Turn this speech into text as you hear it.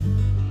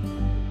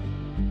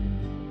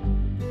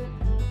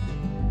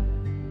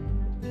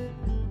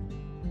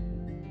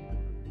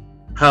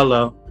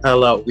Hello.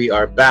 We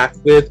are back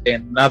with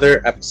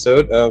another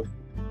episode of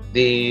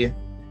the.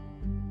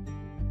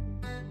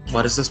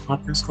 What is this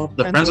podcast called?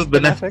 The Friends with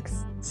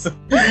Benefics.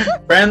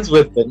 Friends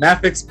with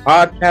Benefics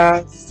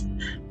podcast.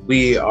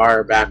 We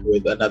are back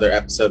with another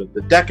episode of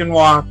the Deccan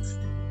Walk.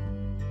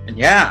 And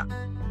yeah.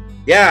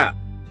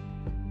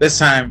 This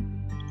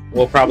time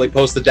we'll probably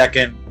post the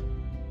Deccan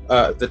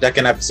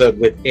episode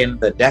within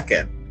the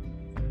Deccan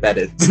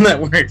that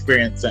we're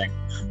experiencing.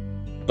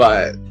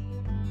 But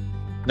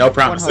no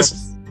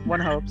promises. One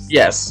hopes.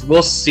 Yes,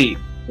 we'll see.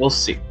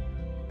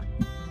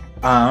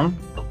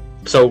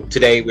 So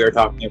today we are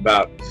talking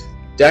about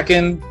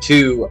Deccan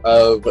 2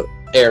 of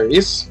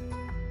Aries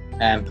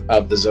and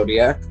of the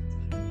Zodiac.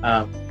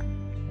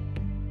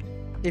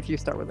 If you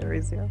start with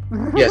Aries, yeah.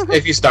 Yes,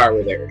 if you start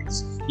with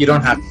Aries. You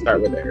don't have to start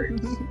with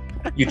Aries.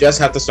 You just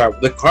have to start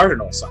with the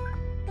cardinal sign.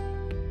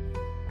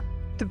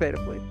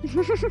 Debatably.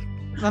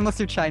 Unless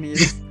you're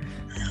Chinese.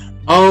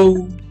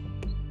 Oh.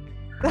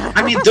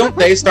 I mean, don't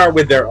they start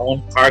with their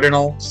own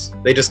cardinals?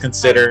 They just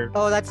consider...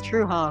 Oh, that's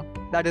true, huh?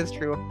 That is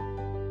true.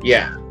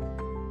 Yeah.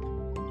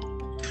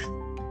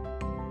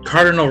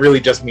 Cardinal really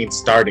just means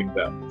starting,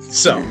 though.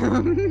 So,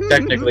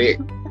 technically,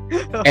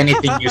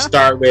 anything you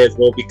start with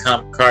will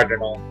become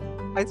cardinal.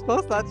 I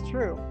suppose that's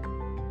true.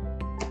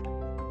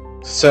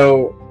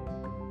 So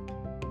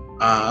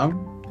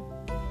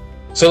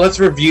let's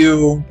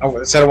review...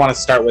 I said I want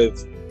to start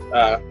with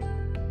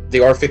the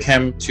Orphic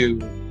hymn to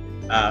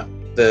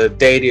the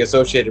deity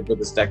associated with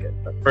this Deccan.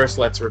 But first,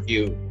 let's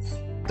review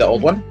the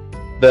old one,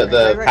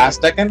 the right.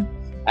 past Deccan,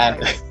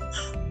 and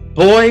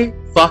boy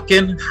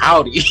fucking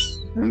howdy.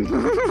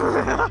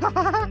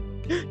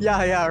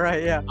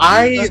 Yeah.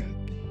 I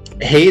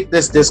hate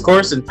this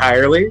discourse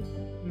entirely.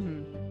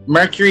 Mm-hmm.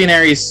 Mercury in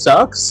Aries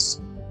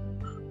sucks.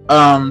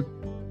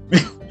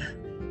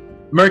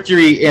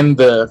 Mercury in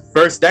the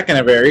first Deccan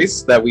of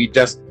Aries that we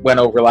just went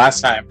over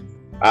last time.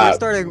 We're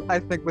starting, I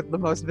think, with the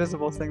most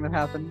visible thing that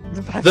happened.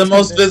 The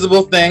most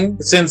visible thing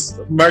since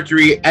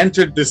Mercury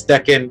entered this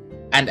Deccan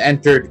and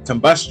entered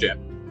combustion.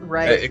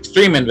 Right.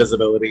 Extreme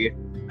invisibility.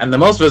 And the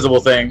most visible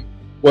thing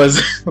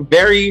was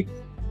very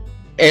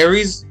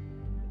Aries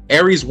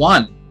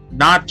 1,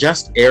 not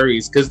just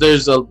Aries, because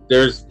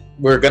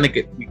we're gonna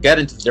get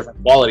into the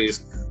different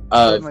qualities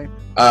of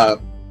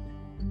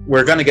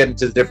we're gonna get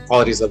into the different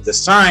qualities of the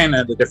sign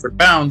and the different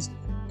bounds.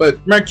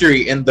 But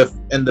Mercury in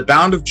the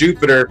bound of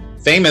Jupiter,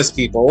 famous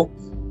people,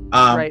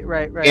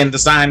 right. in the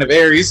sign of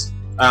Aries,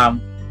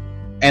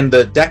 and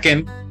the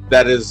Deccan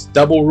that is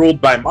double ruled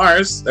by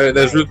Mars,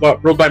 that's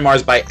ruled by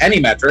Mars by any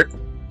metric.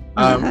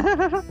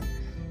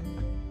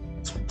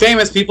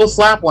 Famous people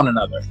slap one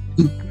another.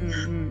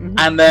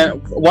 And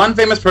then one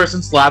famous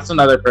person slaps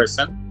another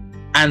person,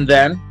 and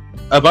then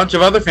a bunch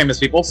of other famous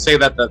people say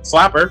that the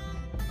slapper,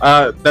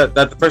 that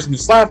the person who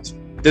slapped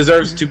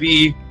deserves to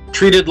be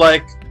treated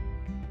like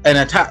an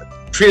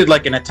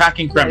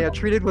attacking criminal. Yeah,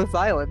 treated with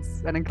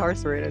violence and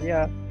incarcerated.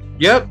 Yeah.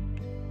 Yep.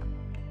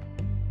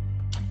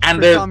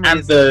 And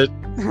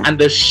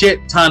the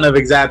shit ton of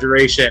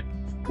exaggeration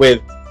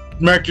with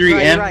Mercury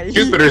and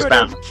Jupiter's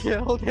bound.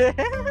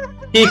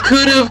 He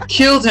could have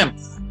killed him.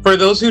 For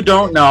those who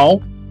don't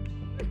know,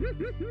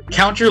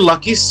 count your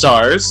lucky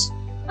stars,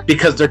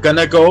 because they're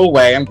gonna go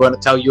away. I'm going to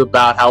tell you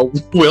about how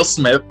Will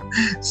Smith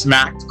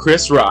smacked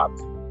Chris Rock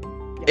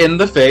in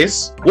the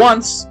face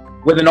once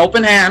with an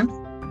open hand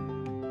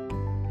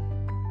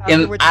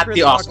at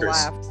the Oscars.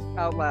 Laughed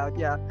out loud,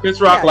 yeah.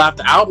 Chris Rock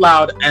laughed out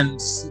loud and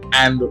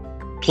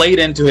played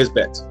into his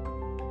bit.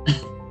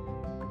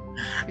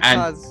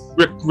 And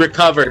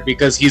recovered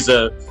because he's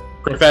a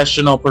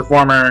professional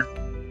performer.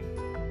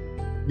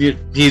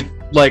 He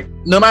like,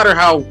 no matter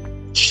how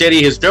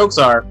shitty his jokes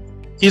are,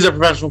 he's a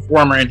professional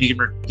performer and he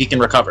can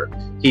recover.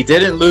 He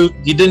didn't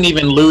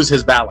even lose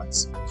his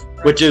balance,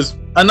 which is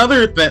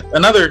another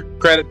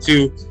credit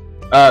to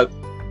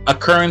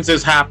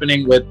occurrences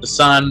happening with the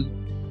sun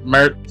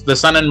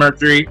and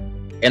Mercury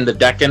in the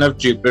Deccan of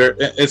Jupiter.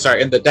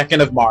 In the Deccan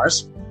of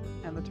Mars,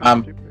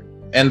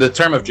 and the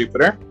term of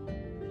Jupiter.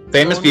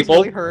 Famous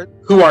people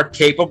who are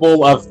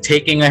capable of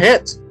taking a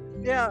hit.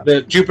 Yeah.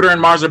 The Jupiter and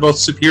Mars are both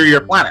superior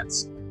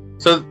planets,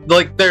 so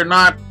like they're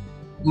not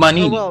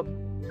money. Oh, well,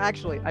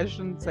 actually, I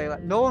shouldn't say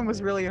that. No one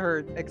was really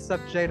hurt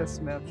except Jada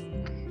Smith.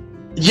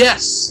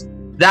 Yes,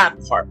 that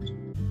part.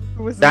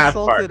 Who was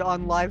insulted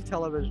on live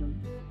television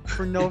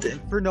for no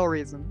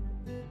reason.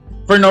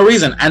 For no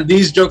reason, and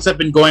these jokes have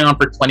been going on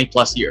for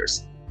 20+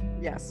 years.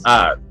 Yes.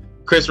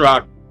 Chris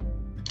Rock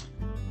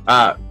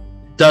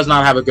does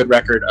not have a good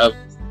record of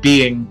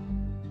being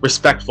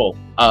respectful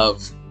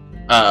of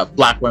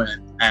black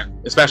women, and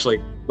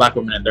especially black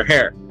women and their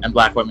hair, and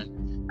black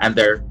women and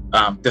their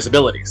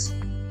disabilities.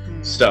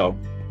 So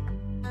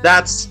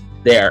that's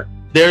there.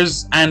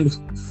 And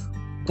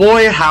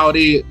boy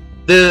howdy,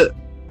 this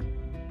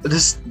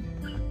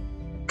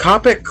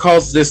Copic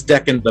calls this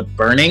Deccan the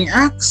Burning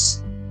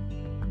Axe.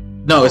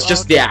 No, it's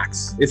just the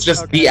axe. It's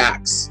just the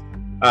axe.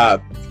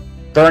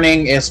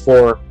 Burning is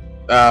for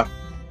a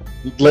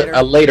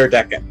later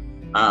Deccan.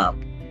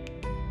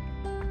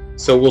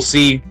 So we'll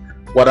see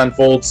what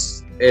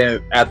unfolds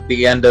at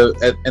the end of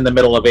in the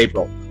middle of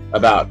April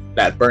about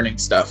that burning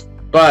stuff.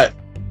 But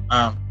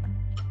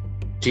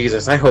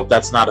Jesus, I hope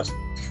that's not a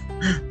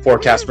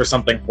forecast for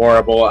something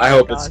horrible. I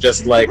hope it's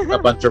just like a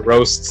bunch of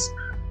roasts.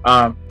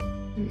 But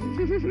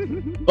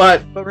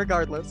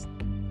regardless,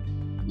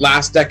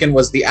 last Decan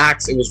was the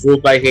axe. It was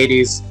ruled by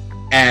Hades,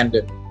 and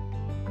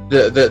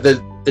the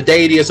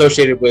deity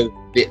associated with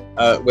the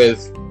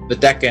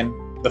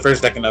Decan, the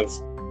first Decan of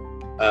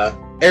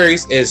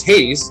Ares, is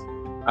Hades,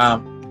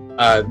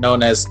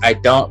 known as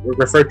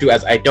referred to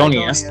as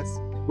Aidoneus,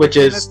 which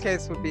in is this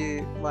case would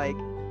be like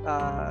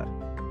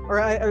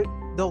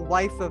the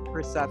wife of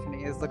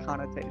Persephone is the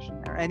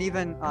connotation there, and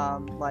even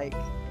like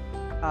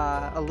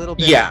a little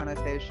bit of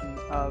connotation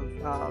of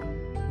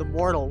the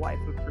mortal wife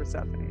of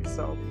Persephone.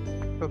 So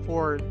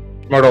before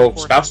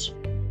spouse.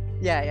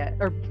 Yeah,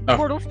 or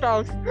mortal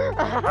spouse.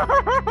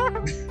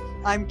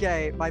 I'm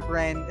gay. My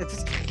brain.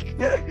 It's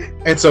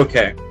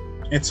okay.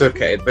 It's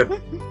okay.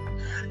 The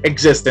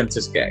existence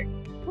is gay.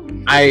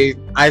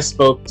 I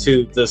spoke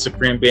to the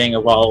supreme being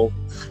of all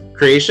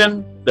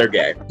creation. They're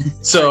gay.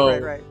 So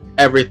right.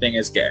 Everything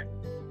is gay,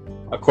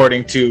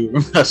 according to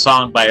a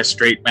song by a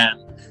straight man.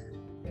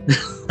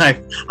 I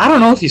don't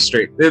know if he's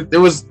straight.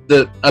 There was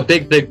a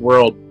Big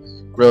World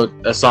wrote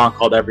a song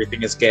called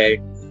 "Everything Is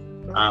Gay."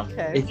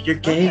 If you're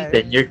gay,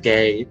 then you're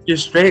gay. If you're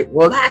straight,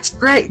 well, that's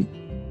great.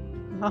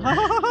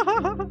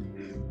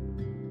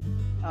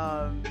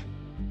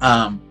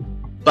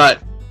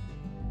 But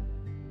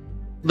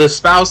the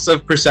spouse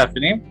of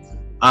Persephone,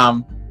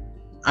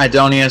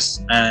 Aidoneus,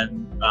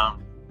 and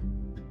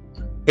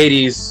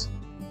Hades,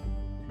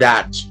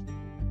 that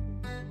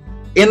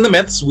in the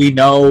myths we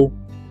know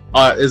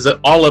is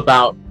all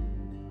about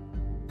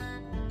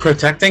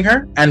protecting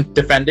her and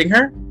defending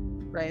her.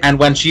 Right. And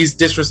when she's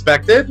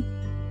disrespected,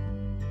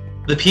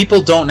 the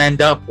people don't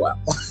end up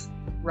well.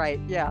 Right,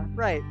 yeah,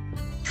 right.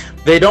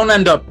 They don't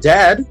end up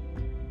dead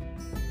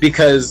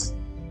because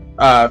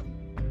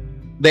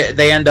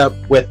they end up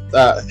with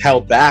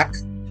held back.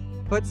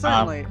 But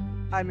certainly,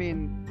 I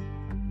mean,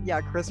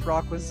 yeah, Chris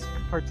Rock was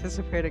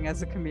participating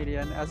as a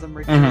comedian, as a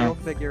mercurial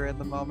figure in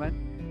the moment,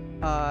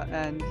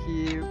 and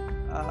he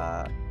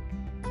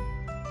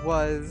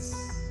was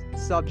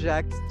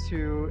subject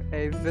to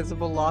a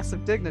visible loss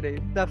of dignity,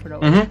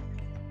 definitely.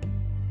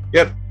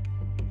 Yep.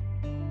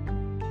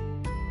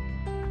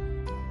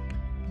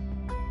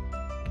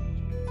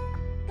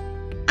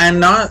 And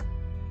not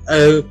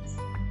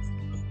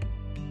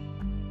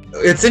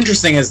it's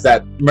interesting is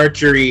that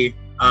Mercury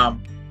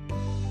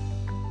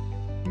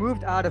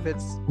moved out of a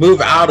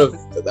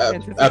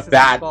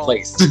bad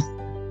place,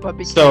 but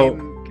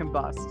became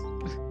combust.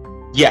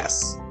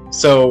 Yes,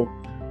 so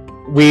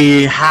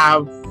we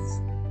have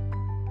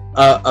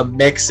a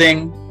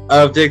mixing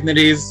of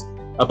dignities.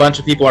 A bunch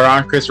of people are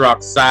on Chris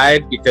Rock's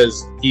side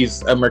because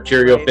he's a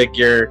mercurial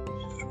figure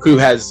who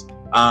is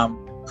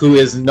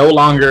no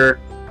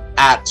longer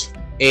at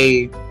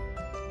a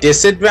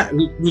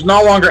disadvantage, who's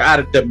no longer at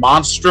a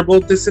demonstrable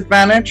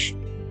disadvantage,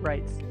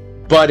 right?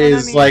 But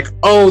like,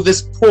 oh,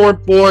 this poor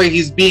boy,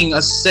 he's being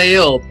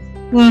assailed.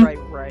 Right.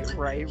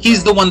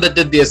 He's the one that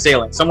did the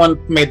assailing.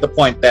 Someone made the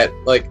point that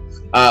like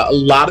a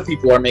lot of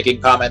people are making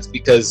comments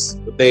because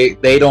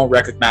they don't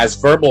recognize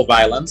verbal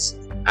violence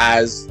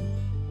as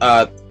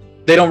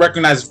they don't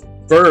recognize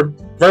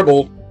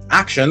verbal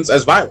actions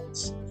as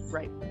violence.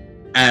 Right.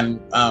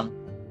 And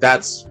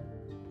that's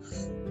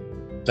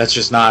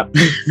just not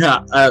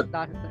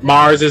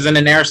Mars isn't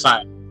an air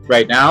sign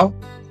right now.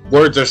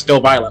 Words are still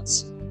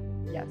violence.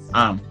 Yes.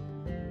 And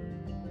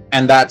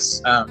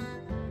that's yeah.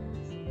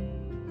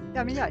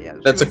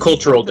 That's a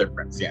cultural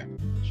difference, yeah.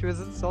 She was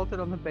insulted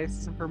on the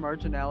basis of her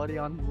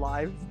marginality on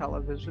live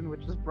television,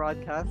 which is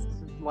broadcast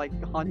in like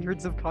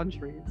hundreds of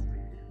countries.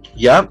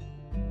 Yep.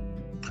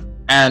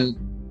 And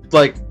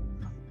like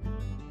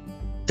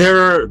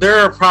there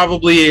are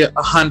probably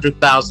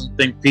 100,000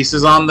 think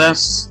pieces on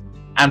this,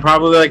 and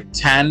probably like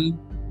 10.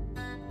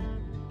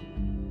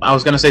 I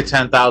was gonna say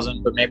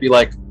 10,000, but maybe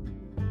like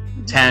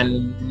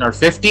 10 or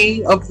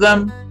 50 of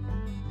them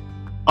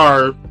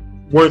are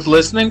worth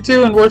listening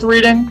to and worth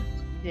reading.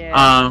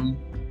 Yeah.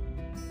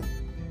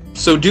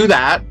 So do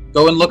that.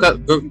 Go and look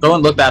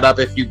that up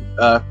if you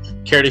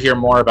care to hear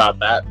more about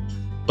that.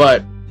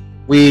 But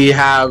we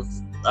have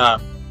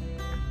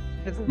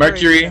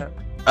Mercury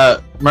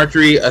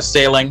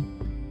assailing.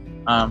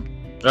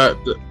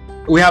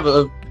 We have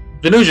a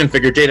Venusian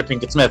figure, Jada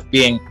Pinkett Smith,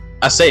 being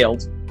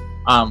assailed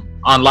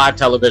on live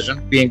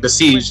television, being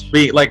besieged,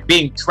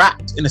 being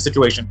trapped in a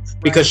situation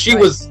because she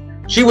was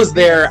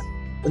there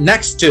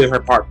next to her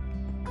partner,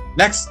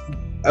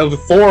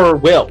 for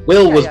Will.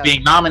 Will was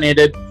being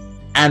nominated,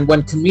 and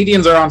when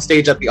comedians are on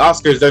stage at the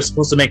Oscars, they're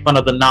supposed to make fun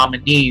of the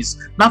nominees,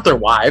 not their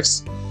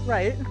wives.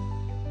 Right.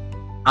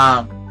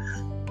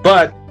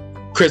 But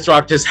Chris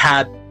Rock just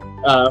had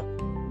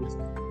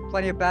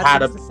plenty of bad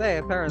things to say,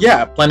 apparently.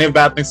 Yeah, plenty of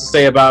bad things to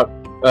say about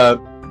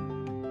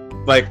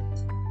like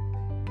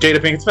Jada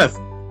Pinkett Smith,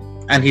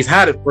 and he's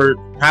had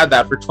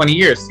that for 20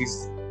 years.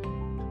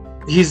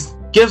 He's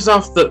gives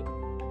off the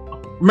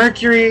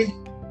Mercury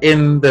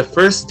in the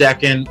first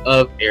decan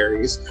of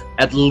Aries,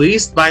 at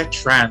least by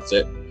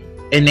transit,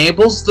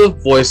 enables the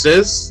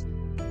voices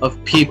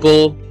of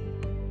people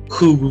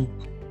who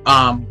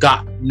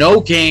got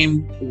no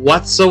gain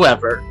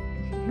whatsoever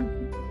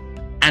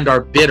and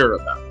are bitter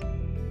about it.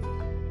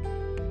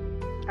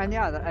 And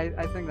yeah,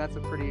 I think that's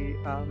a pretty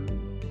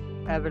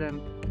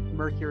evident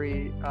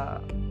Mercury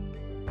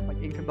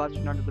like in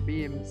combustion under the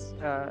beams.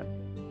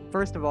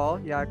 First of all,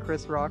 yeah,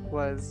 Chris Rock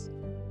was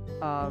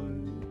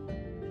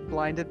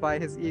blinded by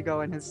his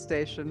ego and his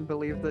station,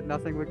 believed that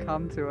nothing would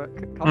come to it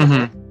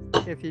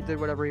if he did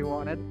whatever he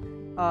wanted.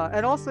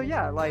 And also,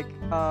 yeah, like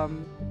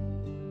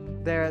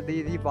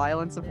the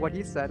violence of what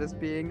he said is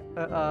being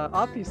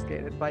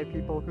obfuscated by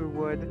people who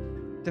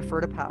would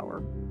defer to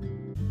power.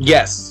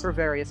 Yes. For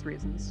various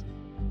reasons.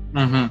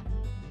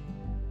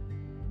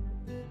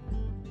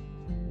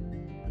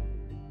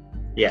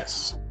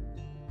 Yes.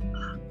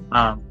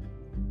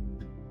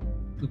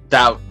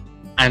 That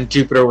and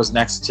Jupiter was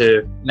next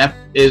to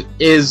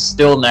is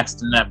still next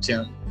to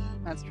Neptune.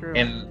 That's true.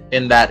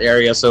 In that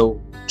area,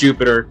 so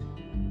Jupiter,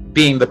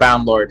 being the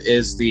Bound Lord,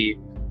 is the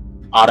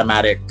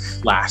automatic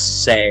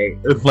last say,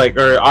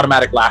 or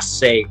automatic last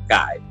say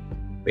guy,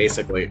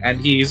 basically, and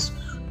he's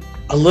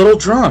a little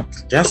drunk,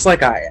 just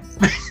like I am.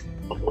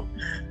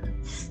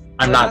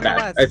 I'm not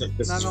bad. I think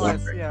this is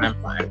wonderful. Yeah.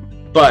 I'm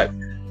fine, but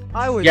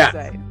I would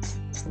say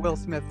Will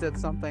Smith did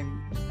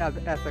something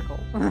ethical.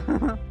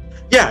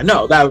 Yeah,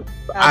 no, that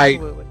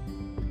absolutely.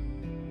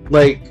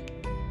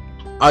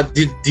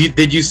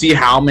 Did you see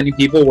how many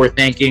people were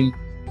thanking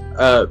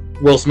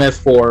Will Smith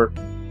for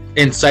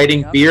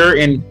inciting fear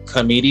in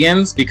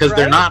comedians because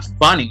they're not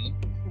funny?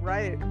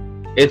 Right.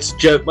 It's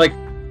just like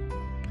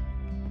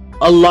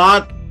a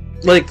lot.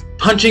 Like,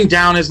 punching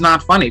down is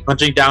not funny.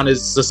 Punching down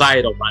is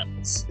societal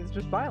violence. It's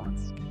just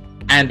violence.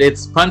 And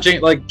it's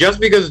punching, like, just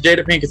because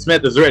Jada Pinkett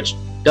Smith is rich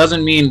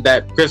doesn't mean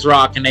that Chris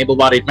Rock, an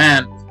able-bodied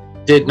man,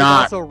 did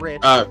not. Also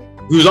rich.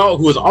 Who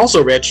was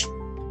also rich,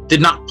 did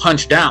not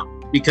punch down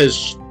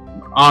because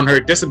on her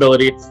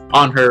disability,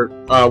 on her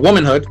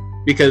womanhood,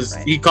 because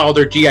he called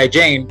her G.I.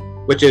 Jane,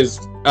 which is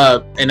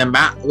a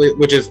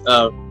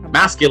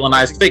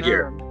masculinized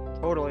figure.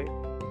 Totally.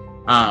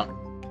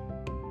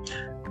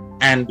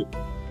 And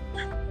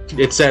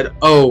it said,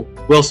 "Oh,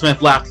 Will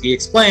Smith laughed." He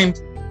explained,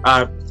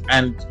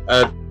 and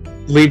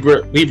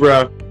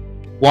Libra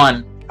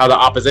won. How the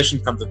opposition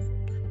comes into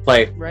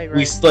play. Right.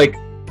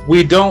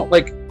 We don't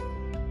like.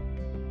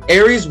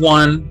 Aries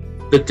won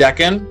the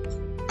decan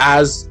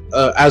as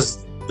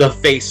the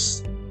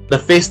face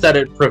that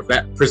it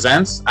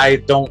presents. I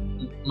don't,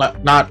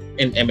 not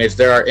in image.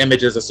 There are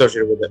images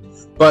associated with it,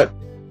 but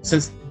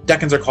since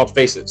decans are called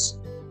faces,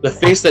 the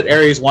face that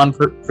Aries 1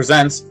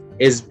 presents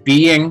is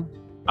being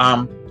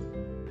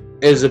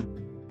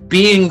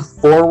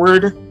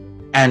forward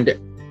and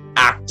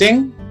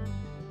acting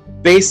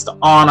based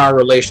on our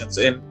relations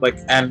and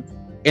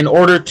in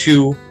order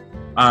to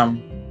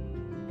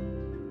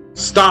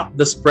stop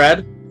the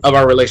spread of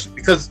our relation,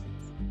 because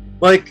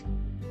like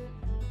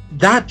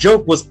that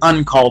joke was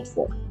uncalled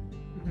for.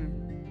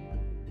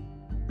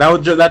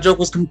 That joke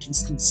was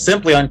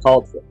simply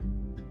uncalled for.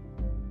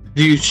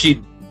 She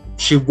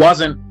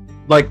wasn't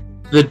like,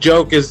 the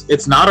joke is,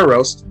 it's not a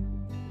roast.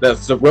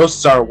 The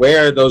roasts are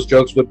where those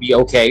jokes would be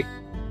okay,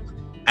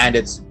 and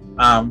it's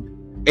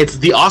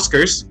the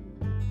Oscars.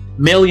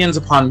 Millions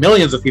upon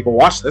millions of people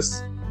watch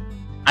this,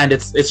 and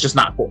it's just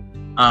not cool.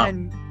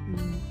 And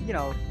you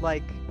know,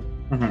 like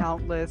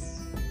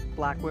countless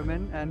black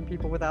women and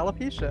people with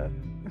alopecia.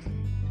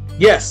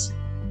 Yes.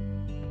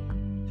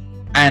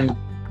 And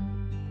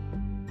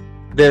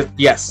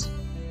yes.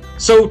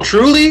 So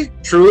truly,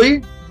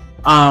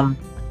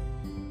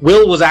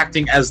 Will was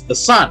acting as the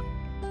sun.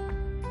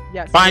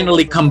 Yes.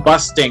 Finally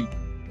combusting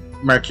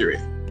Mercury.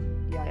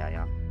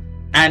 Yeah.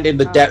 And in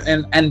the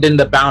and in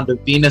the Bound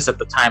of Venus at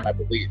the time, I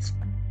believe.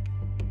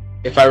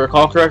 If I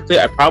recall correctly,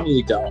 I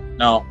probably don't.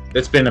 No,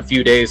 it's been a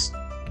few days.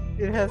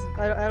 It has.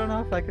 I don't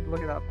know if I could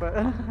look it up,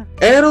 but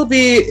it'll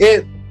be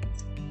it.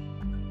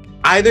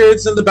 Either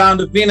it's in the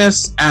Bound of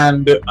Venus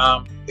and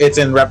it's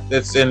in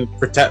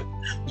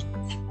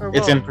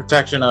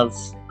protection of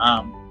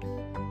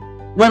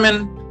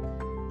women,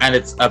 and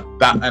it's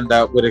about, and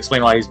that would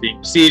explain why he's being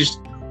besieged,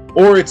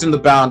 or it's in the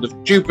Bound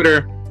of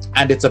Jupiter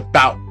and it's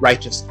about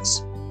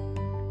righteousness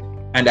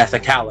and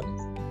ethicality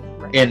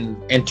in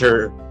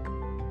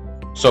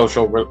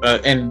intra-societal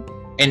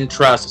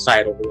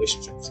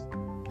relationships.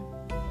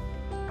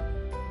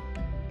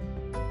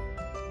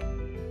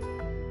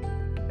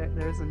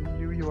 There's a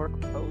New York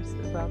Post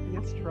about the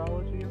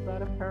astrology of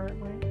that,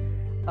 apparently.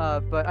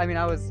 But I mean,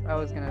 I was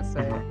gonna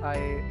say, come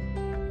on.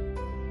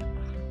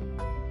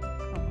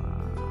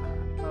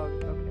 Oh,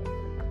 okay.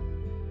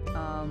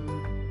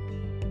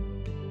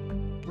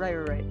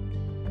 Right.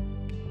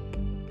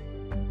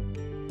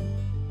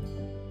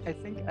 I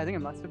think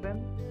it must have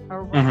been.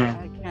 Or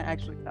I can't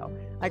actually tell.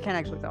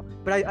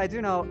 But I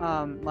do know,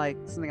 like,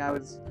 something I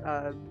was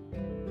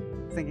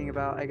thinking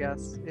about, I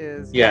guess,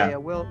 is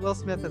Will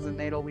Smith is a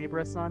natal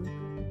Libra sun,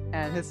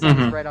 and his sun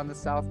was right on the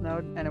south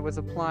node, and it was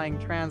applying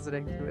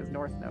transiting to his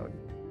north node,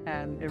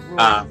 and it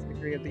ruled his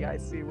degree of the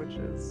IC, which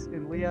is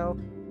in Leo.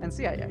 And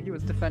so yeah, he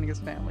was defending his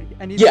family,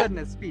 and he said in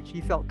his speech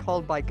he felt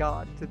called by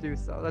God to do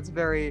so. That's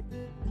very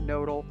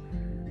nodal.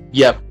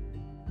 Yep,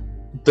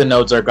 the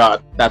nodes are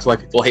God. That's why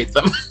people hate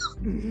them.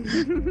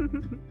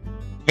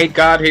 Hate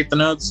God, hate the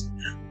nodes.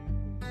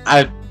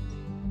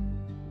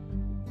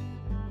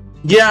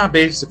 Yeah,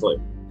 basically,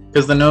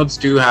 because the nodes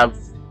do have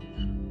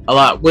a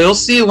lot. We'll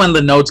see when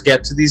the nodes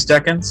get to these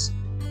decans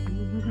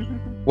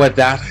what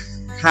that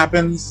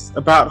happens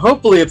about.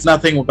 Hopefully it's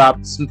nothing about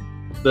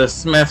the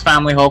Smith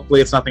family. Hopefully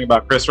it's nothing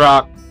about Chris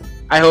Rock.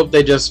 I hope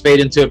they just fade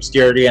into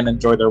obscurity and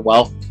enjoy their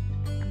wealth.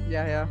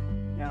 Yeah.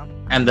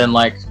 And then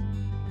like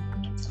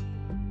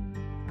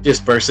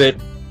disperse it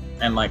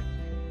and like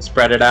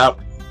spread it out.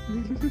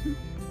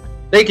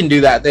 They can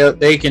do that.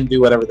 They can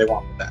do whatever they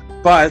want with that.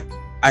 But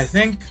I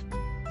think,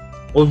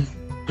 well,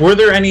 were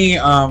there any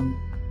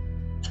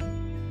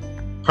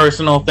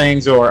personal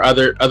things or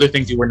other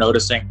things you were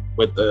noticing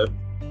with the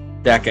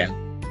Decan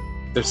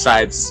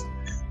besides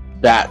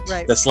that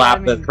the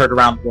slap that heard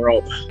around the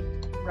world?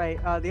 Right.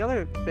 The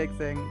other big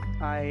thing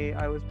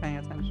I was paying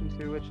attention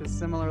to, which is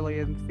similarly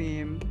in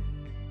theme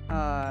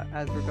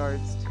as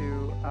regards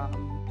to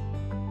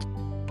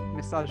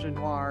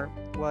misogynoir,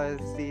 was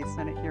the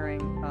Senate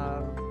hearing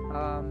of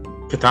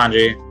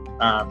Ketanji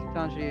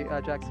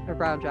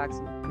Brown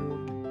Jackson, who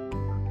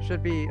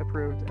should be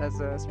approved as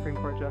a Supreme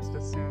Court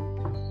justice soon.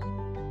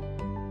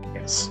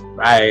 Yes,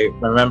 I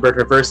remembered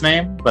her first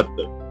name, but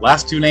the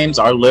last two names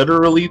are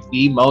literally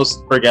the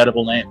most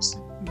forgettable names.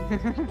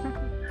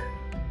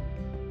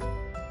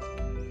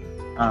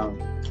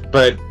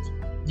 But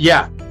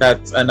yeah,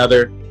 that's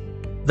another.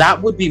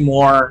 That would be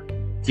more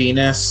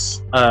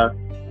Venus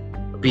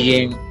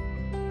being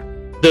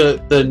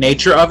the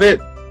nature of it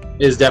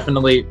is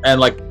definitely, and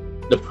like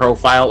the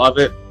profile of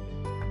it.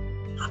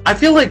 I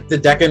feel like the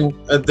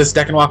Decan, this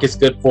Decan walk is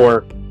good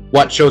for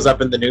what shows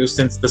up in the news,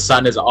 since the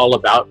sun is all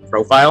about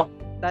profile.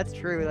 That's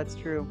true.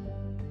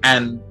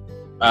 And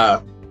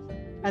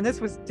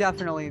this was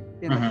definitely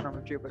in the form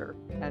of Jupiter,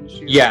 and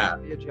she was to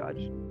be a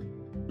judge.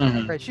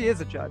 Right, she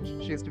is a judge.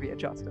 She is to be a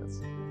justice.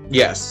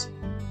 Yes.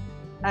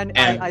 And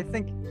I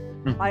think,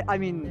 I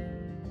mean,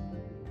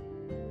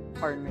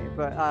 pardon me,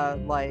 but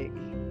like,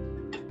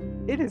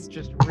 it is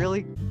just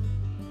really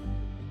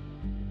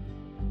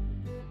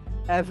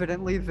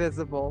evidently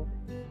visible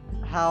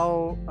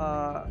how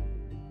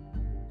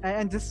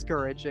and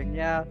discouraging,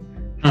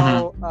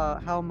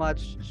 how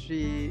much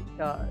she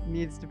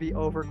needs to be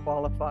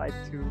overqualified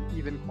to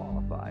even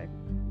qualify.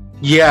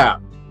 Yeah.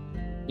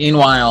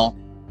 Meanwhile,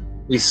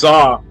 we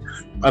saw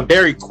a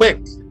very quick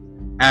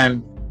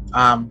and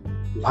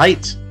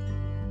light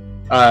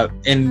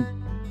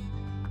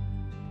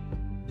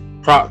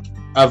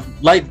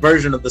light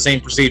version of the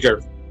same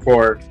procedure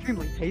for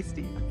extremely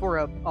hasty for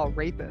a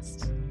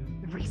rapist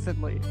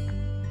recently.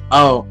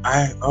 Oh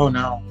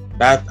no,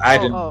 that I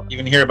didn't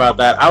even hear about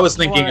that. I was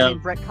thinking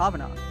of Brett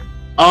Kavanaugh.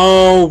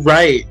 Oh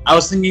right, I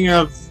was thinking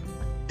of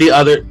the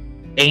other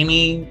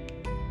Amy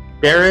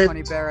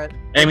Coney Barrett.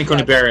 Amy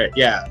Coney Barrett,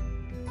 yeah.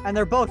 And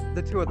they're both,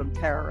 the two of them,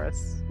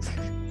 terrorists.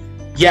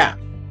 Yeah,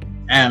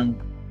 and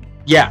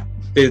yeah,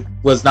 it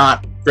was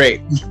not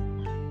great.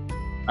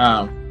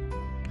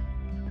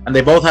 And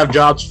they both have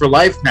jobs for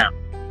life now.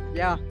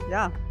 Yeah.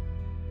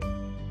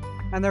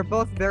 And they're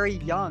both very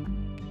young.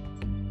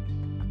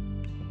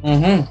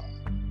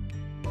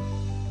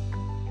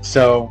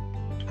 So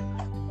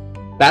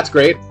that's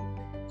great.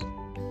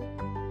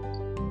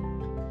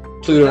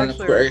 Pluto and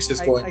Aquarius is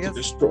going to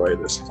destroy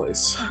this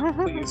place.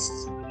 Please.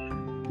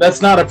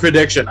 That's not a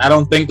prediction. I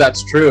don't think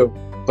that's true.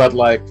 But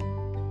like,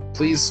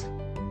 please.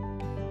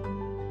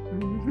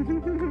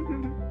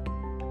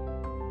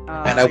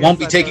 And I won't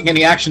be taking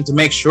any action to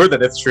make sure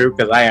that it's true,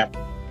 because I am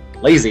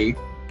lazy.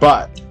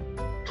 But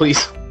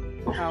please.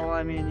 Well,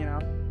 I mean,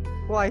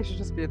 Hawaii should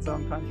just be its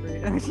own country.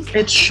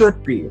 It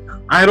should be.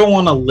 I don't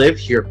want to live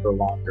here for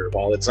longer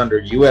while it's under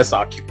U.S.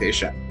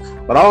 occupation.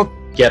 But I'll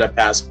get a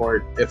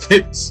passport if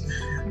it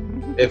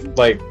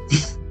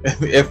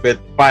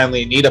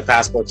finally need a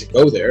passport to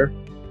go there.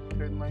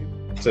 Certainly.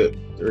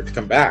 To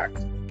come back.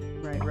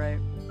 Right.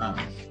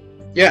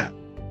 Yeah.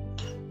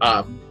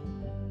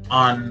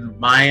 On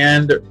my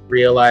end,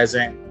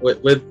 realizing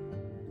with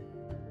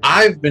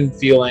I've been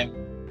feeling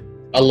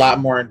a lot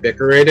more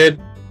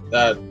invigorated.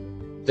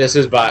 This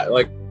is not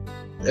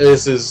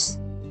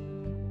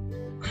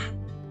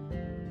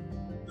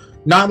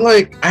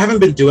like I haven't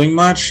been doing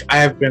much. I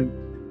have been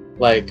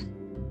like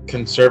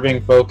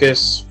conserving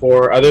focus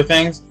for other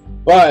things,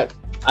 but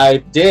I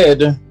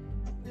did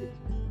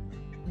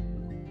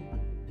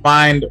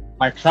find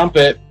my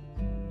trumpet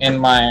in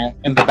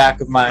the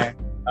back of my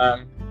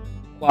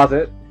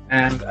closet,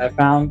 and I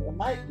found a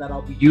mic that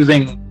I'll be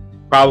using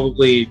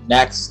probably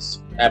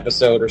next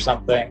episode or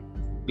something,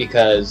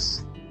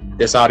 because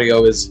this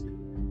audio is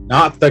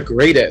not the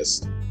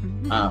greatest.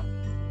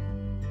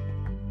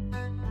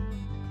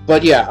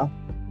 But yeah,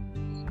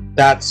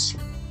 that's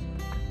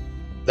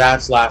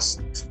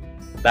last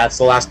That's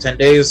the last 10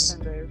 days.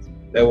 10 days.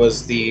 There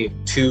was the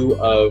Two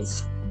of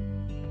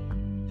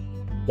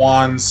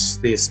Wands.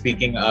 The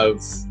speaking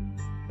of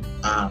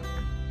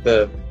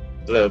the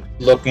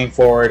looking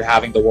forward,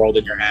 having the world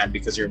in your hand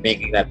because you're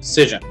making that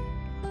decision.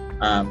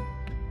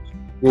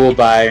 Ruled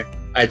by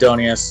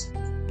Idonius,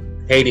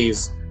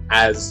 Hades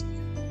as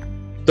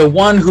the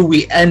one who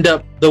we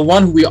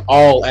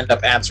all end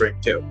up answering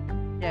to.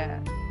 Yeah.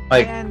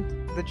 Like,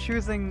 and the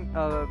choosing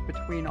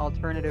between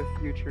alternative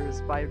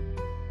futures by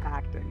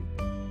acting,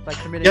 by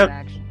committing Yep. an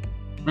action.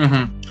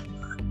 Mm-hmm.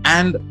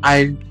 And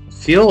I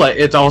feel like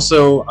it's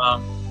also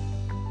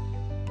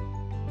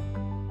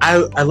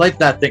I like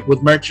that thing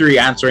with Mercury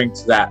answering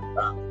to that,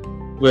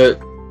 with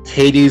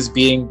Hades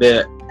being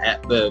the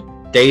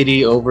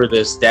deity over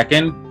this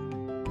decan.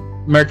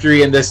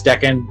 Mercury in this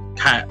decan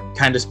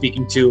kind of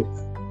speaking to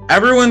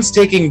everyone's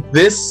taking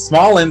this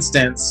small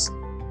instance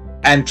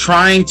and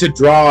trying to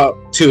draw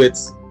to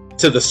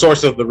the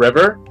source of the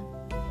river,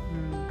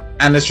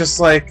 and it's just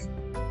like,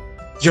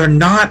 you're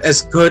not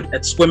as good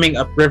at swimming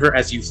upriver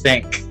as you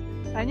think.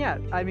 And yeah,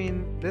 I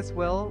mean, this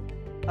will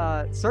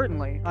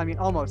certainly, I mean,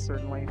 almost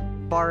certainly,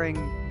 barring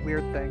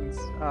weird things,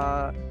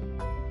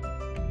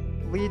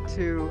 lead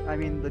to, I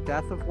mean, the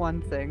death of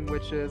one thing,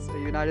 which is a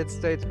United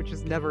States which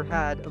has never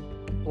had a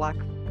black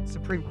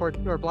Supreme Court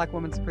or black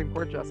woman Supreme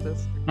Court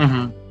justice.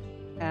 Mm-hmm.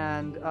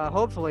 And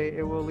hopefully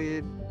it will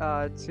lead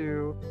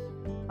to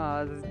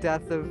the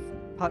death of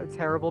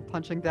terrible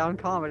punching down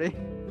comedy.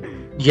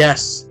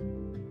 Yes.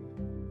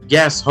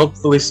 Yes,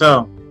 hopefully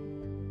so.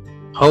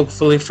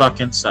 Hopefully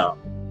fucking so.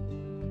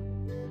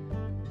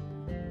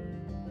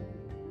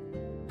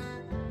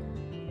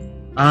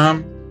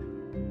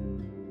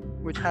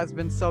 Which has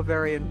been so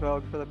very in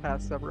vogue for the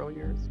past several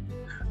years.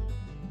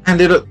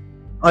 And it,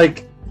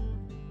 like,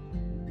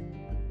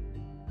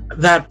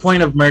 that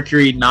point of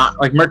Mercury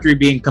Mercury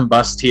being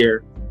combust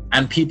here,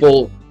 and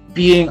people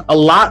being a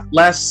lot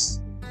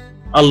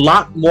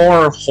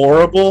more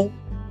horrible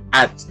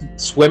at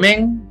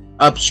swimming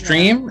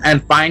upstream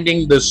and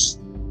finding the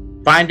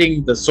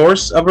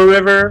source of a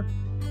river.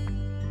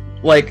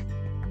 Like,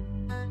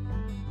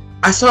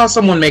 I saw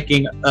someone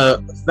making a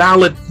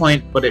valid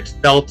point, but it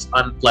felt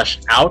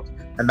unfleshed out,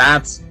 and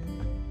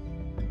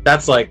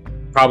that's like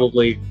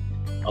probably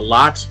a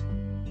lot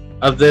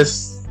of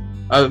this.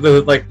 A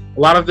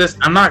lot of this.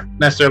 I'm not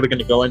necessarily going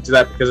to go into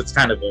that because it's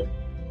kind of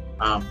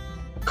a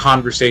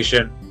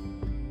conversation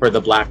for the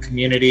Black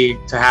community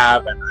to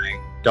have, and I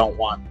don't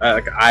want.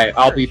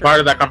 I'll be part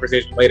of that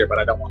conversation later, but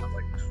I don't want to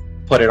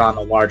put it on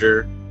a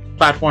larger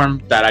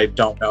platform that I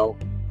don't know.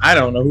 I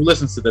don't know who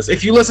listens to this.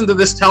 If you listen to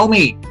this, tell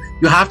me.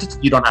 You don't have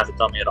to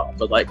tell me at all,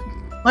 but let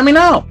me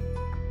know.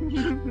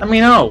 Let me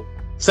know.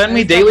 Send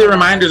me daily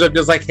reminders of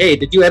just hey,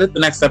 did you edit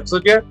the next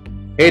episode yet?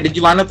 Hey, did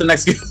you line up the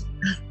next?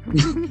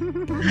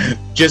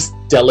 Just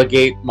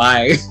delegate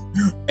my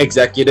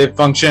executive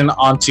function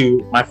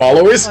onto my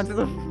followers. Onto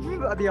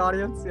the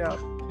audience, yeah.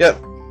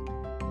 Yep.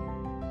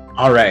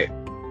 All right.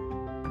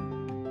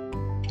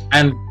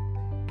 And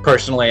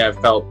personally, I've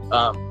felt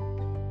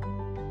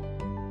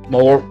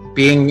more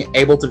being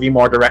able to be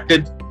more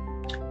directed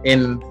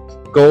in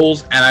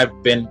goals, and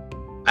I've been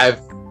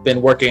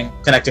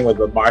connecting with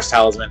the Mars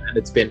talisman, and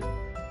it's been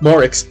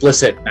more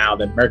explicit now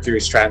that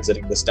Mercury's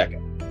transiting this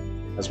decade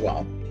as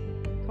well.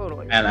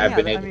 Totally. And I've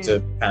been able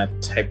to kind of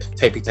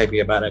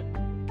typey about it.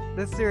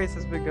 This series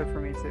has been good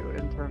for me too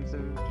in terms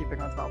of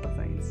keeping on top of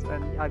things.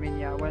 And I mean,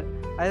 yeah,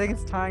 I think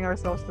it's tying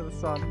ourselves to the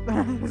sun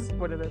is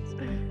what it is.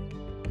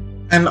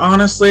 And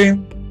honestly,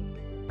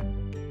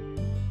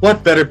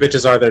 what better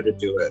bitches are there to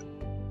do it?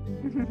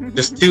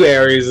 Just two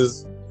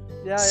Aries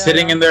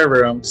sitting in their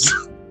rooms.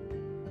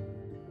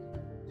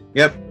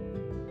 Yep.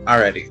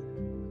 Alrighty.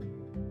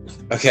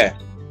 Okay.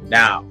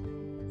 Now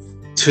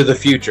to the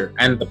future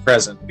and the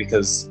present,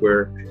 because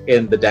we're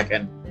in the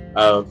decan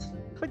of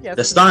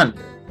the sun,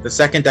 the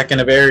second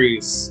decan of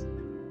Aries.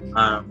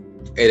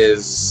 It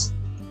is.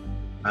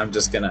 I'm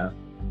just gonna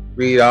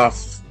read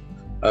off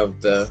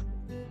of the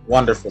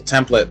wonderful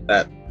template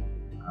that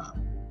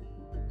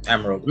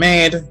Emerald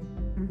made. If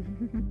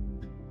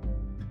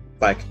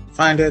I can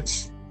find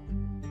it.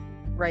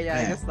 Right. Yeah.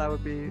 I guess that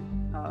would be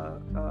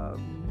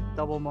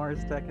double Mars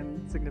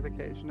decan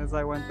signification. As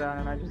I went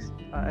down and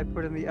I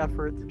put in the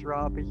effort to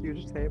draw up a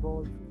huge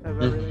table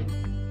of everything.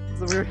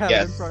 So we have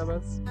it in front of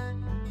us.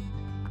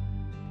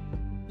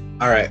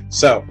 All right.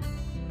 So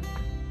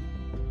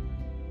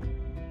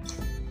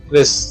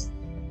this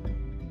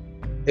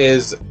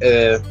is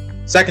a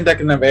second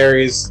decan of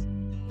Aries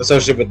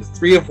associated with the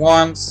Three of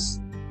Wands.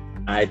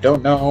 I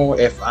don't know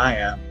if I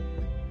am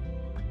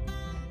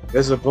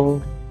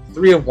visible.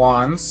 Three of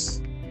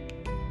Wands.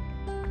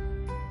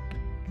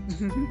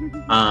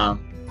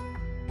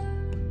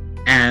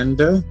 And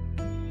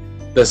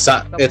the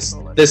sun.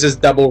 This is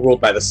double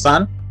ruled by the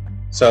sun.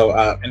 So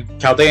in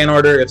Chaldean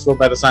order, it's ruled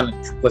by the sun.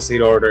 In Triplicity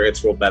order,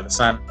 it's ruled by the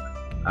sun.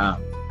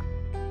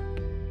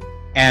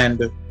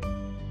 And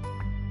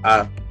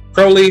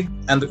Crowley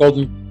and the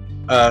Golden.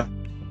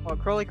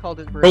 Crowley called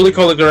it. Crowley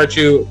called it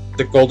virtue.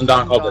 The Golden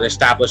Dawn called it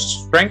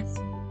established strength.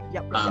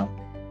 Yep.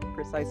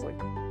 Precisely.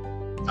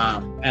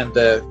 And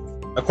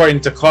according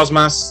to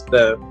Cosmos,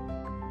 the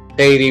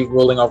deity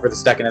ruling over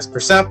this decan is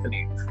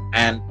Persephone,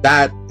 and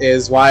that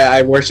is why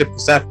I worship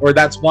Persephone, or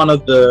that's one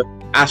of the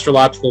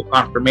astrological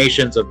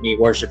confirmations of me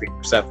worshiping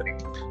Persephone.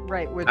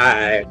 Right. Which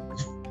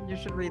you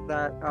should read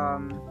that.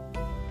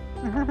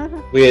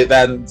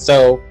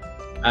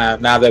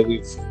 Now that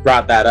we've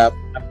brought that up,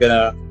 I'm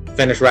gonna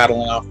finish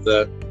rattling off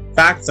the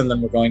facts, and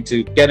then we're going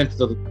to get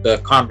into the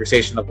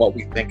conversation of what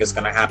we think is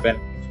going to happen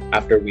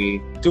after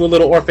we do a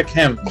little Orphic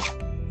hymn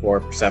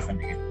for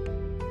Persephone.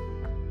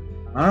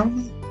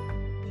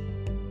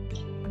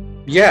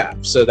 Yeah,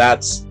 so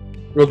that's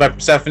ruled by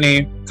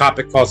Persephone.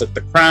 Copic calls it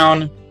the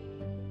crown.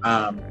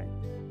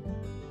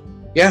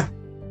 Yeah.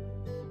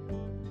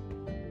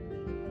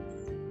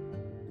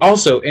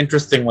 Also,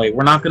 interestingly,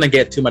 we're not going to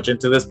get too much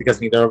into this because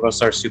neither of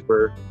us are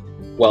super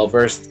well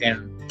versed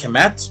in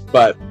Kemet,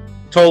 but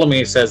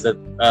Ptolemy says that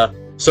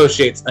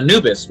associates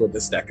Anubis with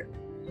this decan.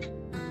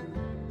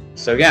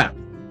 So yeah.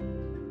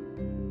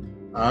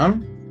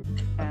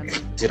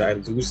 Did I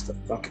lose the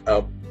fuck?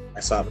 Oh, I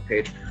saw the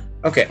page.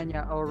 Okay. And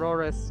yeah,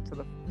 Auroras to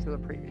the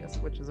previous,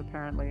 which is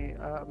apparently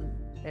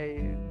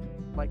a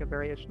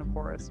variation of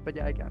Horus. But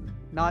yeah, again,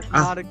 not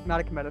a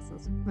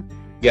Kemeticist.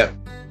 Yep.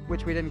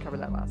 Which we didn't cover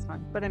that last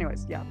time. But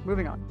anyways, yeah,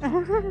 moving on.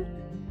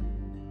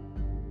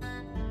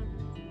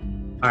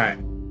 All right.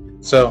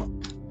 So,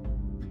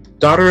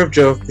 daughter of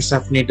Jove,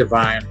 Persephone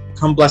divine,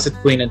 come blessed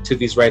queen, and to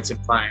these rites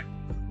incline.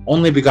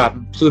 Only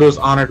begotten, Pluto's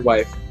honored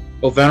wife,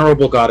 O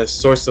venerable goddess,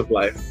 source of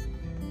life.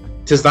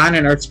 'Tis thine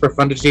in earth's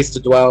profundities to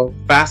dwell,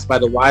 fast by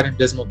the wide and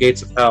dismal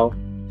gates of hell.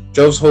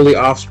 Jove's holy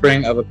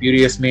offspring of a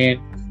beauteous mien,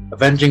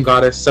 avenging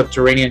goddess,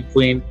 subterranean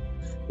queen.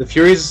 The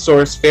Furies'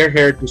 source,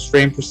 fair-haired, whose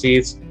frame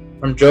proceeds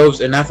from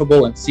Jove's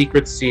ineffable and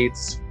secret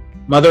seeds.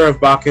 Mother of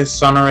Bacchus,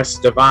 sonorous,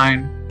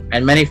 divine,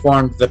 and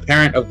many-formed, the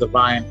parent of the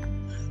vine.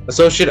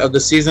 Associate of the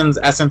season's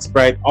essence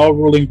bright,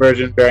 all-ruling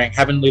virgin bearing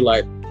heavenly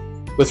light,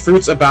 with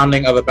fruits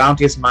abounding of a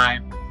bounteous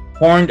mind,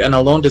 horned and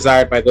alone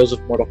desired by those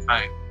of mortal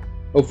kind.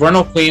 O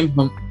vernal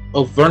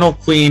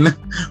queen,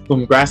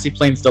 whom grassy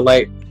plains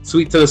delight,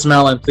 sweet to the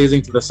smell and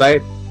pleasing to the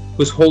sight,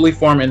 whose holy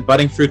form in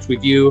budding fruits we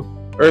view,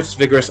 earth's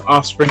vigorous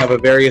offspring of a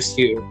various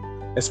hue,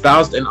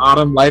 espoused in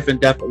autumn, life and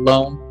death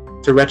alone,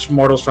 to wretched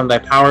mortals from thy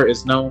power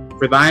is known,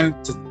 for thine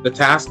to the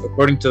task,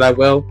 according to thy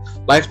will,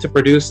 life to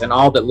produce and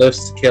all that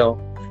lives to kill.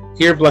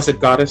 Here, blessed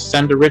goddess,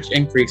 send a rich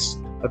increase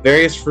of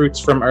various fruits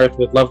from earth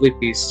with lovely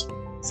peace.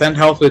 Send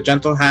health with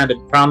gentle hand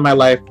and crown my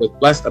life with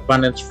blessed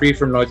abundance free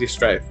from noisy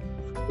strife.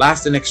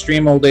 Last in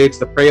extreme old age,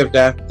 the prey of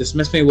death,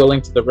 dismiss me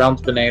willing to the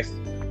realms beneath,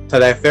 to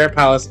thy fair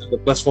palace and the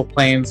blissful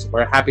plains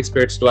where happy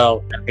spirits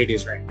dwell and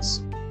Hades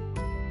reigns.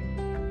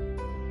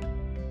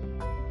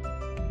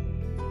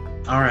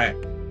 Alright.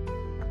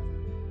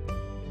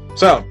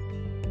 So,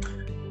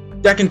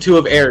 Decan 2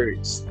 of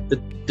Aries, the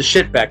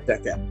shitback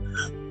Decan.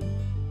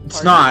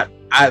 It's not.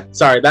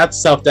 Sorry, that's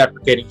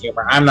self-deprecating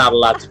humor. I'm not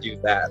allowed to do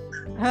that.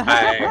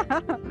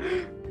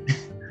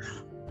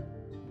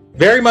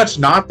 Very much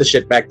not the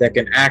shitback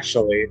Decan,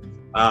 actually.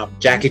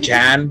 Jackie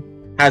Chan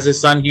has his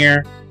son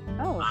here.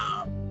 Oh.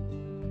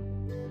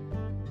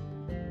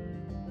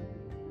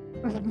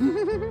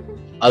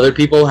 Other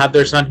people have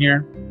their son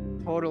here.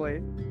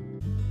 Totally.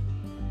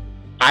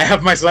 I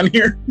have my son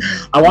here.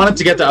 I wanted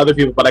to get to other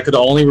people, but I could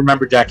only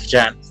remember Jackie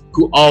Chan,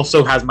 who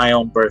also has my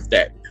own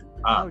birthday.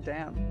 Oh,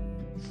 damn.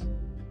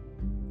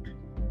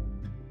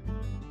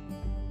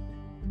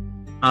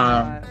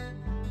 I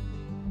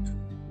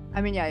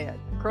mean, yeah.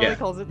 Crowley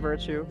calls it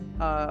virtue,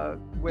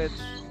 which,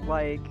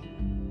 like...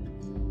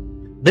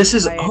 This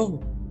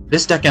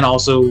Decan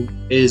also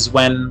is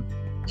when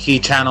he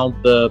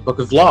channeled the Book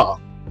of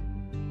Law.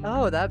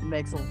 Oh, that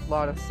makes a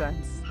lot of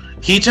sense.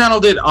 He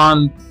channeled it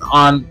on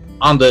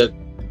the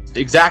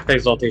exact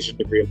exaltation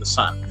degree of the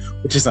sun,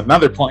 which is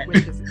another point.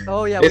 We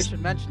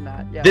should mention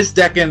that. Yeah. This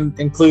Decan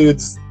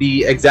includes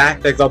the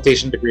exact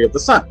exaltation degree of the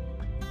sun,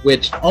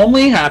 which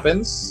only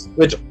 7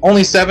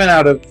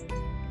 out of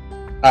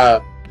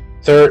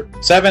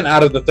 7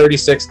 out of the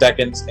 36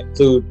 decans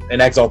include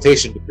an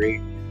exaltation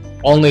degree.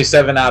 Only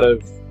 7 out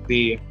of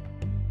the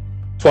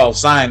 12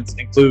 signs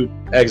include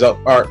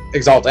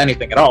exalt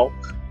anything at all.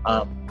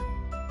 I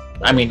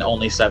mean,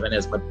 only 7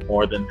 is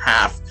more than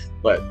half,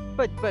 but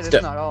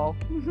it's not all.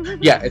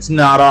 Yeah, it's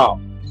not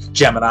all.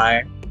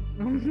 Gemini,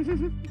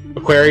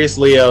 Aquarius,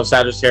 Leo,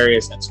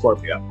 Sagittarius, and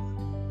Scorpio.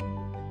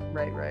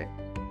 Right.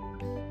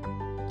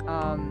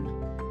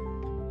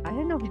 I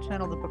didn't know he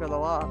channeled the Book of the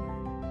Law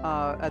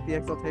at the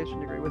exaltation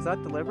degree. Was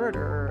that delivered,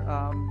 or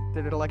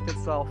did it elect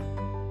itself?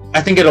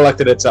 I think it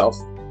elected itself.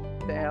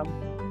 Damn.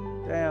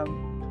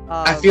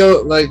 I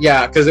feel like,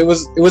 yeah, because it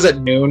was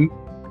at noon.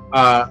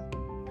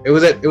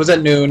 It was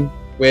at noon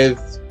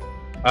with.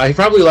 He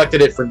probably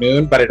elected it for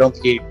noon, but I don't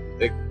think he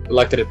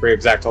elected it for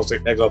exact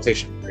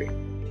exaltation degree.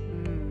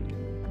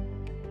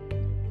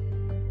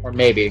 Or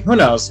maybe, who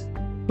knows?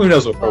 Who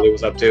knows what Crowley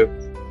was up to?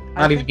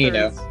 Not even he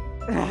knows.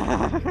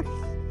 I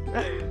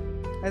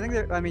think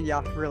there. I mean,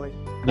 yeah, really.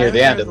 Near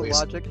the end, at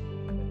least.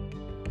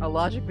 A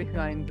logic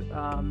behind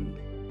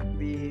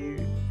the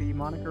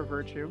moniker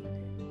virtue.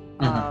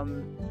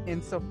 Mm-hmm.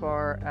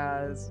 Insofar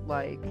as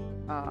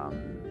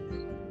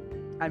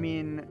I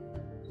mean,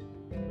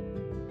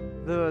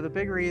 the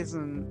big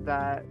reason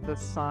that the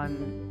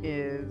sun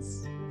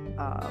is,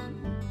 I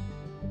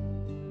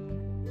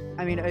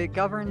mean, it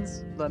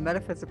governs the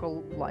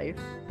metaphysical life,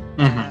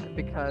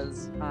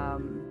 because,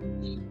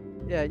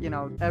 yeah, you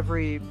know,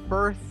 every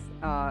birth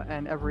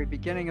and every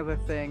beginning of a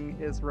thing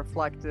is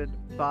reflected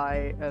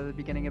by the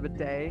beginning of a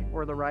day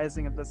or the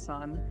rising of the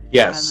sun.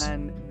 Yes.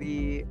 And then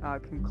the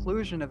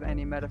conclusion of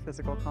any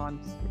metaphysical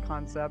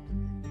concept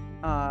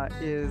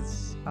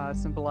is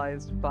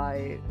symbolized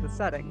by the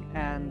setting.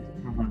 And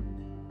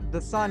the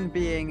sun,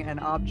 being an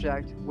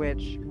object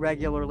which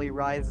regularly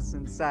rises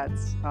and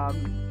sets,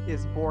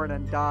 is born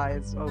and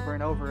dies over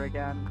and over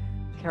again,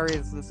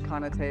 carries this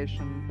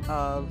connotation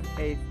of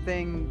a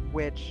thing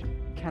which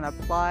can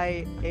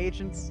apply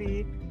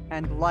agency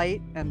and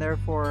light, and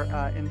therefore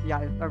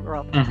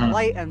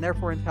light and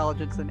therefore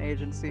intelligence and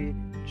agency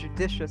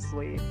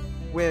judiciously,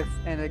 with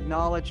an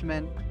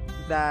acknowledgement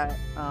that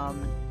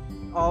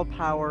all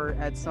power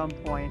at some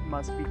point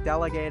must be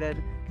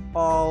delegated.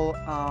 All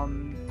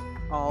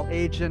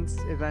agents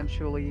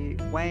eventually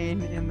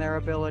wane in their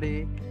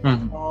ability.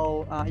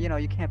 All you know,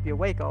 you can't be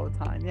awake all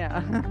the time.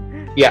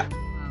 Yeah.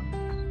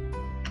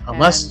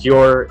 Unless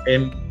you're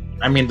in.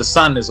 I mean, the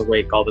sun is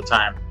awake all the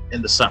time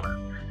in the summer,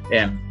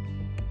 in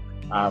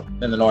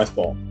the North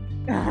Pole.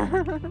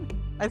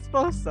 I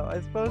suppose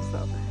so.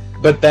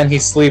 But then he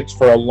sleeps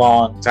for a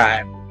long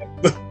time.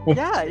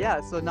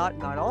 yeah. So not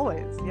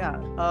always. Yeah.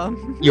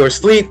 Your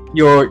sleep,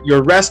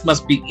 your rest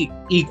must be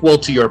equal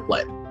to your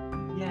play.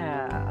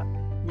 Yeah.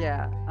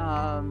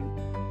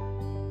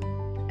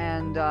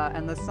 And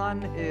the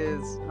sun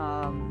is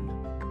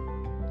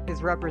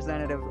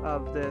representative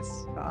of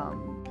this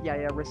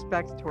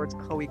respect towards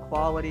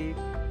co-equality,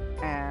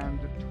 and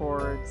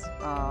towards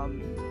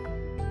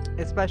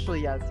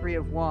especially Three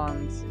of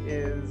Wands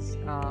is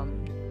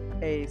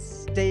a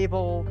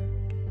stable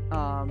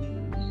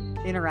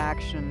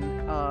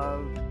interaction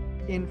of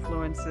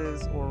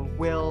influences or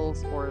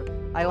wills, or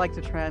I like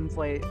to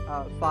translate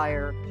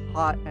fire,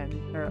 hot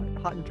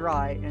and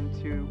dry,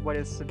 into what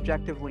is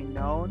subjectively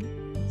known.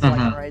 So like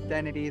our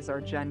identities,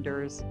 our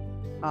genders,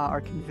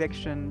 our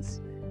convictions.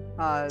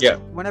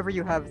 Whenever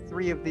you have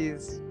three of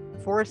these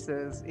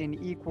forces in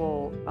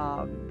equal,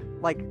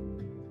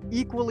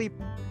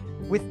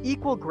 with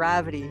equal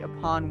gravity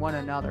upon one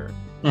another,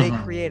 they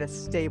create a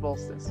stable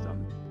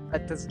system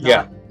that does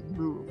not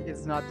move,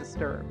 is not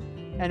disturbed,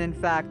 and in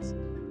fact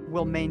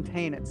will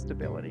maintain its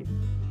stability.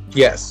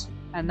 Yes.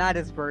 And that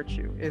is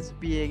virtue, is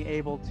being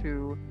able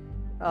to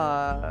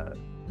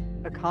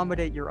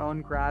accommodate your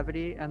own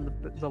gravity and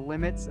the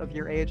limits of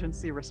your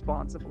agency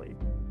responsibly.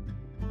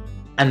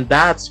 And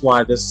that's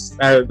why this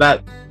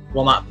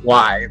not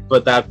why,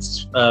 but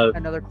that's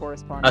another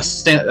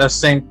correspondence, a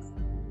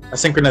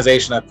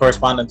synchronization, a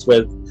correspondence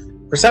with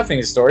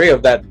Persephone's story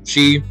of that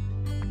she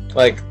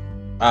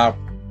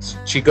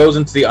goes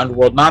into the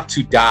underworld not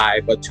to die,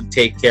 but to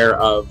take care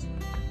of,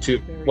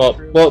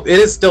 it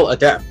is still a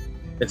death.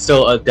 It's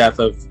still a death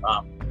of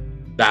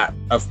that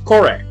of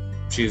Kore.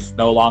 She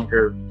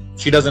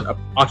doesn't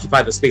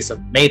occupy the space of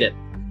maiden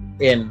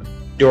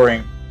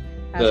during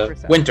the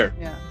winter.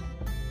 Yeah.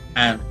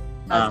 And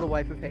as the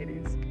wife of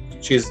Hades.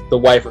 She's the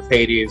wife of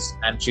Hades,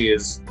 and she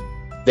is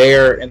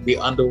there in the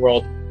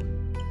underworld.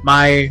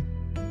 My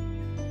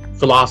own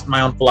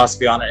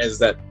philosophy on it is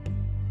that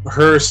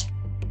her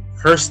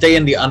stay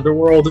in the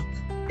underworld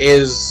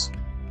is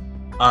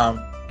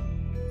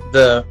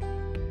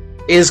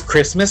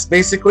Christmas,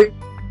 basically,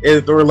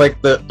 or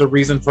like the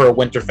reason for a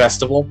winter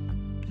festival.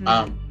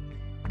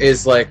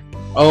 Is like,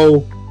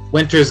 oh,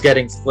 winter's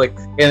getting like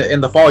in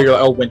the fall, you're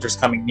like, oh, winter's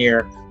coming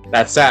near.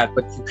 That's sad,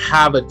 but you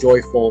have a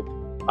joyful,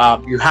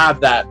 you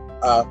have that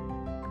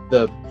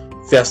the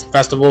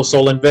festival of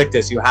Sol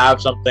Invictus. You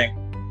have something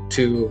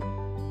to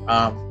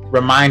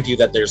remind you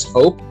that there's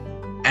hope,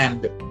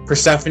 and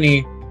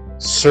Persephone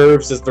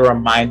serves as the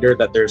reminder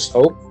that there's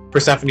hope.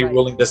 Persephone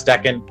ruling this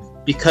Deccan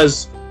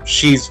because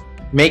she's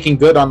making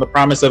good on the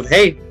promise of,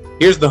 hey,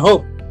 here's the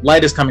hope.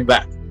 Light is coming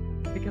back.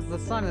 Because the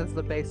sun is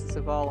the basis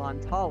of all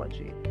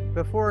ontology.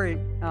 Before it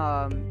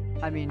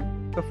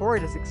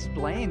is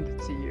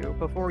explained to you,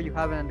 before you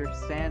have an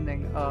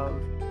understanding of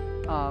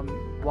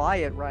why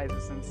it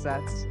rises and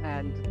sets,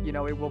 and you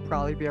know it will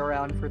probably be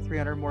around for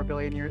 300 more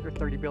billion years or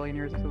 30 billion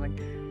years or something.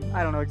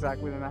 I don't know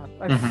exactly the math.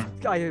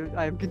 I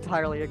am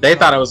entirely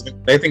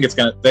ignorant. They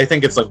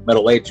think it's like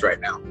Middle Age right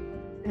now.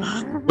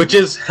 Which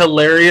is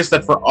hilarious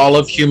that for all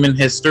of human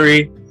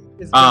history,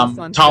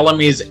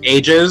 Ptolemy's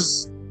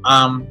ages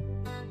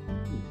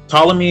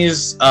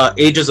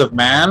of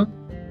man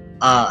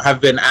has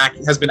been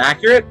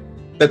accurate,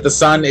 that the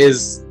sun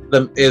is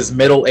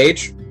Middle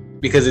Age,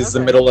 because it's the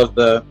middle of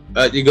the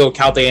you go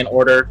Chaldean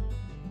order,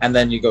 and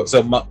then you go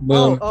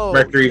Moon,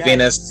 Mercury,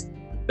 Venus,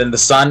 then the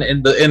sun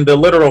in the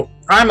literal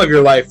prime of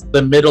your life,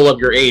 the middle of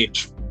your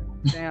age.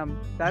 Damn,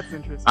 that's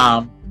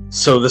interesting.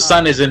 So the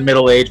sun is in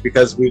Middle Age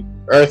because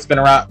Earth's been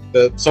around,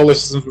 the solar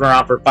system's been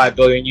around for 5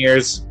 billion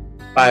years.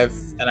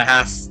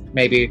 5.5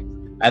 maybe,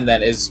 and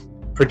then is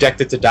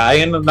projected to die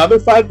in another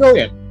 5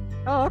 billion.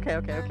 Oh, okay,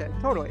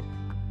 totally.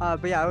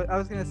 But yeah, I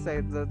was gonna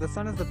say the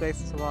sun is the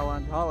basis of all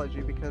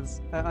ontology,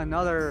 because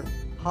another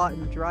hot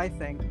and dry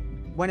thing,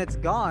 when it's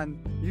gone,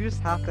 you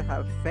just have to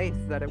have faith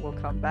that it will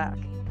come back.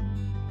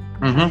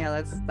 Mm-hmm.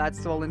 Yeah,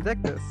 that's Sol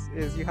Invictus,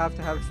 is you have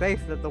to have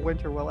faith that the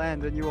winter will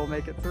end and you will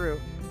make it through.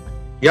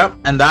 Yep,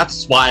 and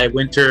that's why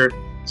winter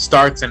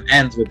starts and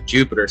ends with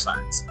Jupiter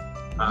signs.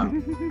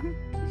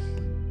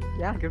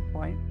 Yeah, good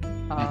point.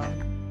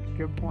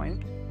 Good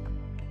point.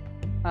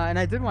 And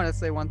I did want to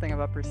say one thing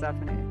about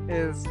Persephone,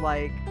 is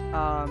like,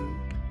 I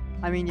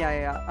mean,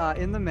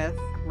 in the myth,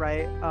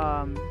 right,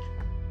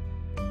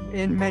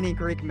 in many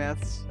Greek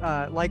myths,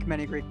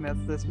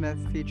 this myth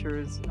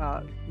features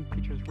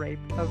rape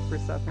of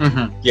Persephone.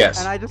 Mm-hmm. Yes.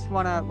 And I just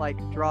want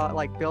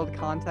to build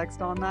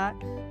context on that,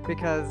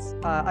 because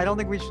I don't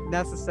think we should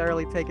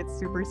necessarily take it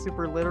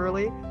super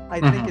literally.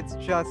 I think it's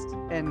just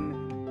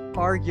an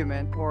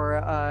argument or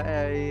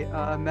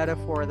a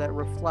metaphor that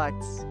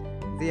reflects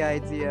the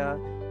idea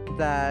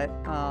that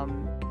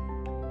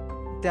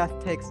death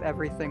takes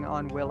everything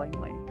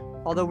unwillingly.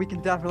 Although we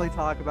can definitely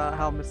talk about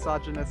how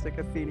misogynistic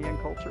Athenian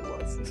culture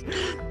was.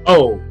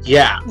 Oh,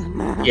 yeah.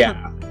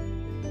 Yeah.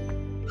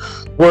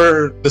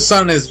 Where the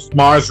sun is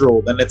Mars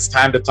ruled, and it's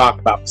time to talk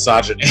about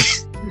misogyny.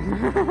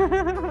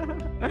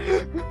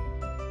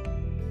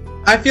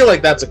 I feel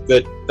like that's a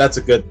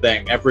good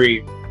thing.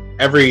 Every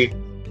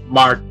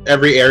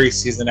Aries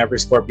season, every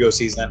Scorpio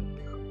season,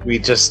 we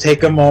just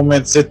take a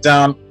moment, sit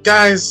down.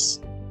 Guys,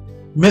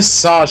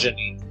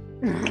 misogyny.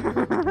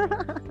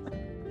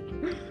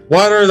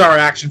 What are our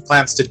action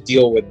plans to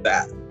deal with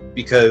that?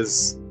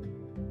 Because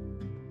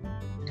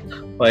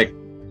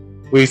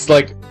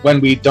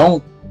when we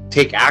don't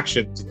take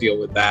action to deal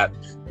with that,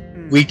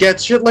 we get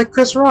shit like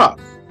Chris Rock.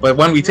 But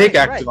when we take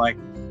action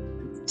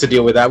to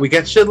deal with that, we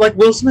get shit like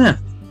Will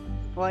Smith.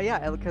 Well,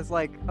 yeah, because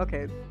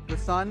the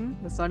sun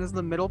is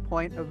the middle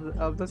point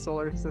of the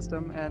solar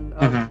system and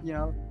of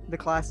the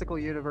classical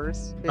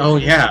universe.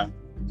 Yeah.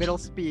 Middle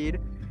speed,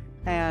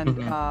 and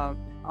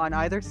on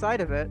either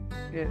side of it,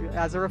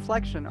 as a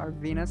reflection, are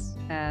Venus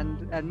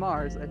and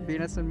Mars. And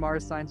Venus and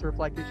Mars signs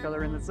reflect each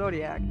other in the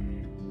zodiac,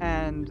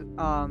 and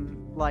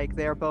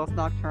they are both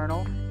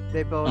nocturnal.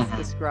 They both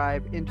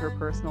describe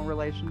interpersonal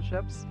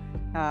relationships,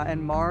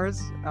 and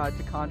Mars,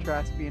 to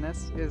contrast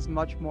Venus, is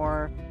much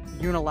more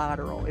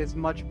unilateral, is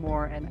much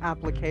more an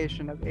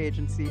application of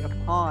agency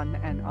upon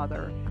an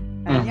other.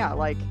 And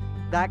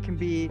that can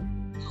be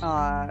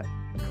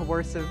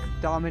coercive,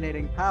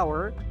 dominating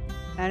power,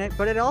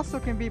 but it also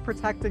can be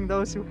protecting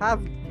those who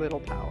have little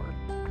power.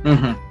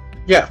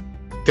 Yeah,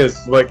 because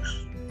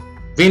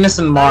Venus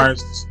and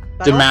Mars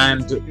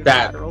demand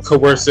that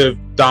coercive,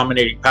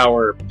 dominating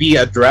power be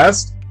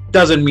addressed.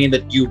 Doesn't mean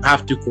that you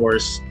have to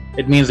coerce.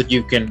 It means that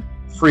you can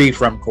free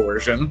from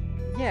coercion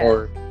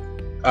or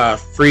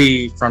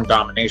free from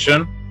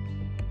domination.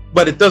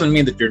 But it doesn't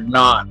mean that you're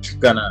not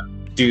gonna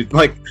do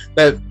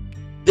that.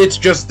 It's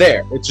just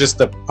there. It's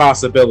just a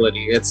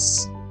possibility.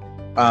 It's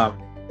a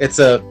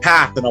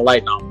path in a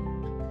light novel.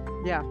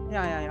 Yeah.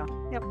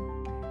 Yep.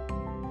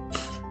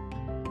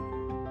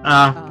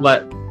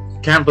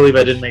 Can't believe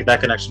I didn't make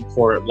that connection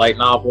for light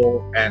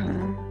novel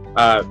and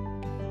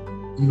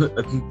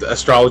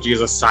astrology is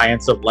a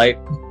science of light.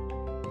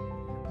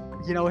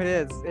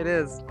 It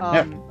is.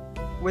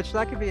 Which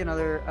that could be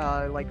another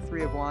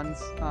Three of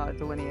Wands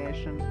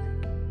delineation,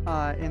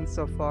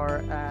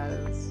 insofar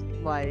as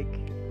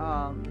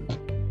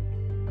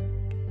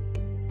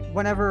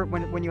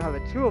when you have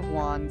a Two of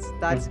Wands,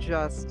 that's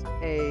just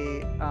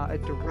a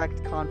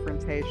direct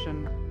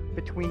confrontation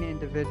between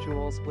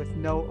individuals with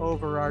no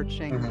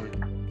overarching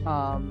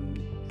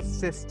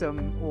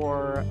system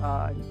or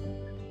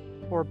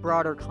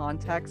broader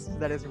context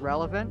that is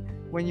relevant.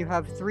 When you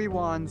have Three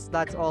Wands,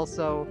 that's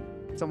also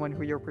someone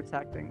who you're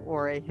protecting,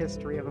 or a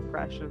history of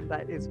oppression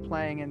that is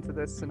playing into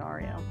this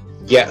scenario.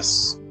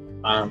 Yes.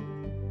 A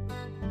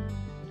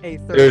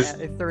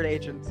third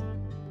agent.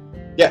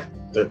 Yeah,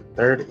 the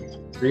third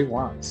Three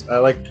Wands.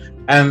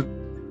 And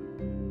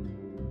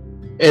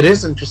it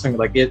is interesting.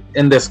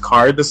 In this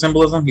card, the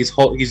symbolism, he's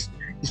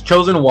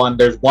chosen one.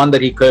 There's one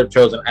that he could have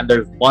chosen, and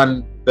there's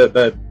one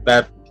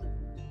that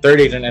third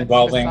agent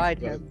involving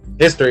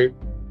history.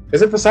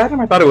 Is it beside him?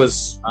 I thought it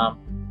was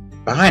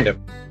behind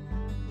him.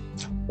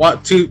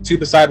 Two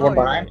beside, one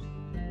behind.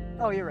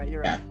 Oh, you're right.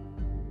 Yeah.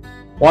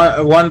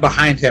 One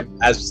behind him,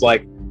 as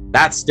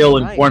that still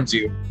informs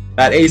you.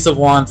 That Ace of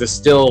Wands is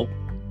still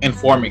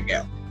informing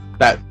you.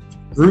 That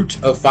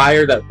root of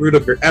fire, that root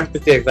of your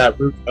empathy, that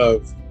root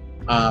of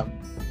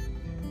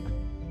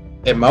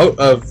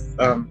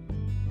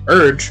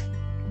urge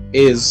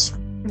is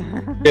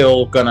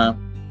still gonna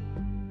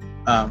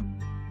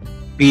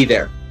be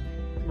there.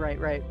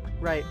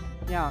 Right.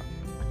 Yeah.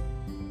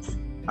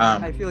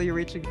 I feel you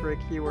reaching for a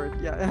keyword.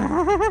 Yeah.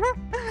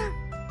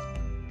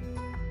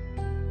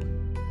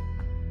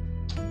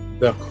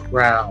 The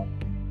Crown.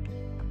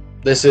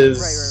 This is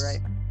right.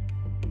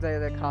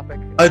 The Copic.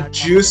 A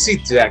juicy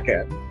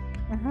decade.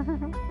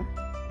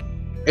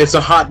 It's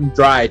a hot and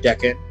dry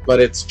Decan, but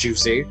it's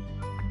juicy.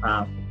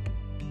 The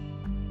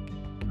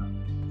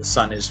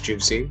sun is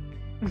juicy.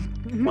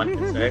 One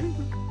can say.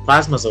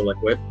 Plasma's a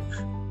liquid.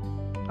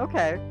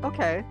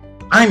 Okay.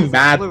 I'm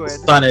mad fluid. the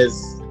sun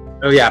is.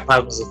 Oh yeah,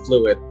 plasma's a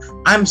fluid.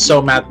 I'm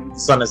so mad that the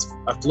sun is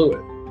a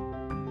fluid.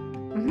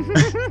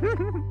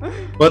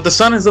 But the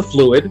sun is a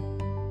fluid.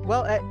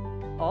 Well,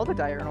 all the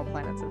diurnal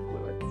planets are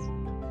fluids.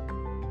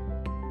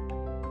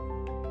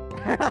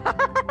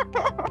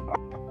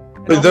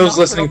 For those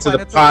listening to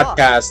the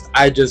podcast,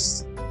 I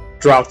just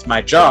dropped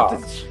my jaw.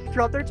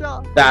 Dropped their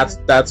jaw.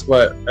 That's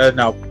what.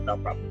 No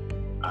problem.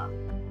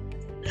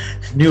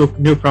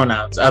 New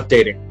pronouns,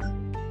 updating,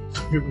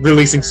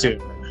 releasing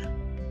soon.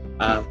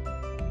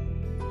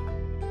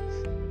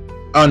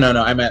 Oh no,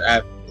 I meant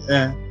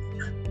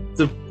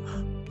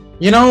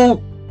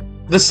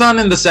the sun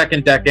in the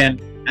second Decan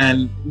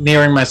and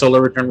nearing my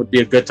solar return would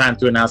be a good time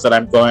to announce that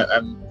I'm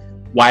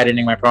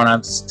widening my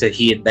pronouns to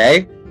he and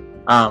they,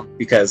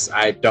 because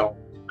I don't.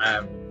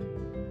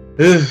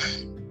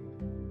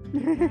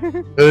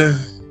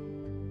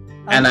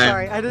 And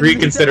I'm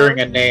reconsidering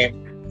a name.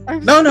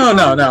 No.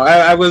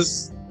 I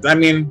was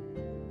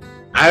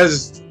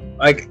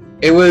like,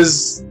 it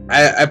was.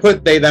 I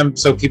put they them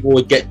so people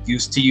would get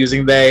used to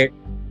using they,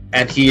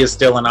 and he is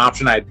still an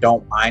option. I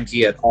don't mind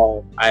he at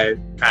all. I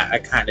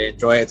kind of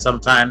enjoy it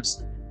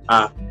sometimes.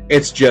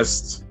 It's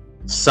just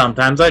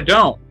sometimes I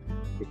don't.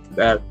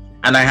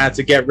 And I had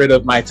to get rid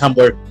of my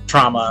Tumblr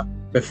trauma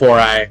before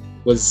I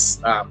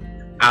was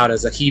out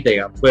as a he they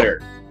on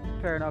Twitter.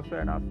 Fair enough.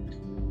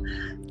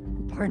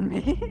 Pardon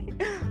me.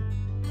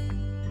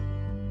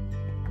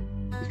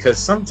 Because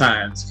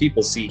sometimes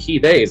people see he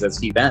theys as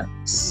he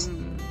thems.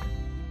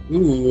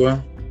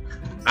 Ooh.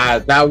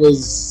 That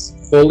was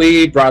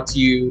fully brought to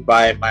you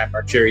by my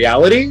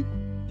martyriality,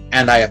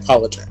 and I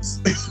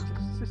apologize.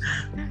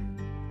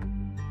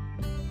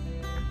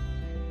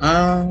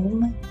 Where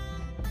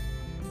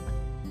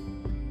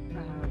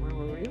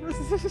were we?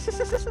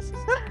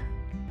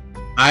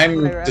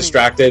 I'm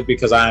distracted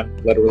because I'm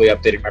literally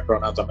updating my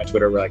pronouns on my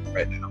Twitter right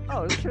now.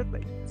 Oh,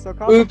 surely. So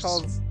Kappa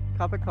calls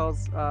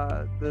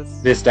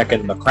this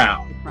Decan the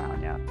crown. The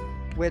crown, yeah.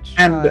 Which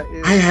and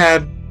is... I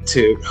had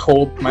to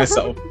hold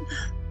myself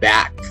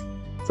back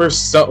for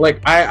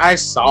I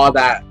saw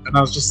that and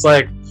I was just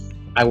like,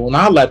 I will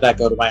not let that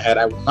go to my head.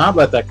 I will not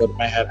let that go to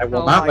my head. I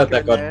will not let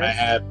that go to my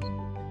head.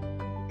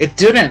 It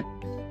didn't,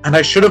 and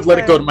I should have let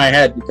it go to my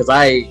head because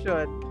I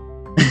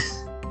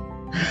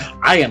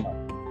am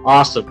an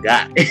awesome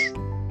guy.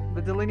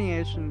 The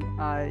delineation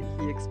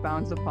he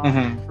expounds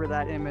upon for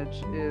that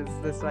image is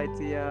this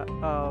idea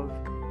of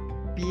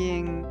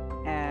being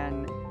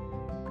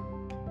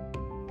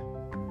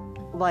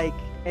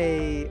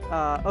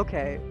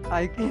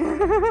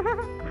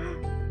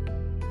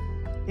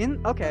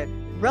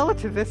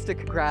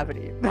relativistic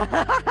gravity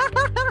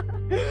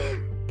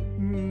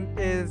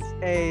is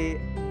a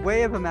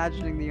way of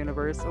imagining the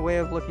universe, a way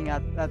of looking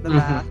at the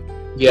math,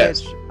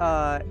 yes, which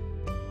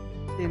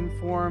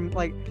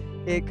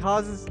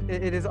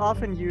it is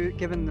often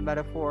given the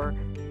metaphor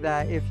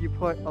that if you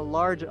put a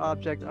large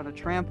object on a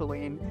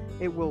trampoline,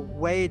 it will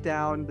weigh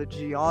down the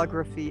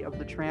geography of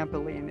the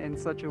trampoline in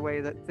such a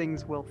way that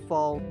things will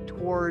fall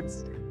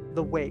towards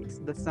the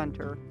weight, the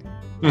center.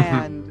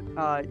 And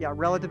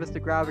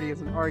relativistic gravity is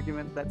an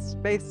argument that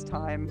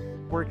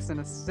space-time works in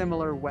a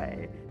similar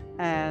way.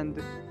 And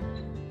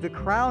the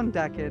Crown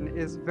Decan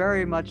is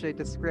very much a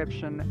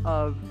description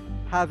of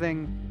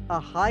having a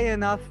high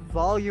enough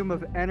volume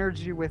of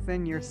energy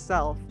within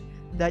yourself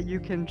that you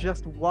can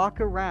just walk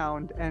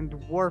around and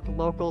warp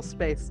local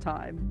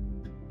space-time.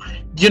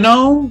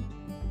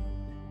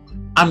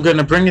 I'm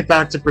gonna bring it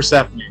back to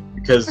Persephone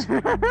because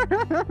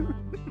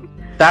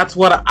that's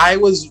what I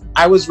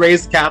was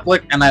raised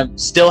Catholic, and I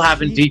still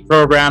haven't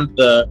deprogrammed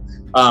the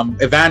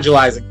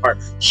evangelizing part.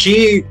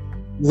 She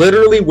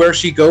literally, where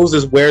she goes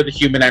is where the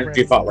human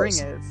energy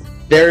follows.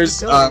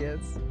 There's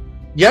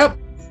yep.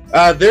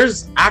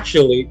 There's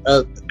actually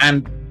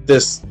and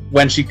this,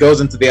 when she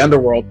goes into the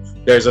underworld,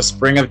 there's a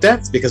spring of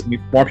deaths because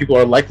more people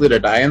are likely to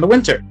die in the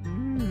winter.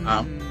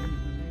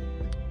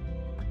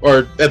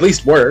 Or at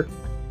least were,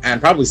 and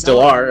probably still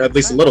are, at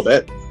least a little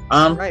bit.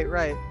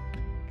 Right.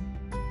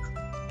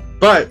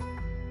 But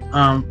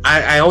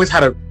I always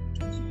had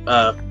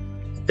a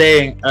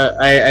thing.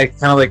 I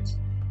kind of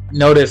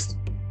noticed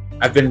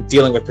I've been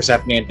dealing with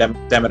Persephone and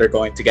Demeter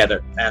going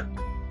together, and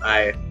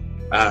I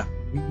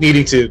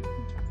needing to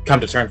come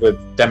to terms with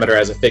Demeter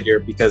as a figure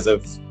because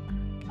of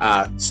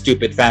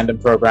stupid fandom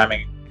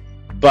programming.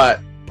 But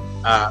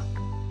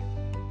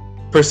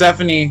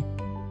Persephone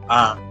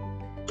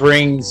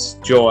brings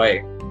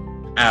joy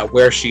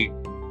where she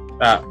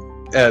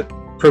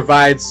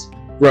provides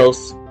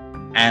growth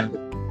and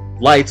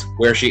light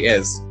where she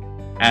is,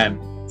 and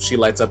she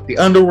lights up the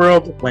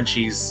underworld when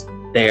she's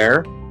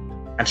there,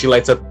 and she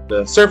lights up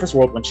the surface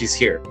world when she's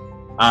here.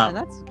 And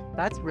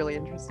that's really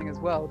interesting as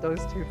well. Those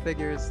two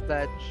figures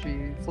that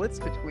she flits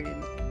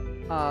between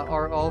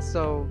are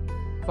also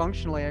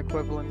functionally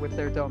equivalent with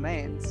their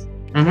domains.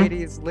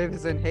 Hades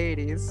lives in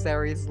Hades,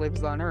 Ceres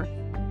lives on Earth.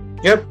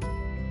 Yep.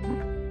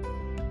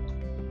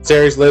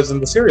 Ceres lives in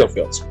the cereal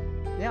fields.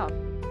 Yeah.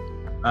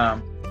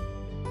 I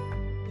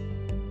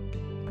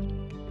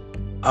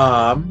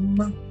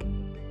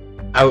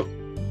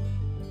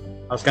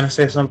was gonna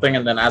say something,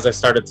 and then as I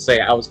started to say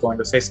I was going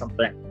to say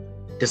something,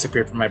 it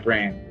disappeared from my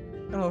brain.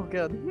 Oh,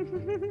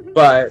 good.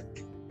 But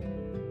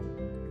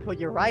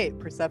you're right.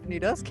 Persephone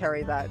does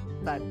carry that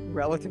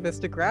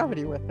relativistic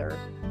gravity with her.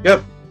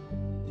 yep.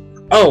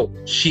 Oh,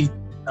 she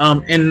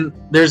and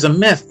there's a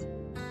myth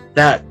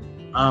that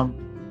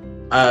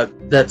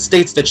that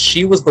states that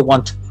she was the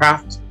one to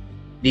craft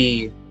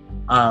the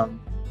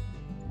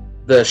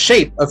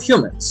shape of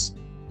humans.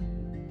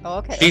 Oh,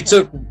 okay.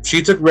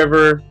 She took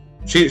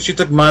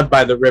mud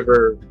by the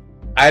river,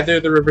 either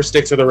the river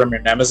Styx or the river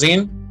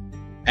Nemazine,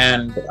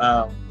 and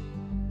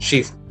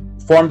she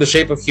formed the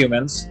shape of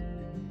humans,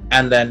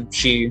 and then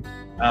she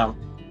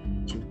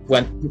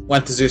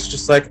went to Zeus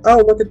just like, oh,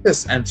 look at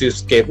this, and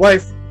Zeus gave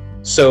life.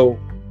 So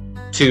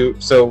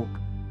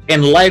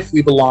in life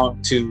we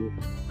belong to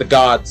the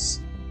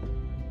gods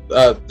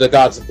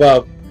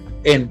above.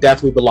 In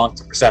death we belong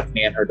to Persephone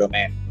and her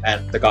domain,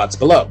 and the gods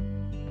below.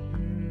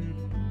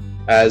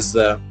 As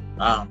the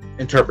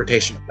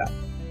interpretation of that.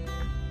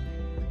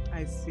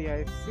 I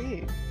see.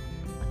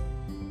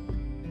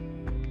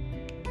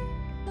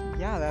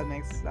 Yeah, that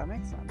makes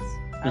sense.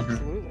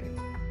 Absolutely.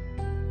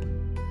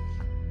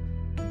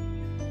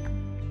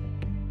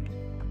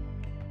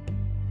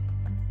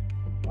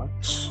 What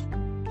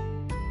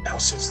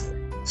else is there?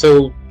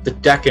 So the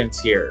decans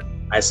here,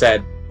 I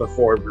said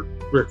before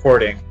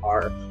recording,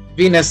 are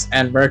Venus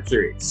and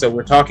Mercury. So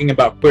we're talking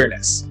about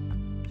queerness.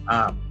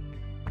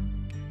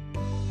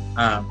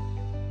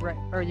 Right.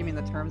 Or you mean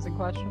the terms in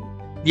question?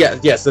 Yeah.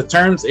 Yes. The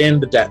terms in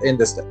the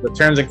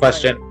terms in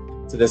question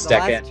to this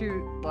decan.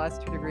 The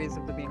last two degrees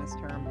of the Venus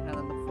term, and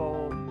then the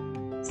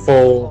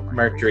full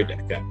Mercury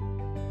decan,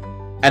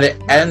 and it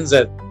ends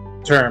at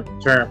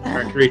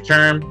Mercury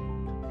term.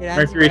 It ends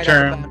Mercury right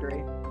term. on the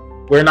boundary.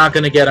 We're not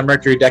going to get a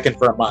Mercury decan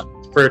for a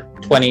month. For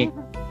 20.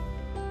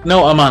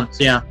 No, a month.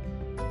 Yeah.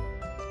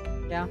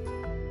 Yeah.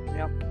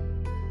 Yep.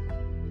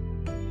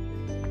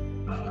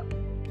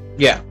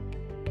 Yeah.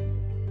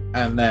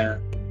 And then,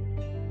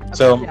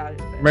 so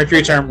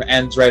Mercury term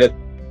ends right at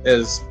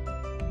is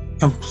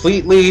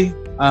completely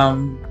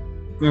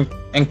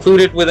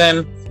included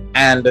within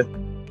and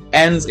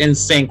ends in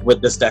sync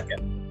with this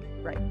decan.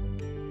 Right.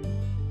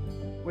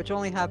 Which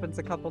only happens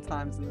a couple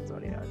times in the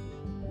zodiac.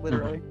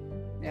 Literally.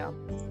 Yeah.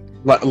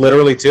 What,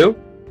 literally two?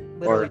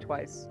 Literally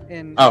twice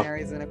in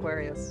Aries and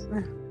Aquarius.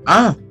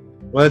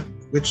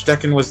 Which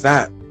decan was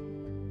that?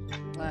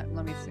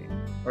 Let me see.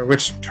 Or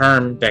which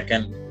term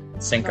decan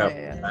sync up?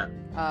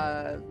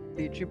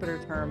 The Jupiter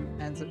term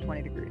ends at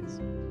 20 degrees.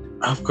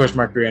 Of course,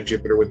 Mercury and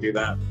Jupiter would do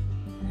that.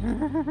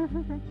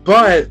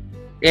 But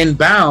in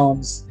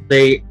bounds,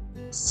 they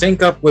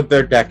sync up with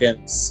their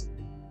decans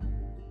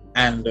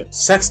and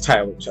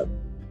sextile each other.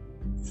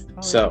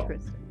 Oh, so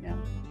interesting,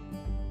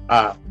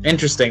 yeah.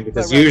 Interesting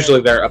because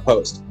usually they're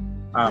opposed.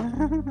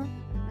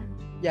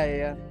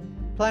 Yeah.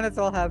 Planets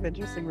all have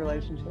interesting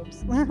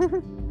relationships.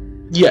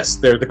 Yes,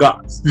 they're the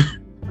gods.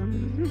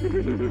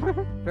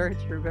 Very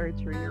true.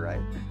 You're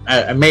right.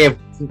 I may have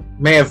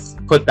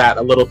put that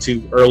a little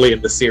too early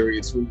in the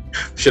series. We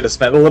should have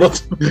spent a little.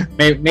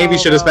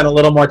 Should have spent a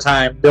little more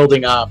time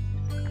building up,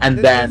 and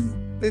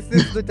this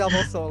is the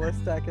double Solus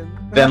decan.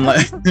 Then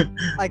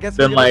I guess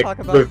then talk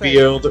about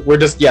revealed.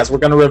 Things. We're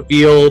gonna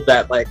reveal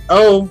that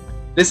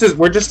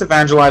we're just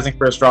evangelizing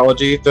for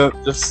astrology.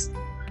 Just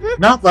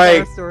not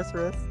like Star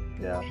Sorceress.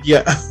 Yeah.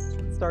 Yeah.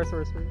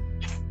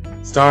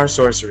 Star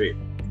Sorcery.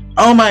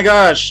 Oh my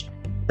gosh.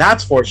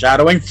 That's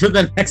foreshadowing for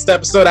the next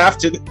episode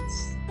after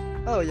this.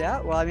 Oh yeah?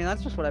 Well, I mean,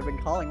 that's just what I've been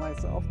calling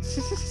myself.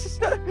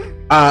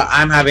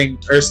 I'm having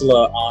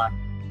Ursula on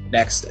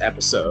next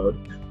episode.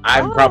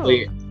 I'm not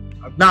going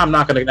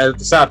to edit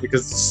this out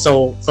because it's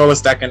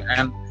Solus decan,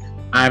 and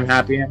I'm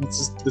happy, and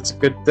it's a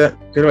good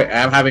way.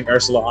 I'm having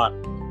Ursula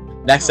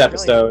on next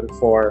episode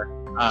for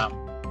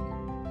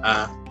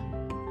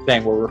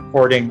thing. We're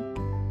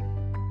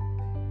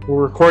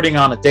recording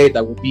on a date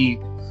that will be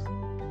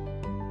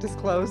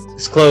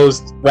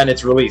disclosed when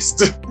it's released.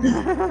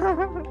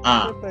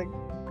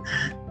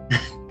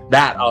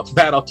 That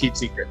I'll keep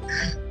secret.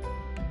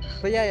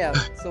 But yeah.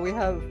 So we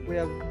have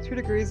 2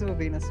 degrees of a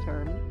Venus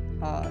term,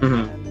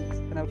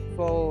 and a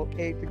full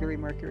 8-degree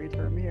Mercury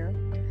term here.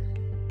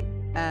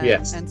 And,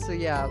 yes. And so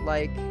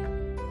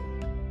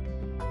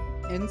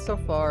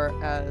insofar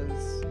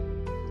as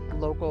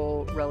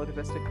local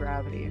relativistic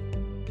gravity,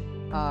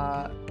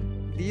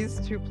 these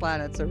 2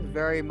 planets are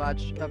very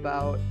much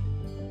about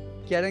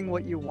getting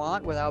what you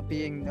want without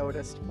being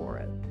noticed for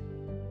it.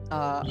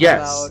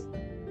 Yes. About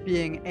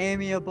being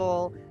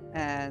amiable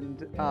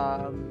and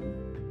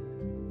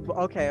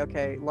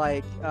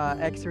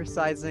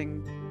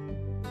exercising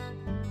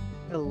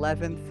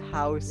 11th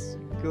house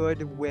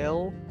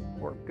goodwill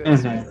or good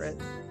spirit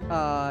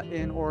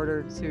in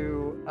order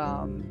to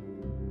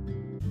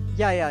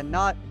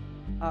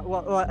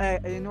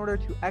in order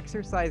to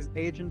exercise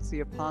agency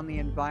upon the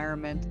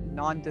environment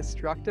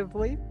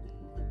non-destructively.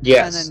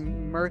 Yes. And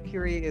then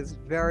Mercury is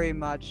very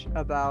much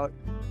about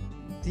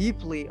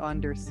deeply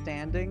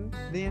understanding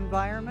the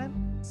environment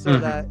so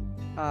that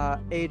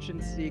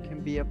agency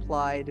can be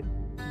applied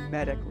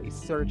medically,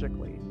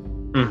 surgically,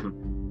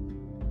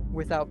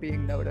 without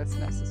being noticed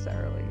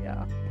necessarily.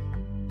 Yeah.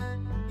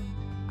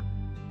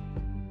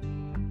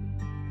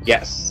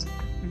 Yes.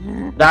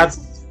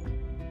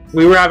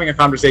 We were having a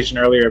conversation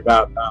earlier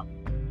about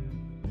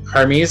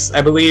Hermes,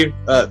 I believe,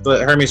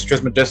 the Hermes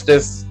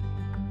Trismegistus,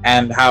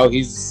 and how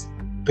he's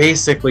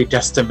basically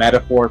just a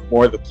metaphor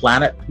for the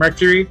planet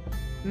Mercury.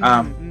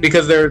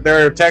 Because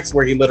there are texts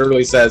where he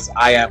literally says,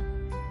 "I am,"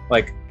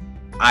 where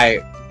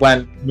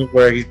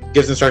he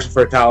gives instructions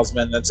for a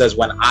talisman that says,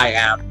 "When I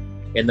am,"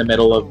 in the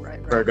middle of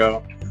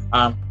Virgo.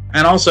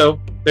 And also,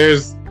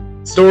 there's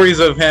stories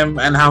of him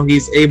and how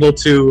he's able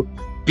to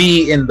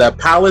be in the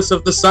palace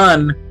of the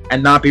sun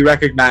and not be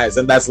recognized,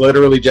 and that's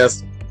literally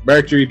just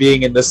Mercury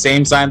being in the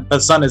same sign the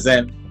sun is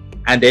in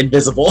and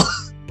invisible.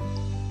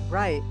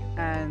 Right.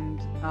 And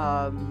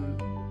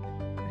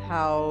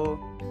how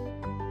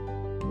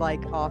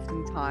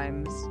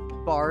oftentimes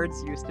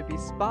bards used to be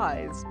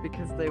spies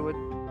because they would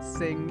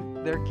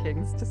sing their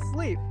kings to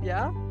sleep.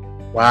 Yeah.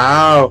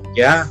 Wow.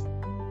 Yeah.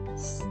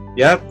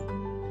 Yep.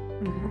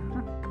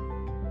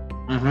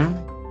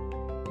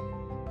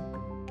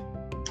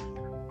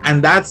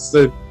 And that's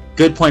the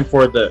good point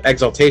for the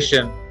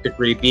exaltation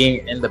degree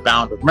being in the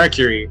bound of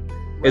Mercury,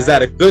 is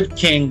that a good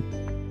king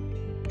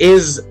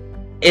is,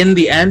 in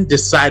the end,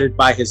 decided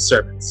by his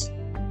servants.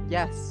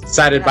 Yes.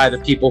 Decided by the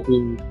people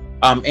who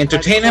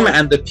entertain him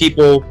and the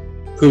people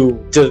who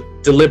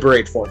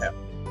deliberate for him.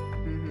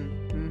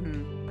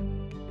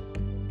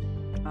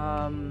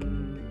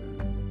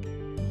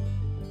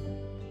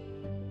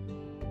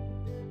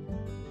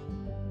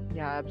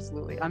 Yeah,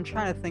 absolutely. I'm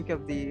trying to think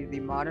of the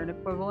modern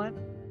equivalent,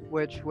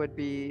 which would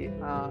be,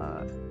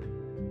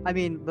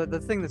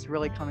 the thing that's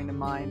really coming to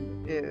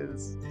mind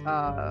is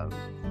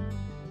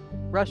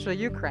Russia,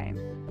 Ukraine,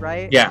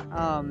 right? Yeah.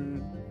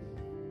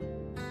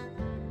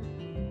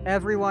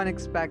 Everyone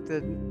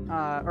expected,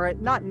 or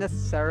not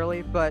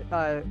necessarily, but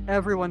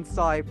everyone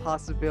saw a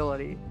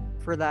possibility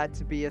for that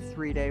to be a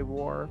 3-day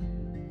war,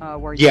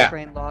 where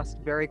Ukraine lost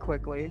very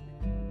quickly,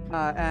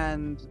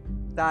 and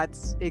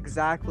that's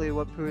exactly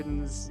what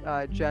Putin's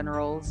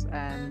generals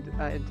and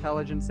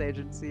intelligence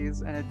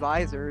agencies and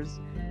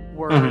advisors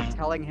were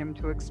telling him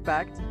to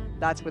expect.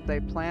 That's what they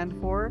planned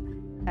for,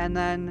 and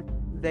then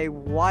they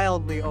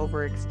wildly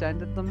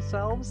overextended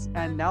themselves,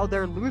 and now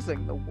they're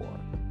losing the war.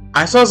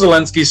 I saw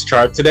Zelensky's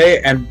chart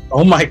today, and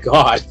oh my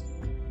god.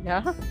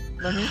 Yeah?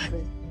 Let me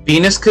see.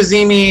 Venus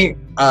Cazimi,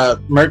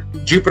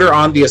 Jupiter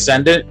on the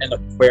ascendant in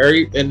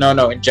in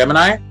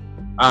Gemini.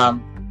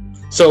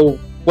 So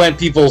when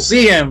people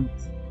see him,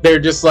 they're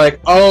just like,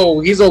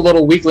 oh, he's a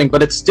little weakling,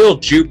 but it's still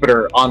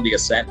Jupiter on the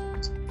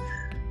ascendant.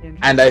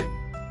 And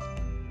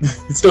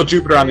it's still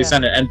Jupiter on the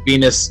ascendant and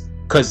Venus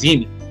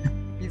Cazimi.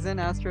 He's in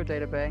Astro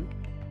Databank.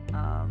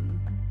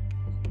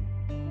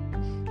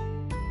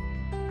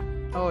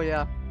 Oh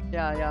yeah.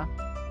 Yeah.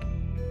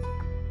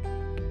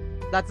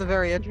 That's a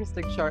very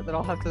interesting chart that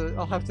I'll have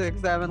to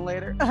examine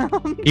later.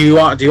 Do you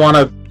want to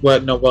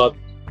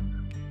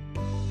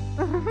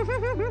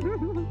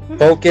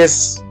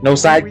focus? No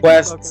side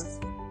quests.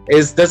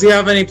 Does he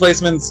have any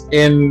placements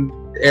in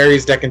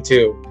Aries Decan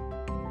 2?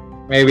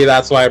 Maybe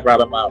that's why I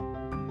brought him up.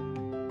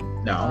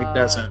 No, he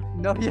doesn't.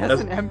 No, he has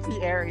an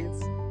empty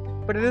Aries,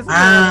 but it is in the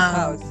 11th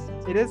house.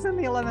 It is in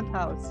the 11th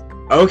house.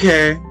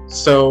 Okay,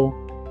 so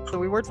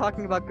we were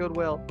talking about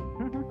goodwill.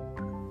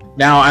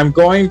 Now I'm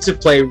going to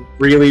play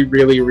really,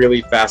 really,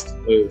 really fast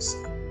and loose.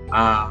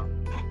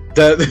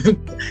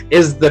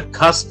 Is the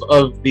cusp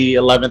of the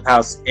 11th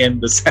house in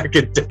the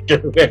second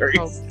decan of Aries?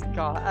 Oh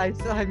god,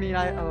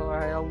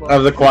 alright, I'll look.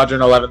 Of the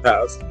quadrant 11th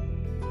house.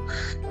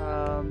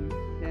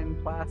 In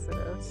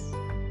Placidus.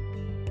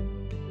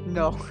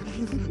 No.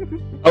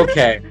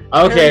 Okay,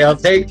 I'll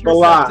take the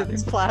lot.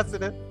 In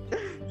Placidus.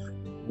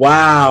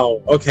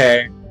 Wow.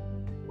 Okay.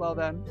 Well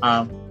then.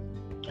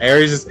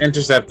 Aries is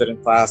intercepted in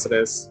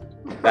Placidus.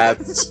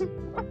 That's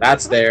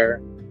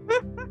there.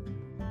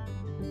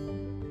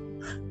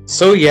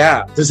 So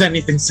yeah, does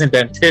anything send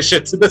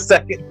Antisha to the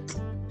second?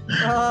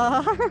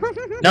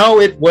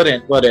 No, it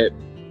wouldn't, would it?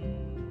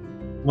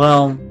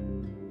 Well,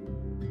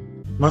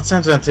 what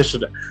sends Antisha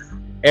to...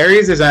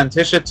 Aries is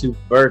Antisha to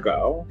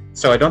Virgo,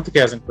 so I don't think he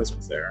has any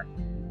placements there.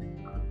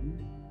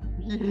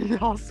 He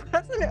also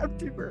has an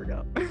empty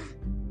Virgo.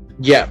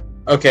 Yeah,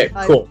 okay,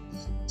 cool.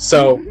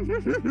 So,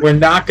 we're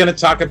not going to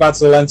talk about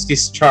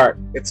Zelensky's chart.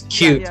 It's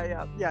cute.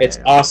 It's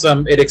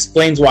awesome. It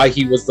explains why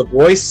he was the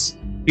voice.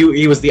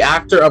 He was the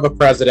actor of a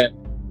president,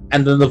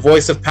 and then the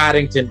voice of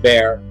Paddington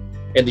Bear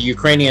in the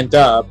Ukrainian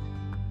dub,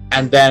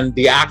 and then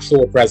the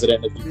actual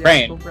president of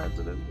Ukraine.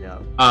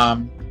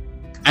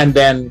 And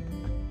then,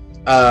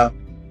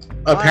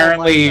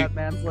 apparently,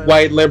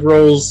 white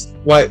liberal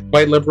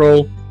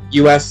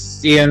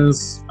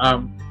USians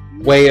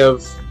way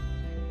of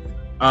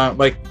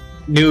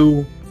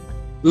new,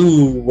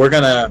 ooh, we're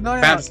gonna No,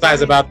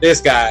 fantasize about this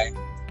guy.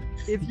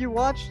 If you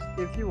watch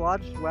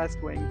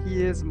West Wing,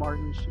 he is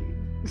Martin Sheen.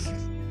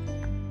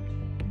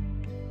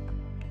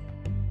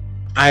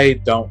 I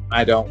don't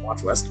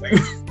watch West Wing.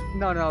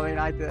 No, I mean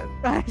I did.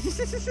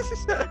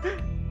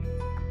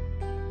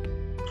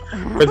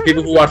 For the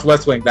people who watch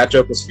West Wing, that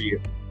joke was for you.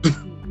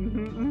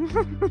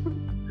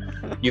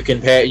 You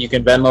can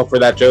Venmo for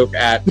that joke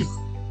at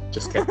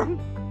just kidding.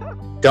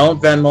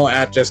 Don't Venmo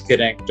at just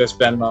kidding. Just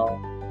Venmo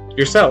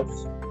yourself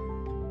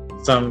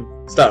some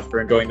stuff for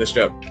enjoying this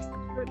joke.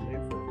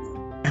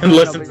 And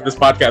listen to this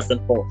podcast in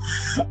full.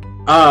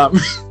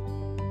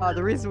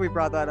 The reason we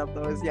brought that up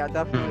though is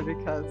definitely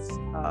because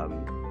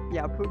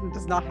Putin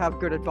does not have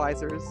good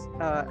advisors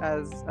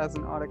as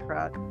an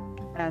autocrat,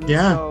 and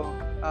so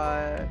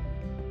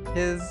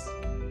his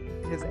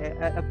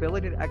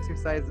ability to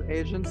exercise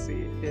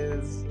agency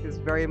is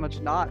very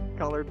much not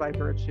colored by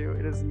virtue.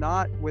 It is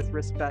not with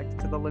respect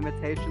to the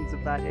limitations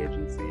of that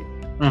agency,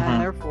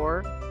 and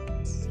therefore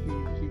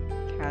he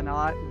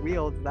cannot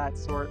wield that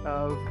sort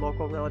of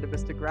local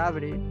relativistic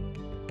gravity.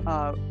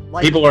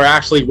 People are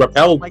actually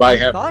repelled by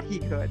him. Thought he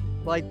could,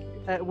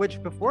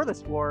 which before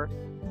this war,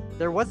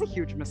 there was a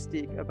huge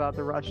mystique about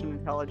the Russian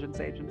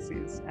intelligence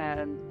agencies,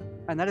 and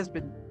that has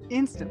been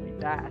instantly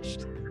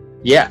dashed.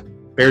 Yeah,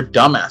 they're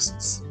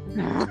dumbasses.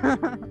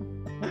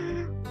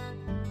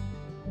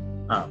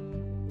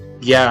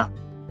 Yeah,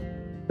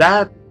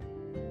 that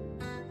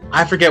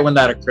I forget when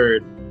that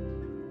occurred.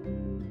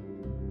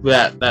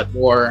 That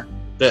war,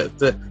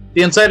 the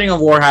inciting of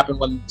war happened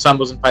when Sun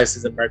was in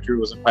Pisces and Mercury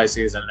was in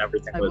Pisces, and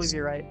everything was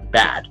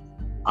bad.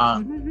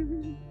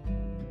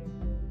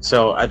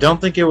 So I don't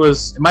think it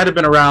was. It might have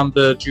been around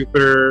the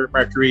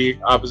Jupiter-Mercury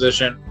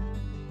opposition,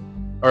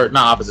 or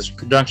not opposition,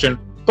 conjunction.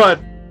 But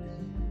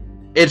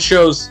it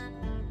shows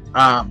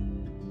that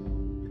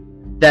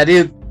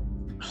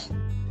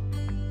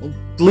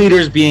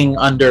leaders being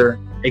under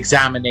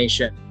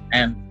examination,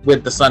 and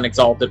with the Sun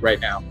exalted right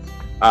now.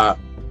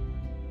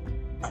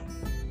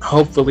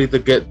 Hopefully,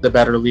 the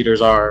better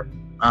leaders are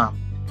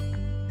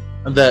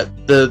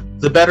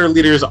the better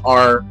leaders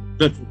are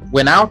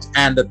win out,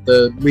 and that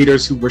the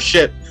leaders who were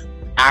shit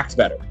act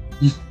better,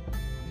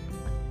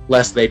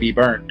 lest they be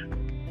burned.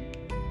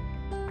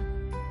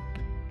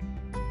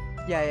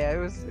 Yeah, it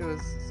was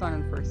Sun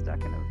in first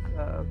decan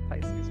of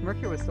Pisces.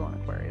 Mercury was still in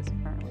Aquarius,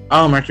 apparently.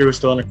 Oh, Mercury was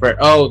still in Aquarius.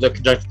 Oh, the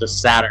conjunction to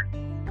Saturn.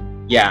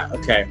 Yeah,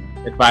 okay.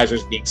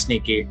 Advisors being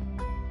sneaky.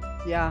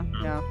 Yeah.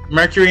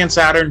 Mercury and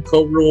Saturn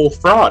co-rule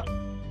fraud.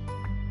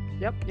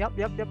 Yep.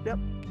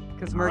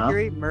 Because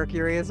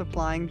Mercury is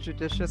applying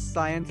judicious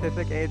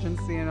scientific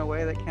agency in a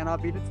way that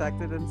cannot be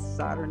detected, and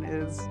Saturn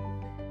is,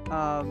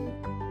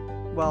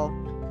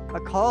 a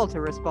call to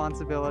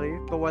responsibility,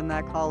 but when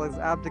that call is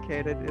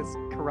abdicated, is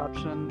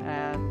corruption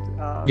and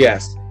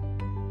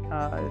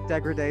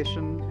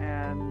degradation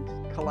and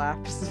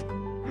collapse.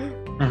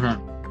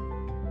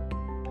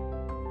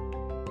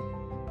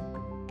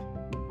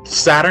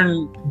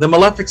 Saturn, the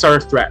malefics are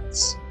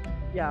threats.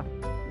 Yeah.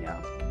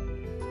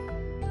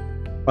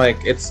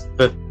 Like, it's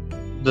the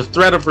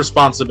threat of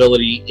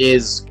responsibility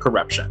is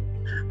corruption,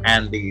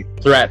 and the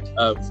threat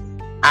of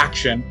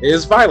action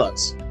is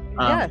violence.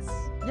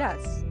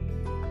 Yes.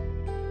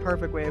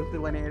 Perfect way of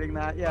delineating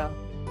that. Yeah.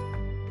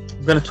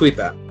 I'm gonna tweet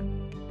that.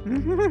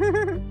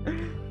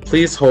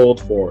 Please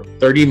hold for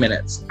 30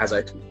 minutes as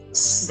I tweet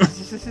this.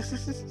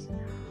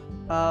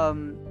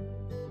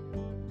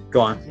 Go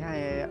on.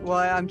 Yeah. Well,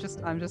 I'm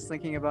just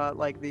thinking about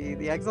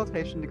the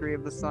exaltation degree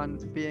of the Sun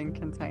being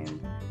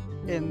contained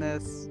in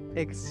this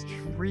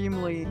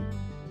extremely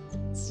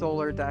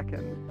solar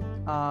decan.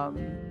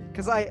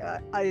 Because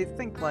I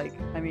think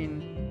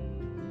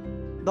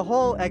the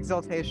whole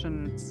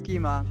exaltation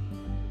schema,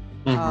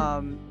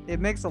 it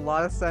makes a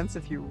lot of sense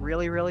if you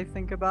really, really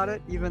think about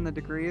it. Even the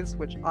degrees,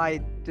 which I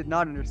did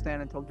not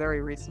understand until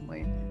very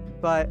recently,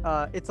 but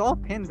it's all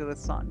pinned to the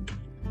Sun.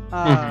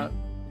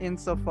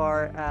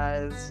 Insofar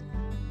as,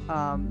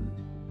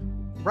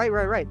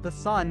 right. The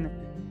Sun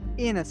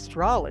in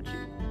astrology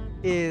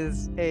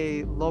is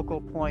a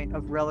local point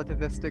of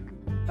relativistic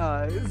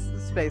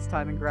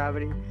space-time and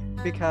gravity,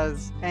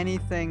 because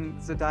anything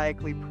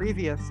zodiacally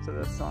previous to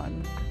the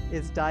Sun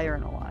is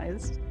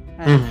diurnalized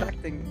and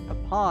affecting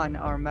upon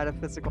our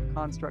metaphysical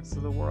constructs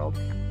of the world,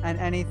 and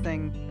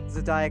anything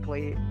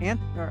zodiacally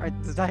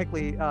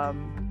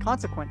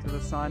consequent to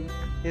the Sun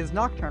is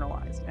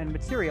nocturnalized and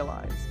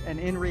materialized and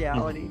in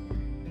reality.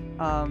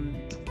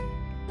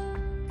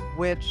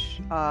 Which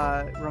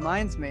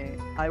reminds me,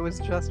 I was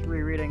just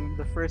rereading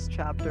the first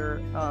chapter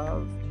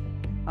of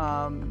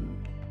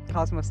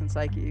Cosmos and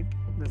Psyche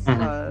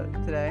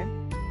today,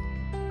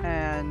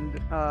 and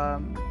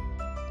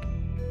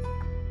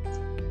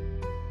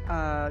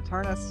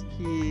Tarnas,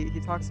 he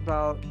talks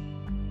about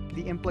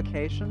the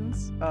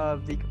implications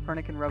of the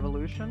Copernican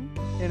revolution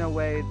in a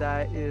way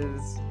that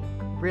is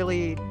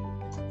really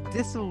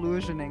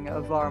disillusioning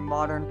of our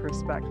modern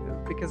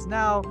perspective, because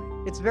now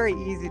it's very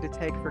easy to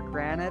take for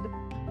granted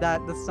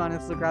that the Sun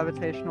is the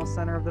gravitational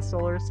center of the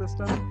solar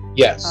system,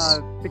 Yes.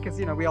 Because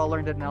we all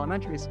learned it in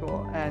elementary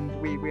school, and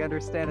we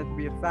understand it to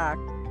be a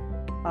fact.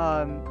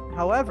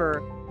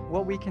 However,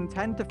 what we can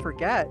tend to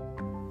forget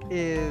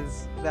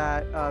is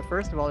that,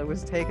 first of all, it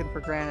was taken for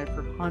granted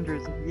for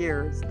hundreds of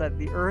years that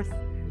the Earth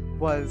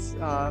was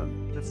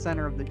the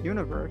center of the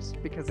universe,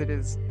 because it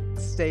is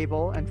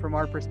stable and, from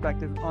our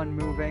perspective,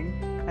 unmoving,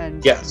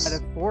 and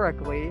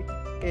metaphorically,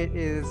 it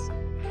is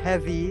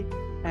heavy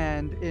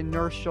and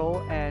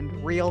inertial and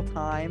real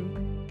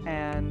time,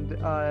 and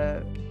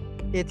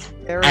it's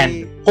very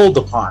and pulled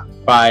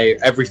upon by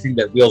everything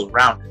that wheels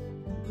around it.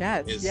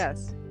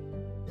 Yes.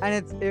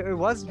 And it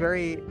was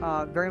very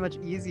much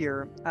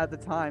easier at the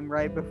time,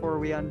 right, before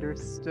we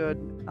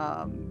understood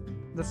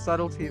the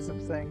subtleties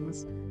of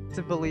things,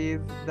 to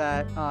believe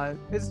that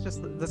it's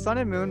just the sun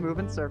and moon move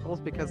in circles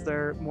because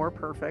they're more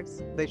perfect.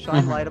 They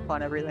shine light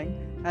upon everything,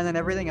 and then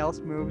everything else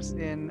moves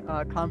in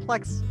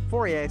complex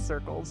Fourier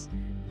circles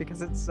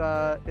because it's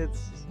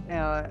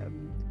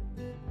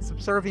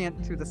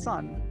subservient to the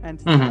sun and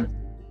to the,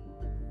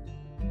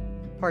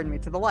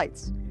 to the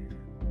lights.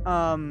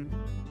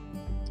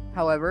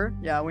 However,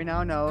 we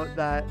now know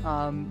that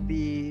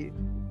the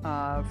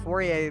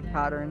Fourier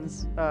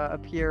patterns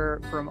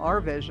appear from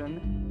our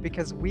vision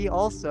because we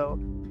also,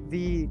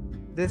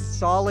 this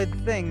solid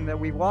thing that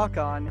we walk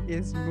on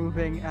is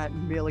moving at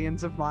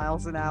millions of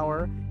miles an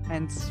hour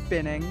and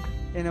spinning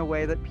in a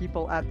way that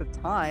people at the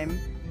time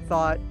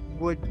thought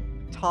would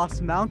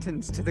toss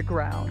mountains to the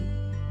ground.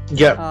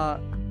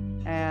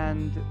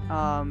 And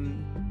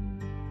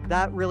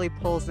that really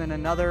pulls in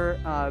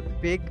another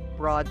big,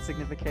 broad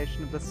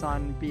signification of the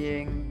sun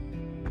being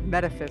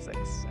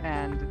metaphysics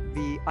and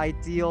the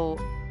ideal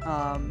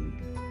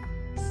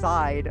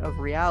side of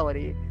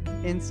reality,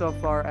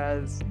 insofar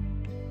as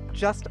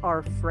just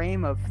our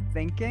frame of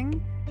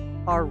thinking,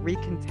 our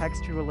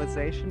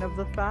recontextualization of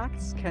the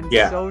facts can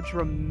so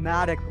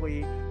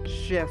dramatically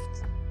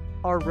shift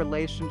our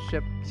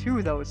relationship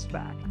to those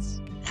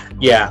facts.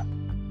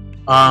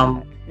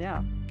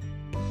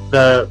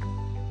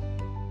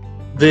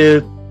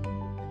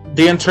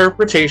 The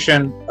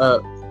interpretation,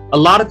 a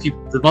lot of people,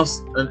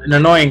 an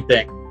annoying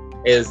thing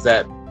is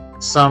that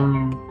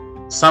some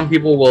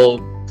people will,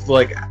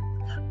 like,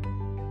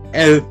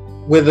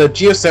 with a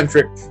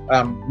geocentric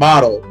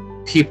model,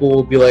 people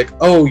will be like,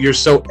 oh, you're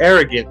so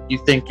arrogant, you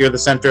think you're the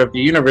center of the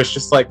universe.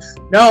 Just like,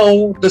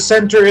 no, the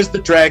center is the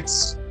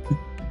dregs.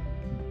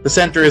 The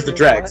center is the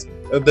dregs.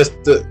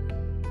 To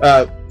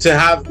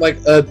have, like,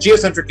 a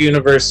geocentric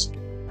universe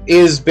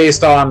is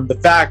based on the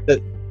fact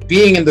that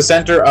being in the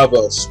center of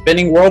a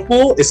spinning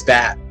whirlpool is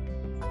bad.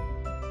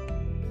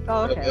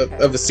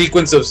 Of a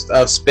sequence of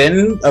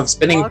spinning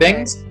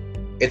things,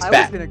 it's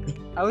bad.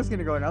 I was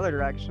gonna go another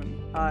direction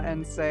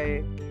and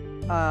say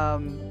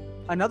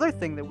another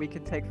thing that we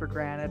could take for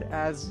granted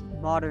as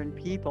modern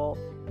people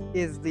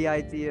is the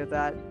idea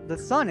that the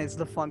sun is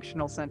the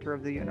functional center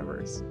of the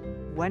universe,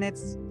 when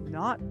it's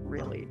not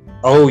really.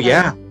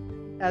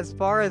 As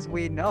far as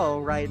we know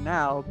right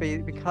now,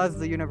 because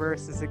the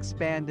universe is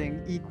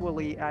expanding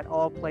equally at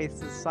all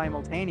places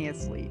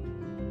simultaneously,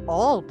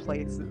 all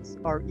places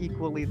are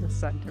equally the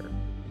center.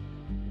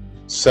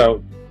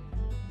 So,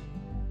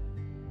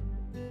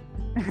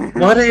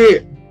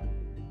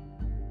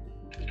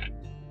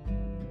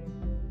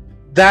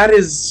 that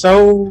is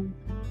so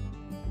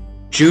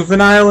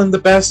juvenile in the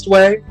best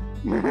way.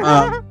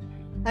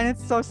 And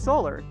it's so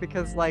solar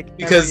because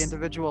every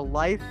individual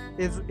life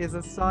is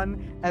a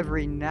sun,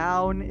 every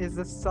noun is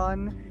a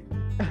sun.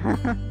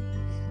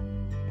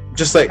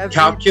 Just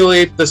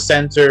calculate the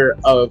center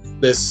of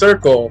this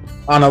circle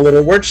on a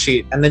little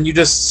worksheet, and then you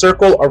just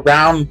circle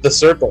around the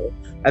circle,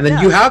 and then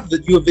you've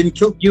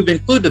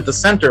included the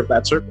center of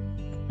that circle.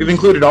 You've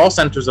included all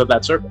centers of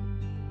that circle.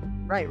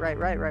 Right.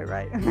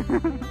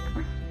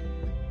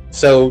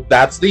 So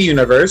that's the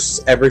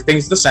universe.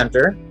 Everything's the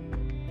center.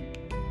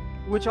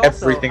 Which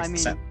also,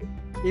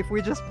 if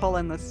we just pull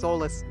in the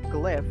Solus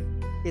glyph,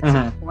 it's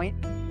a point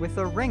with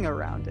a ring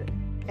around it.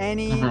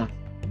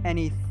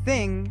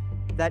 Anything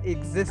that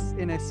exists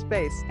in a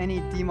space, any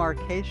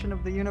demarcation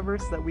of the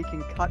universe that we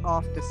can cut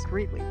off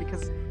discretely.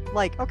 Because,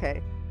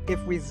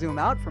 if we zoom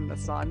out from the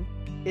sun,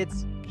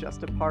 it's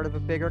just a part of a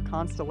bigger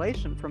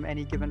constellation from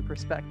any given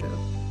perspective.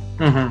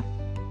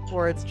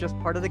 Or it's just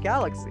part of the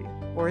galaxy.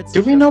 Or it's.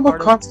 Do we know what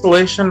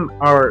constellation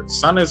our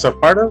sun is a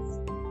part of?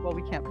 Well,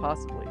 we can't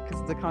possibly,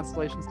 because the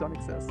constellations don't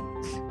exist.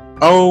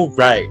 Oh,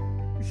 right.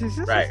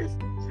 Right.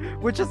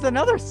 Which is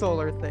another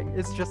solar thing.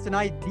 It's just an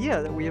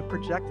idea that we have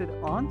projected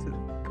onto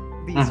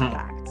these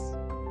facts.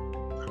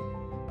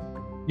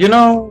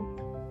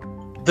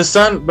 The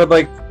sun, but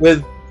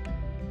with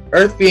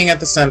Earth being at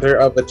the center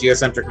of a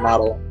geocentric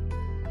model,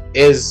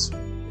 is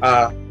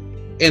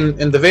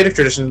in the Vedic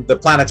tradition, the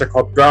planets are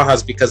called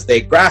grahas because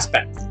they grasp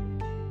at you.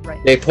 Right.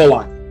 They pull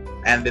on you.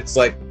 And it's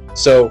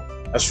so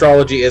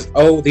astrology is,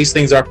 these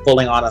things are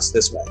pulling on us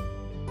this way.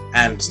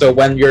 And so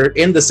when you're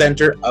in the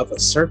center of a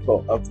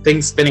circle of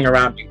things spinning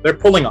around you, they're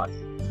pulling on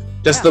you.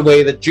 Just the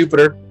way that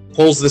Jupiter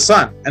pulls the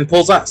sun and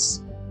pulls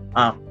us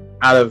out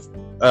of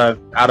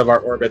our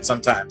orbit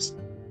sometimes.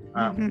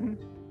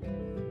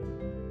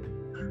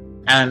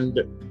 And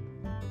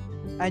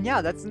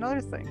yeah, that's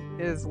another thing,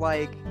 is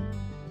like,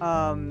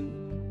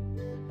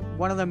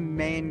 one of the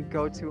main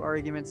go-to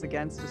arguments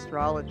against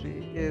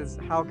astrology is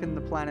how can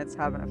the planets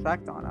have an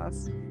effect on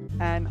us?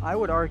 And I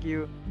would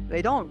argue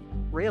they don't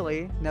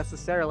really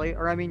necessarily,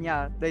 or I mean,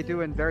 yeah, they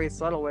do in very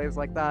subtle ways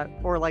like that,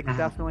 or like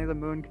definitely the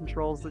moon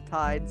controls the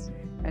tides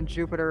and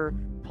Jupiter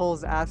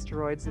pulls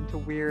asteroids into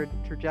weird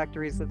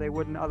trajectories that they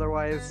wouldn't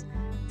otherwise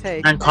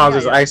take. And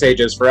causes ice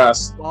ages for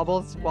us.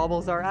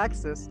 Wobbles our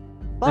axis.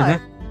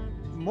 But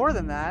more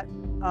than that,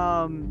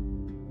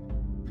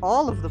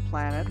 all of the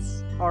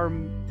planets are,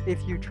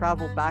 if you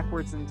travel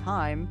backwards in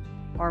time,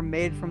 are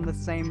made from the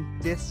same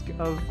disk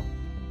of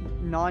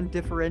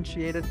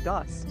non-differentiated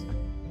dust.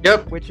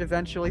 Yep. Which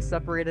eventually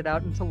separated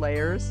out into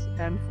layers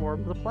and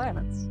formed the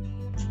planets.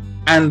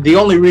 And the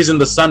only reason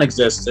the sun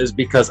exists is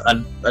because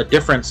a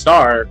different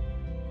star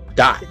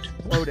died.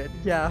 Exploded,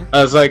 yeah.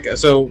 I was like,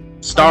 so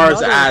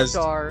stars as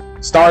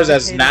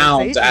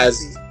nouns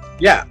as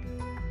yeah.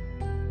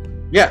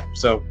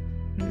 So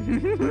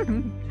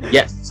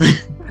yes.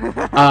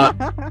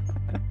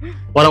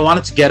 What I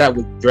wanted to get at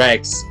with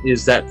Drex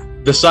is that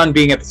the sun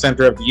being at the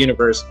center of the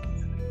universe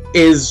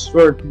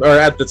or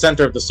at the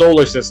center of the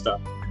solar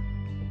system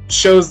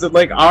shows that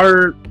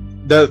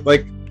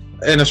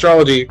in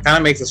astrology kind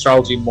of makes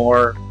astrology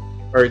more,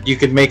 or you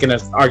could make an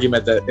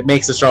argument that it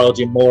makes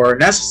astrology more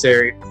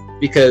necessary,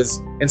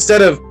 because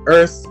instead of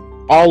Earth,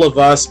 all of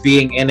us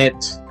being in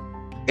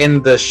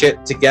the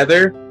shit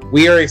together,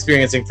 we are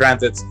experiencing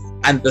transits,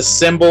 and the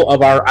symbol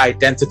of our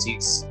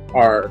identities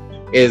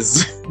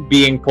is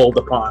being pulled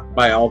upon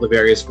by all the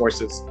various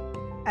forces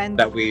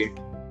that we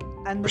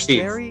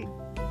perceive. The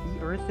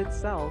Earth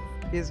itself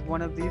is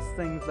one of these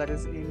things that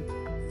is in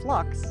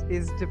flux,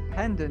 is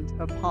dependent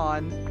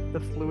upon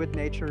the fluid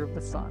nature of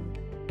the sun.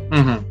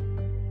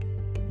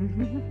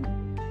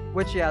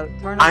 Which, yeah,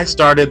 I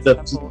started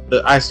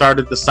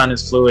the sun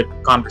is fluid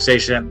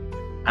conversation,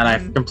 and I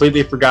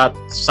completely forgot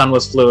the sun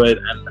was fluid,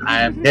 and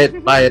I am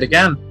hit by it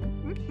again.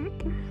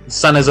 The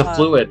sun is a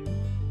fluid.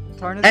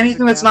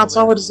 Anything that's not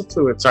solid is a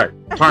fluid. Sorry,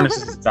 Tarnus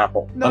is an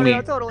example.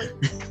 No, totally.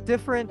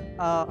 Different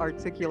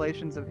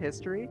articulations of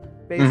history,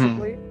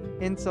 basically,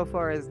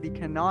 insofar as the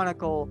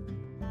canonical,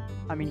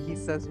 I mean, he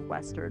says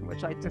Western,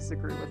 which I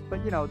disagree with,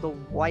 but the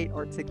white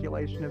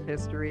articulation of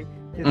history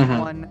is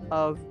one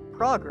of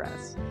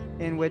progress,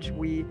 in which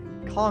we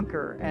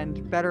conquer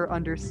and better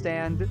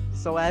understand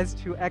so as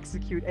to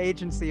execute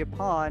agency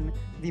upon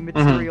the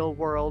material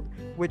world,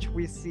 which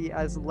we see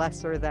as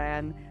lesser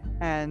than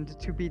and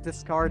to be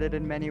discarded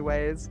in many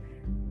ways,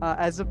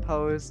 as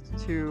opposed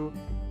to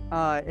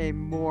a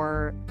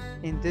more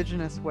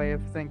indigenous way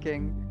of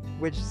thinking,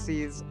 which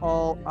sees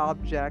all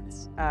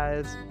objects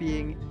as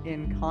being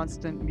in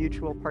constant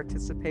mutual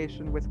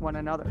participation with one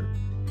another.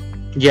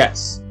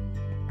 Yes.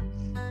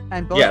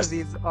 And both of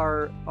these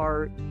are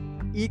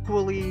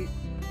equally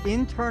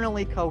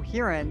internally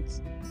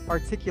coherent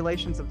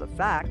articulations of the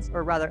facts,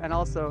 or rather, and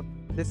also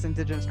this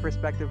indigenous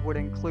perspective would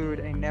include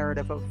a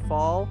narrative of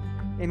fall,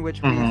 in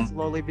which we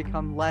slowly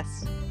become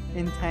less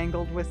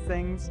entangled with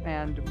things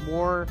and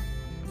more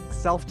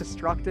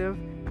self-destructive.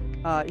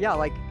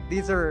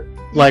 These are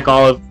like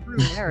all of true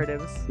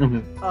narratives,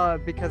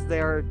 because they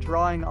are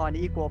drawing on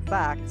equal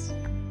facts,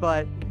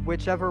 but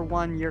whichever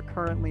one you're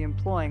currently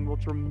employing will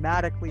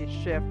dramatically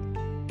shift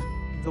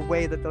the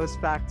way that those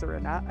facts are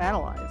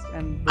analyzed,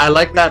 and I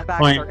like that facts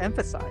point. Are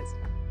emphasized.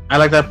 I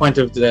like that point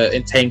of the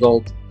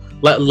entangled.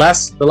 The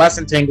less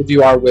entangled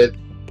you are with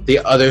the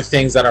other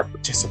things that are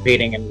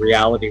participating in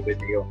reality with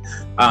you,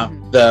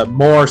 the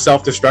more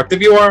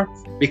self-destructive you are,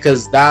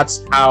 because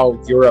that's how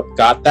Europe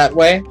got that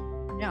way.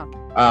 Yeah.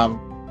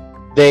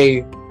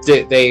 They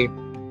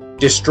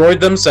destroyed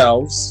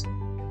themselves,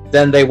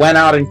 then they went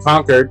out and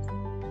conquered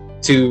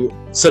to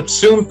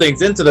subsume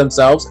things into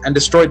themselves and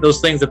destroyed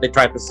those things that they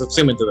tried to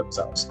subsume into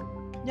themselves.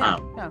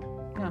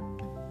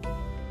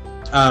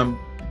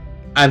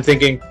 I'm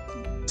thinking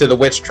to the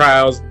witch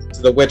trials,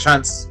 to the witch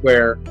hunts,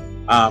 where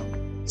a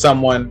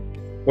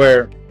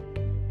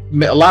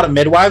lot of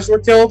midwives were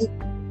killed,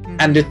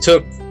 and it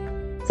took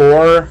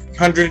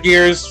 400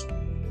 years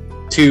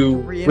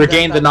to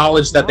regain the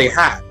knowledge that they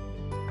had,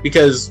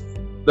 because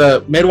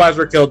the midwives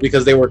were killed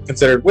because they were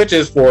considered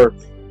witches for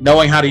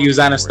knowing how to use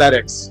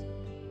anesthetics,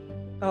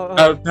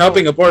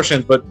 helping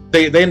abortions, but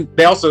they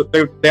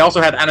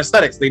also had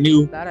anesthetics. They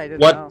knew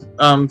what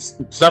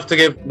stuff to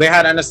give. They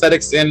had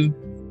anesthetics in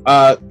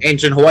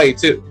ancient Hawaii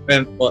too,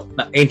 and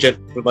not ancient,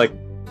 but like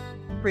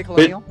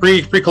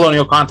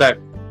pre-colonial contact.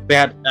 They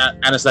had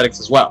anesthetics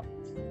as well.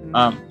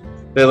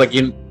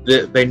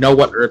 They know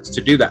what herbs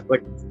to do that,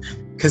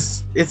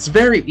 because it's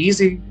very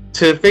easy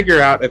to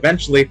figure out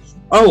eventually.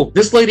 Oh,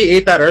 this lady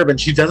ate that herb and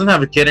she doesn't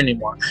have a kid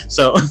anymore,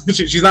 so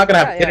she's not gonna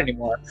have a kid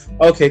anymore.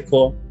 Okay,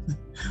 cool.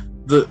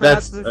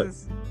 This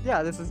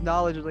is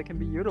knowledge that can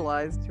be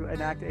utilized to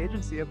enact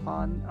agency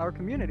upon our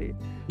community.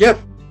 Yep.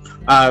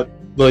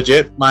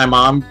 Legit, my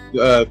mom,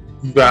 I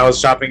was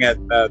shopping at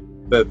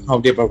the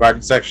Home Depot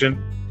garden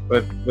section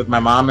with my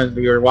mom, and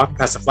we were walking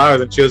past the flowers,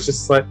 and she was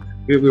just like,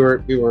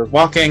 we were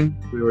walking.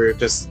 We were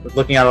just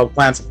looking at all the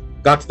plants.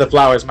 Got to the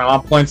flowers. My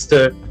mom points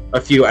to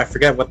a few. I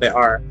forget what they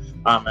are.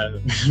 And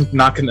I'm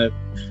not gonna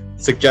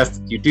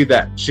suggest that you do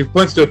that. She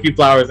points to a few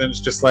flowers, and it's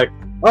just like,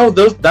 oh,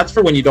 that's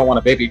for when you don't want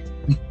a baby.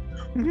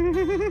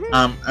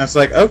 And it's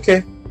like,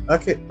 okay.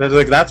 They're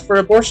like, that's for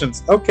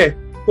abortions. Okay,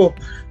 cool.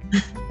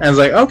 And it's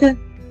like, okay,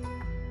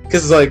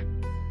 because it's like,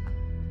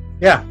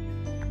 yeah.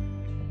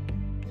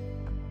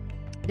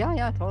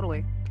 Yeah,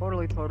 totally.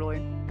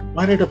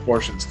 Why did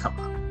abortions come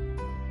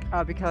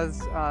up? Because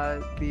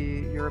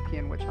the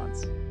European witch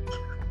hunts.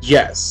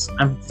 Yes,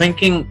 I'm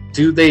thinking,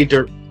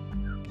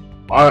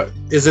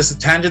 is this a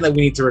tangent that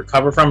we need to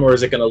recover from, or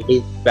is it going to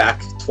loop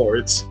back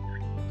towards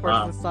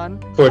the sun?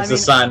 The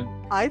sun.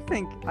 I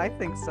think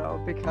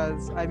so,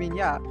 because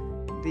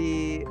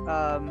the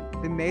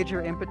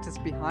major impetus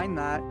behind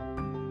that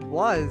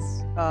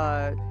was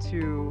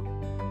to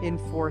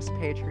enforce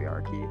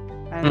patriarchy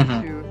and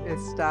to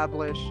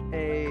establish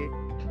a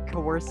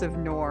coercive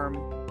norm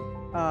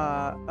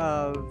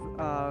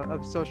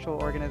of social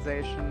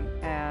organization,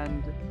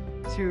 and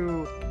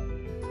to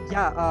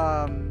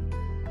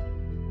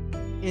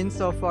in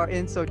so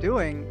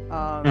doing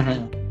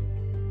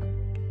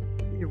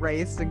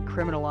erase and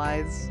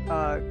criminalize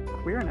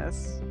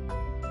queerness,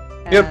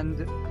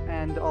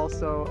 and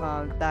also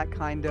that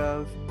kind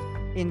of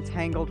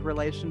entangled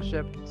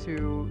relationship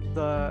to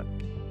the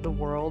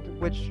world,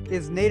 which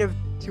is native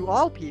to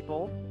all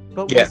people,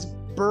 but was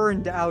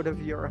burned out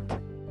of Europe.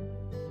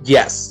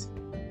 Yes,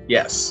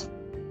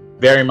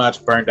 very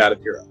much burned out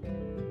of Europe.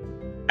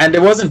 And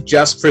it wasn't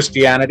just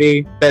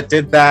Christianity that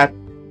did that,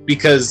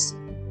 because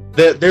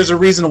there's a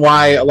reason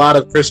why a lot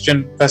of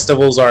Christian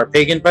festivals are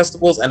pagan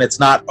festivals, and it's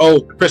not, oh,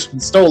 the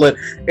Christians stole it.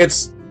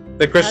 It's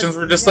the Christians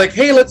were just like,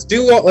 hey, let's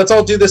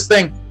all do this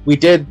thing. They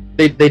did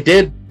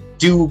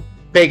do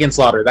pagan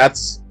slaughter.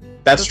 That's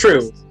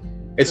true.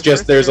 It's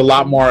just there's a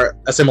lot more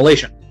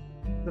assimilation.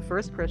 The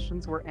first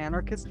Christians were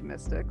anarchist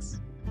mystics,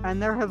 and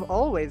there have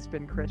always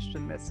been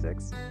Christian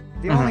mystics.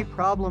 The only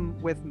problem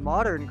with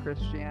modern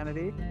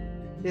Christianity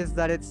is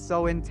that it's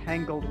so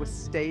entangled with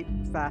state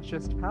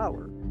fascist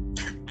power.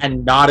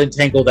 And not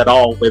entangled at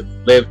all with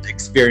lived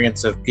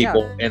experience of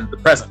people in the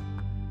present.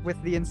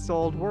 With the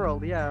ensouled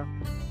world, yeah.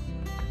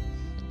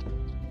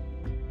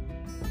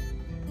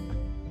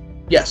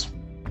 Yes.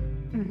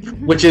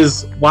 Which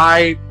is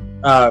why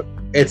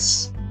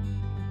it's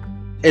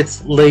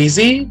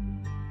lazy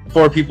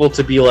for people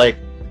to be like,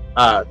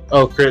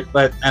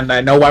 and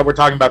I know why we're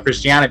talking about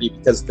Christianity,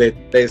 because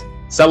they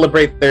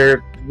celebrate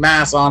their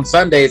mass on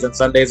Sundays, and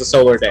Sunday's a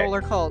solar day.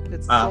 Solar cult.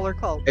 It's a solar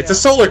cult. It's a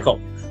solar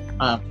cult.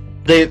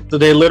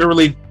 They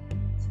literally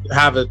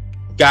have a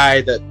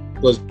guy that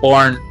was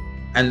born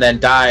and then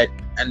died,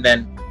 and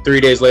then 3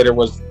 days later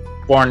was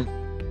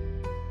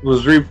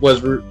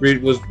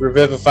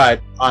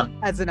revivified on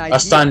as an idea, a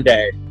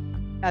Sunday,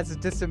 as a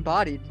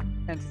disembodied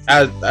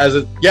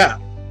entity.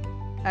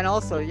 And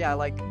also,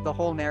 like the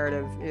whole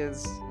narrative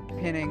is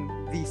pinning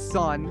the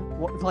sun,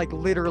 like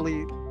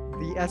literally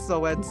the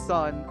S-O-N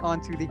sun,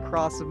 onto the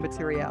cross of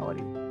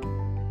materiality.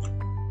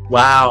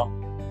 Wow.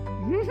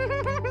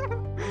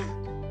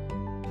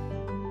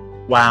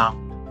 Wow.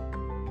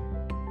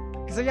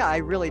 So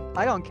I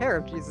don't care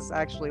if Jesus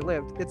actually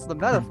lived. It's the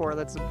metaphor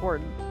that's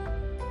important.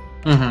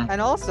 And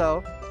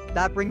also,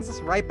 that brings us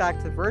right back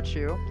to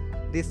virtue,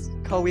 this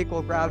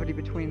co-equal gravity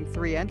between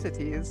three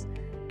entities.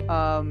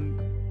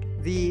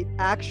 The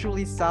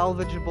actually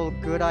salvageable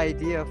good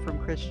idea from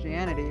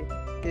Christianity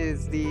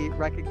is the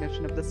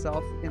recognition of the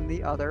self in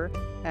the other,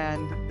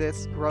 and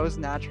this grows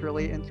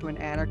naturally into an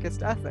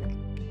anarchist ethic.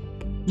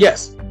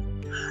 Yes.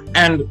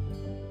 And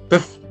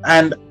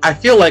I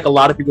feel like a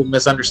lot of people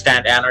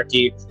misunderstand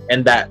anarchy,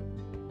 in that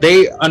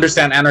they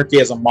understand anarchy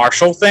as a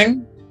martial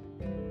thing.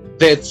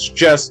 That's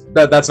just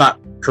that's not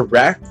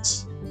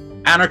correct.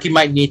 Anarchy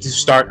might need to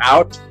start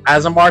out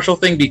as a martial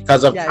thing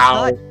because of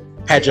how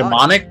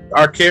hegemonic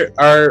our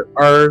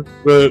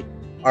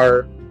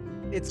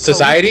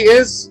society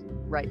is.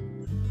 Right.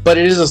 But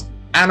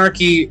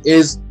anarchy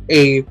is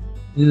a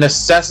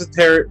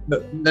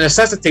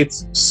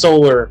necessitates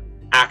solar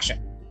action,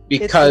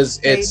 because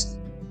it's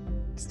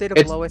state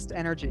of lowest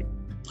energy.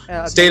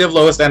 State of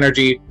lowest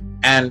energy,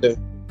 and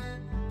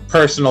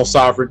personal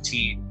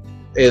sovereignty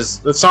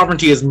is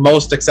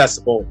most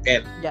accessible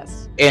in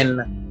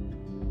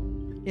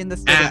the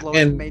state of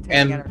lowest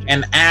maintaining energy.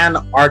 And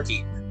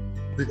anarchy.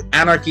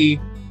 Anarchy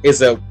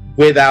is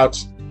without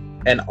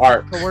an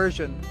arc.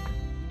 Coercion.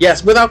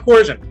 Yes, without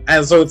coercion.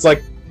 And so it's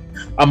like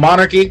a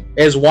monarchy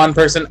is one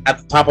person at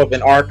the top of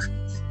an arc.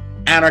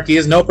 Anarchy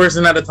is no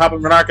person at the top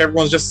of an arc.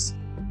 Everyone's just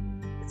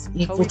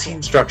equal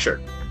team structure.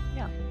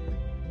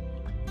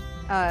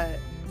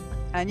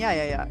 And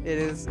it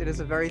is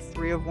a very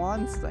Three of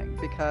Wands thing,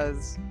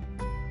 because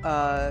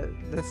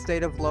the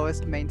state of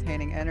lowest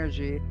maintaining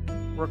energy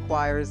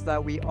requires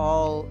that we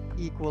all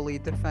equally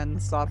defend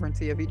the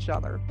sovereignty of each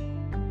other.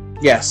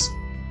 Yes,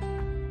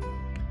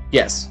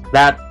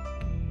 that's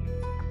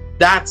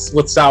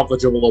what's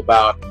salvageable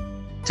about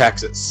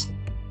Texas.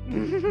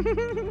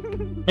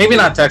 Maybe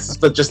not Texas,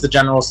 but just the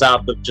general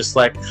South of just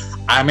like,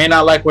 I may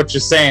not like what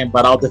you're saying,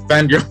 but I'll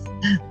defend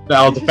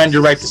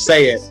your right to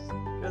say it.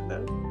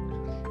 Goodness.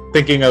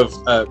 Thinking of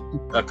a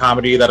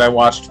comedy that I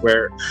watched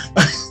where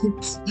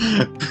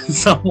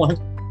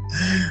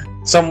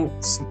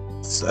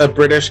a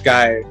British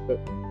guy,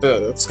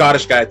 the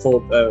Scottish guy,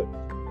 told a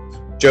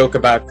joke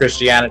about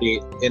Christianity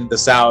in the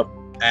South,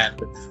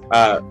 and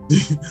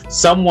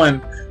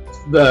someone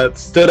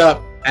stood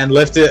up and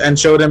lifted and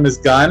showed him his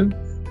gun,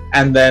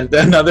 and then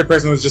another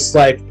person was just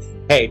like,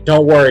 "Hey,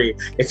 don't worry.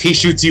 If he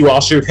shoots you,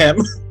 I'll shoot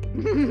him."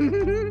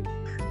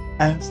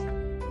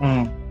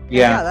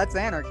 Yeah, that's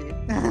anarchy.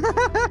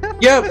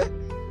 Yep.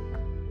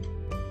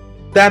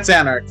 That's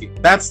anarchy.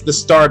 That's the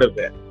start of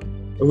it.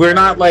 We're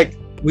not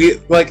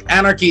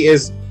anarchy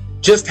is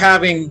just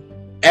having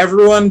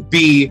everyone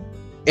be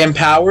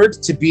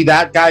empowered to be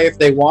that guy if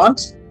they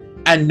want,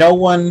 and no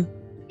one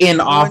in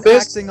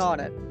office acting on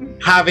it.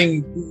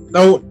 Having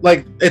no,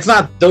 it's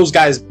not those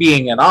guys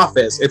being in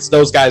office, it's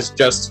those guys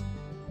just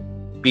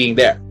being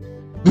there.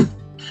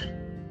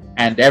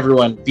 And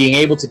everyone being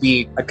able to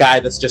be a guy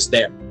that's just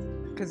there.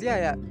 Because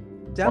or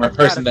a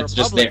person that's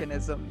just there.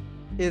 Republicanism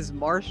is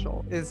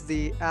martial, is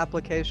the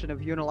application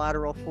of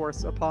unilateral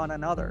force upon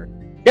another.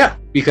 Yeah,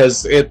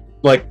 because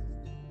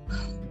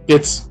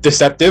it's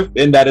deceptive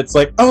in that it's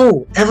like,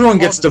 oh, everyone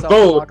gets to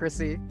vote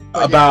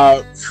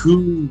about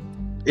who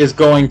is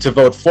going to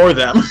vote for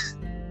them.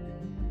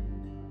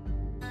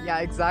 Yeah,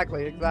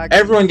 exactly.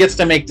 Everyone gets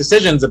to make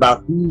decisions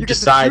about who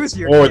decides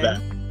for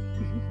them.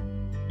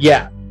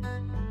 Yeah.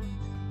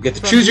 You get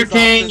to choose your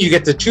king, you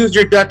get to choose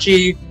your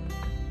duchy.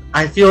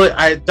 I feel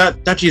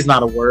duchy is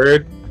not a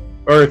word,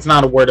 or it's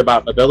not a word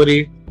about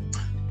nobility.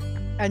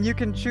 And you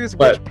can choose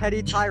which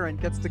petty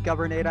tyrant gets to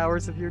govern 8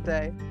 hours of your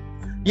day.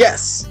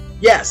 Yes,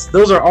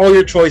 those are all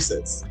your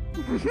choices.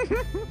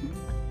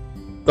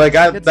 That's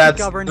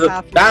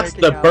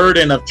the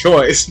burden of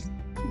choice.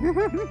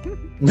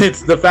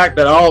 It's the fact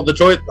that all the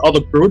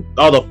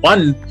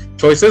fun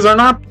choices are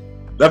not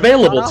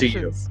available to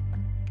you.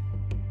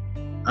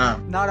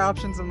 Not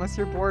options unless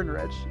you're born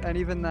rich, and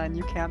even then,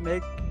 you can't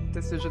make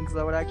decisions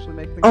that would actually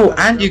make things. Oh,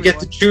 and you get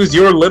to choose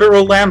your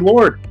literal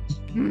landlord.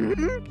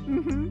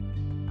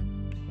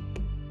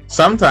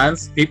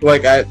 Sometimes people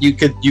you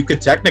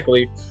could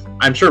technically,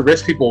 I'm sure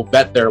rich people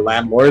vet their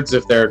landlords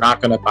if they're not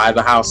going to buy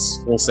the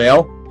house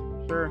wholesale.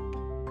 Sure.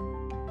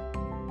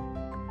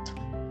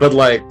 But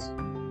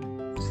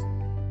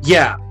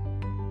yeah,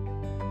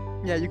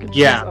 you can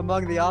choose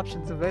among the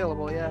options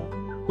available. Yeah.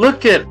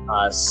 Look at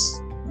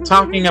us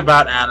talking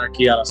about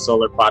anarchy on a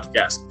solar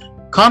podcast.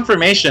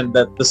 Confirmation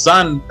that the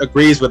sun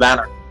agrees with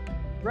anarchy.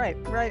 Right,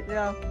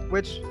 yeah.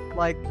 Which,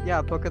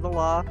 Book of the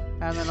Law,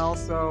 and then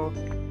also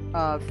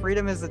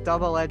Freedom is a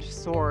Double-Edged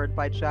Sword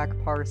by Jack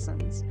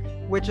Parsons,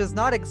 which is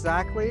not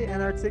exactly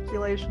an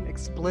articulation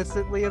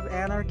explicitly of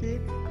anarchy,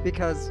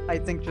 because I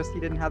think just he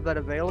didn't have that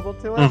available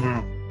to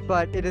us,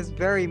 but it is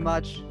very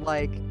much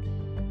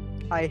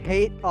I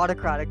hate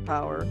autocratic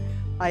power,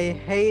 I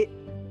hate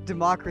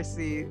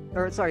democracy,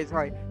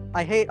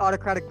 I hate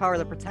autocratic power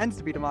that pretends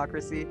to be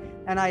democracy,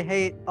 and I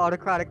hate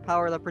autocratic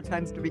power that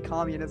pretends to be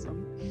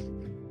communism.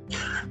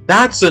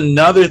 That's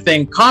another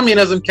thing.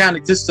 Communism can't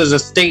exist as a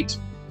state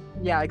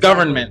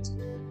government.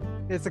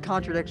 It's a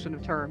contradiction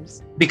of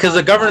terms. Because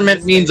a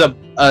government means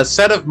a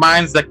set of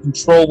minds that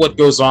control what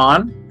goes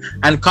on,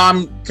 and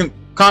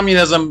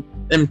communism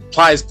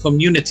implies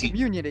community.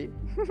 Community.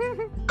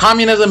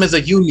 Communism is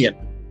a union.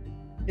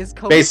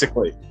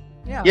 Basically.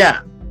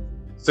 Yeah.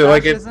 So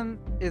fascism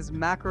is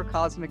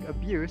macrocosmic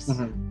abuse,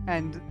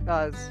 and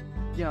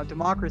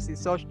democracy,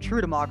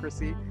 true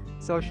democracy,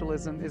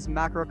 socialism is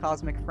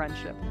macrocosmic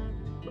friendship.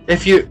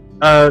 If you're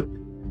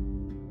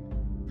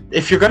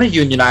going to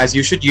unionize,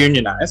 you should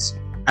unionize.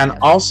 And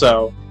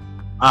also,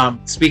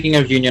 speaking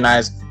of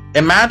unionize,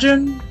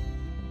 imagine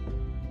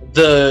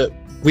the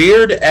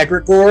weird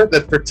egregore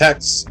that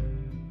protects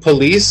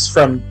police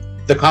from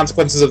the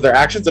consequences of their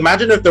actions.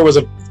 Imagine if there was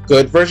a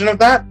good version of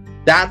that.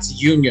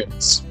 That's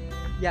unions.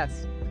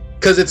 Yes.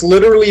 Because it's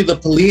literally the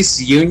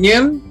police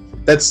union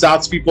that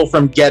stops people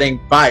from getting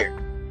fired,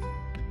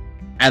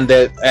 and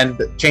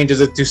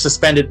changes it to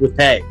suspended with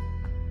pay.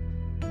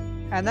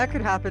 And that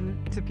could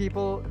happen to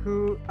people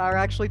who are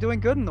actually doing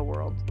good in the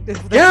world.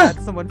 If they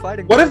had someone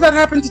fighting. What if that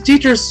happened to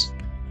teachers?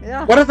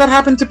 Yeah. What if that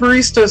happened to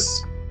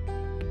baristas?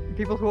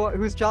 People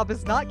whose job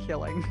is not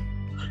killing.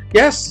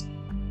 Yes.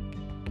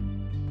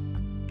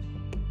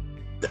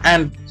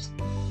 And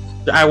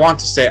I want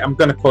to say, I'm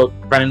going to quote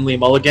Brennan Lee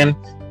Mulligan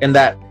in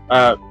that,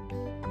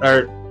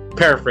 or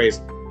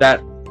paraphrase,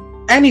 that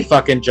any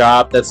fucking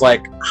job that's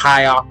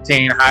high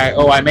octane,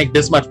 I make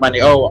this much money,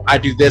 I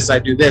do this,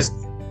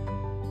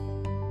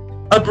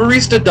 a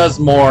barista does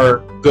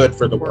more good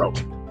for the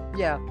world.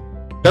 Yeah.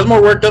 Does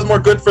more work, does more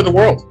good for the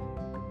world.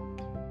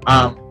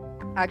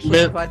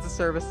 Actually provides a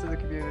service to the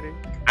community.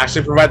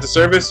 Actually provides a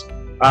service,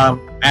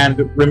 and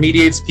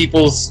remediates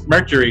people's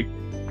mercury.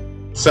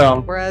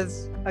 So.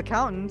 Whereas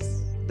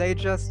accountants They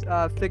just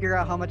figure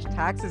out how much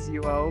taxes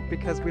you owe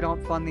because we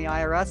don't fund the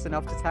IRS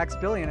enough to tax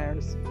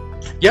billionaires.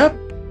 Yep.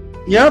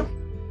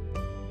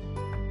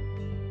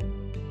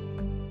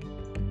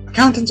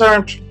 Accountants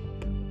aren't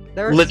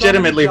There are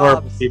legitimately so many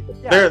horrible jobs. people.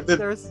 Yeah,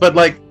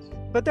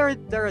 But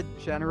they're a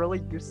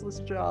generally useless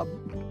job.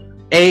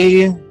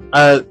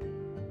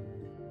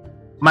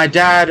 my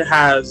dad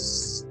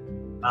has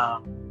I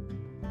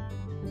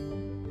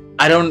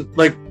don't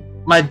like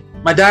my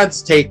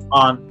dad's take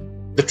on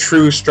the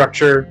true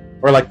structure,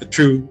 or like the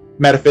true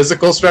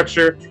metaphysical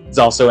structure, is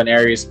also in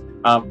Aries,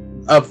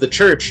 of the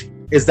church,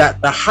 is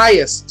that the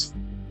highest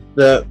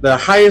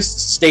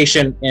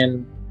station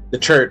in the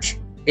church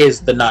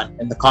is the nun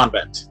in the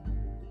convent,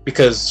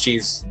 because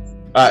she's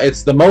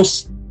it's the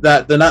most,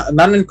 that the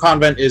nun in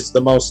convent is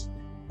the most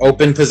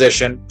open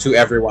position to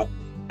everyone,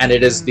 and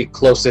it is the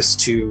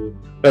closest to,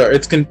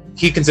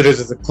 he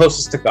considers it the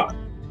closest to God,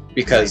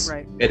 because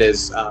Right. it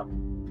is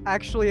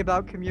Actually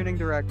about communing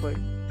directly.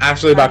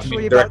 actually about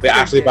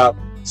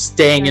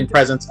staying in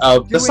presence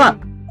of the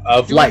sun,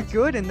 of doing light.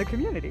 good in the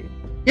community,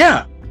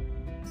 Yeah.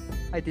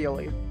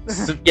 ideally.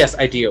 So, yes,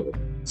 ideally.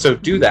 So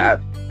do that.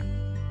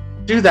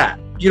 You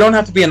don't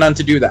have to be a nun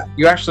to do that.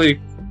 You actually,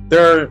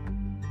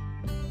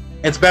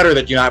 it's better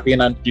that you not be a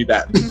nun to do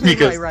that,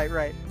 because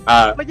right.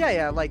 But I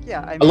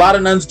mean, a lot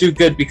of nuns do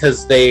good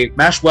because they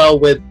mesh well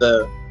with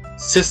the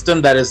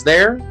system that is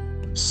there.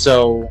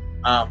 So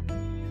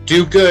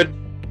do good,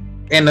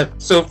 and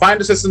so find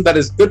a system that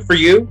is good for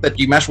you, that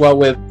you mesh well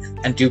with,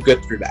 and do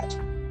good through that.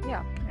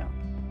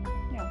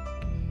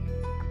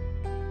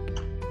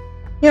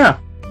 Yeah.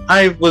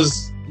 I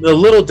was a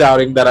little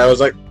doubting that. I was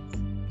like,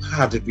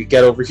 how did we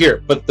get over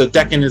here? But the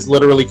decan is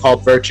literally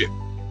called virtue,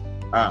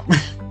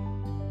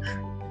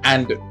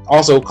 and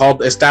also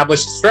called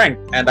established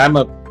strength. And I'm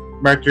a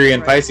Mercury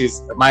in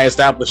Pisces. My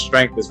established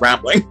strength is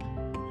rambling.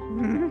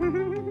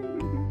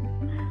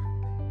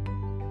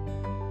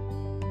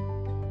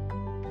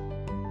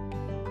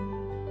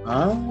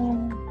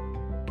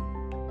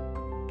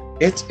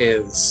 It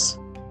is.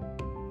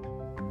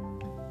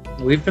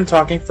 We've been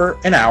talking for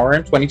an hour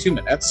and 22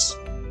 minutes.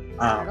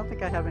 I don't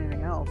think I have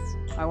anything else.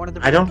 I wanted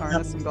to bring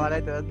Tarnus. I'm glad I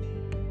did.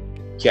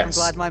 Yes. I'm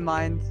glad my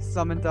mind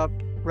summoned up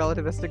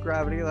relativistic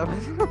gravity. That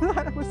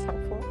was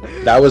helpful.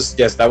 That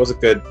was a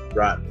good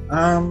run.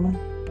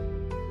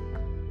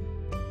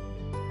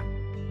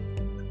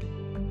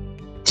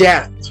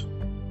 Death.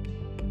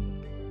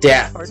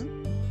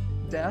 Pardon?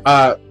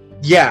 Death?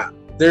 Yeah.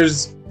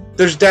 There's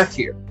death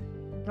here.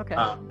 Okay.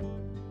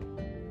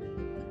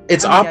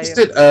 It's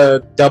opposite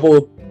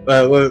double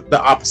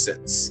the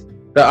opposites.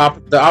 The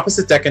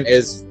opposite decan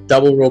is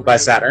double ruled by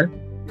Saturn.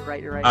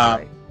 You're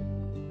right.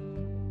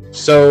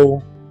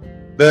 So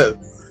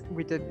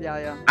We did,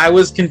 yeah. I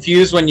was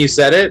confused when you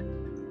said it,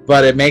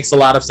 but it makes a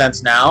lot of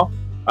sense now.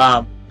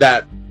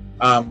 That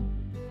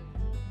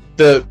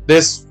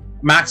this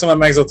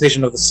maximum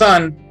exaltation of the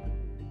sun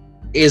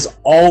is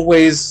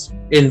always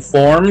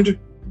informed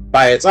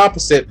by its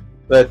opposite,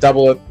 the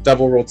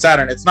double ruled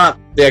Saturn. It's not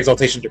the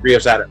exaltation degree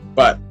of Saturn,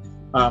 but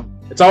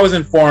it's always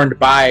informed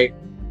by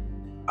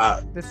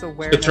this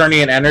awareness,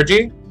 Saturnian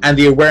energy, and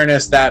the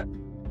awareness that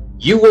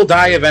you will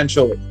die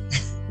eventually.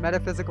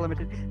 Metaphysical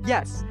limited.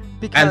 Yes,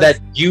 because and that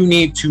you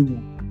need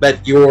to,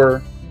 that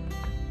your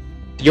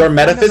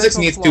metaphysics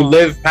needs to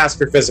live past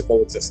your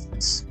physical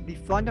existence. The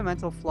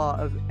fundamental flaw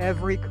of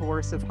every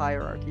coercive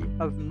hierarchy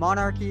of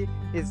monarchy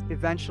is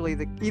eventually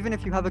even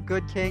if you have a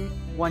good king,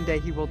 one day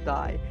he will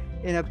die.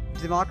 In a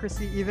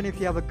democracy, even if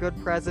you have a good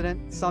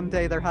president,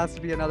 someday there has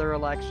to be another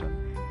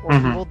election, or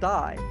he will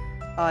die.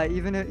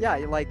 Even if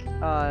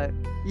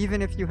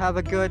you have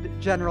a good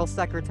general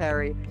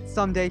secretary,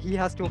 someday he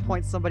has to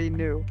appoint somebody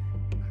new.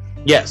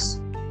 Yes.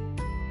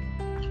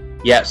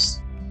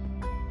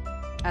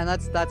 And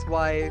that's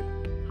why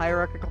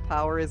hierarchical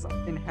power is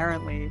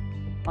inherently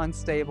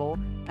unstable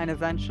and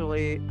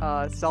eventually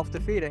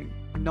self-defeating,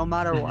 no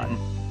matter what,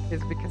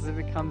 is because it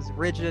becomes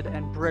rigid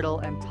and brittle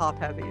and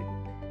top-heavy.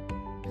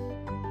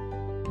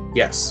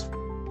 Yes.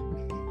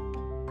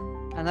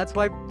 And that's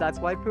why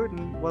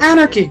Putin was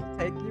anarchy able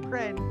to take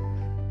Ukraine.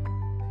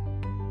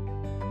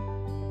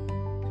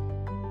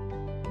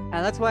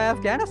 And that's why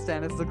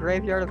Afghanistan is the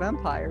graveyard of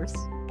empires.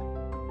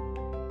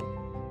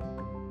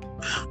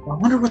 I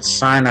wonder what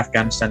sign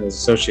Afghanistan is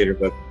associated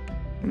with.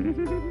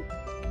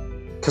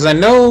 Because I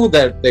know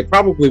that they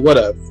probably would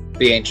have,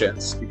 the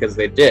ancients, because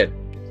they did.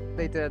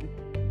 They did.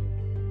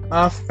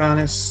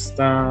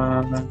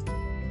 Afghanistan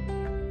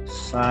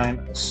sign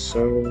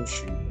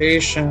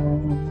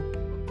association.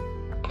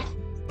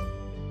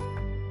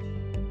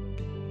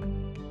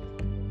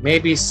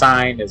 Maybe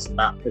sign is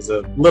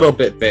a little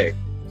bit big.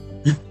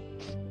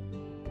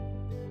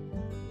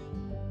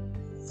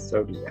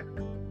 Zodiac.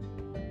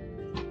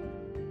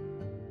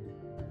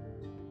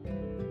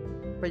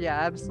 But yeah,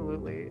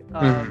 absolutely.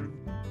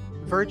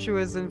 Virtue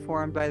is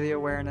informed by the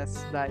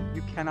awareness that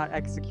you cannot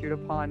execute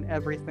upon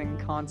everything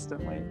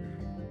constantly.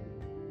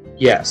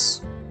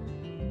 Yes.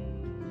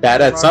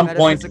 That at some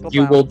point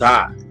you will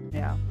die.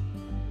 Yeah.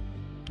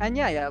 And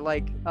yeah,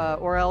 like,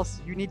 or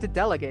else you need to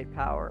delegate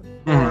power,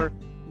 Mhm. or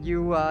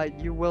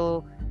you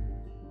will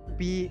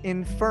be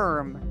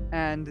infirm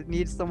and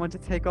need someone to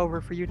take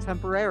over for you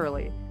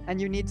temporarily, and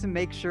you need to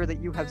make sure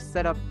that you have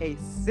set up a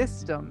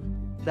system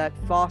that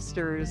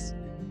fosters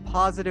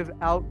positive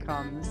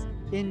outcomes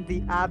in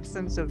the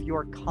absence of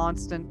your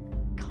constant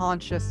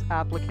conscious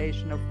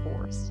application of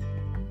force.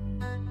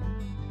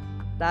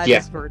 That Yeah.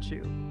 is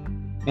virtue.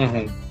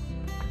 Mm-hmm.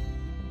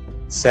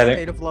 Setting.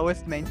 State of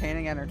lowest,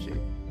 maintaining energy.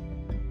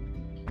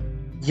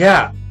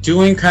 Yeah,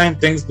 doing kind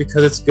things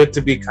because it's good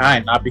to be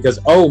kind, not because,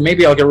 oh,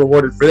 maybe I'll get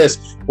rewarded for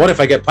this. What if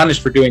I get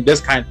punished for doing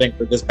this kind thing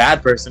for this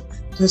bad person?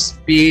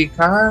 Just be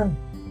kind.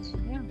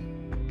 Yeah.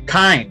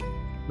 Kind.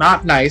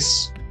 Not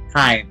nice.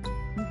 Kind.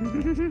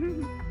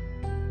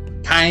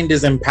 Kind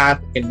is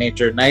empathic in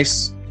nature.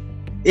 Nice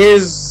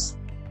is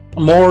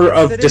more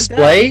of Sitting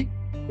display.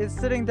 Is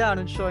sitting down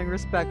and showing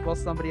respect while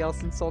somebody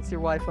else insults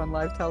your wife on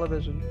live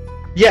television.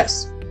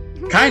 Yes.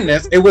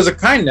 Kindness. It was a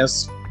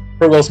kindness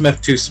for Will Smith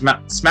to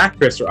smack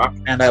Chris Rock,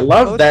 and I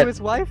love Both that to his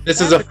wife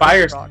this and is a to Chris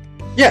fire. Rock.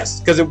 Yes,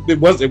 because it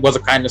was a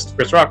kindness to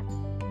Chris Rock.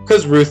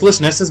 Because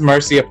ruthlessness is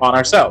mercy upon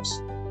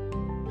ourselves.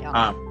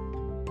 Yeah.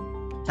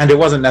 And it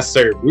wasn't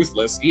necessarily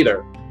ruthless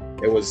either.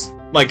 It was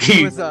like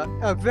It was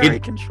a very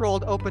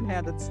controlled,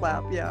 open-handed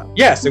slap. Yeah.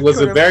 Yes, it was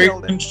a Could've very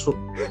killed him.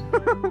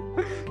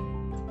 controlled.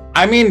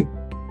 I mean,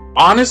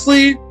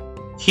 honestly,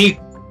 he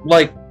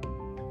like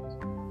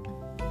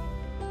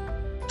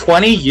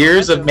 20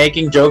 years of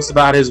making jokes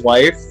about his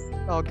wife.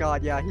 Oh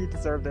god, yeah, he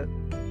deserved it.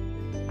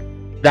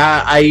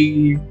 That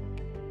I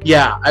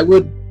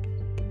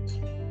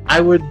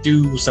would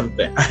do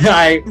something.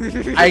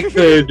 I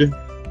could.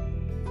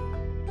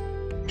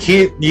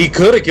 He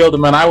could have killed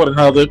him, and I would have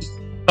held it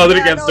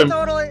against him.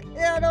 Totally.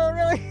 Yeah, no,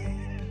 really.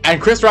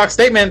 And Chris Rock's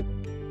statement,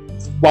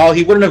 while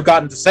he wouldn't have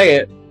gotten to say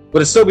it,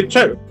 would have still been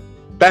true.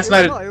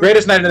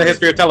 Greatest night in the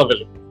history of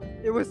television.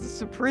 It was the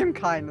supreme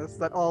kindness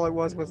that all it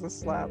was a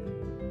slap.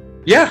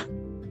 Yeah.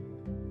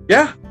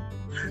 Yeah.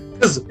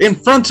 Because in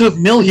front of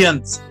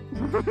millions.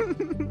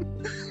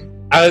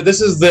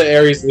 This is the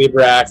Aries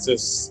Libra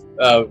axis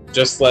of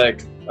just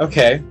like,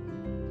 okay,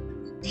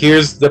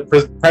 here's the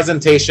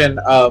presentation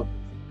of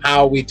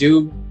how we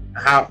do,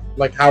 how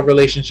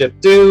relationships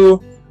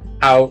do,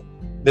 how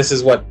this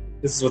is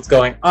what's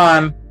going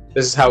on,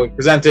 this is how we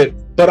present it,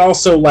 but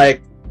also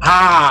like,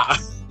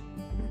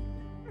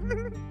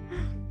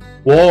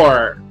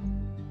 war.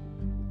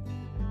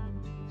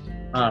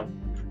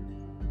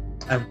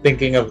 I'm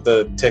thinking of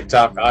the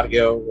TikTok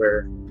audio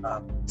where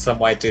some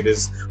white dude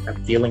is,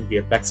 I'm feeling the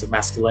effects of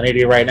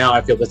masculinity right now.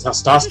 I feel the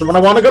testosterone. I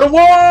want to go to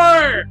war.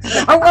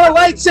 I want a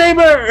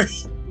lightsaber.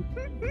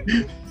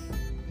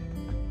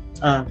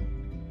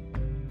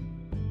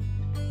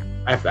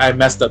 I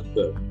messed up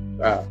the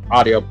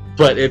audio,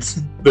 but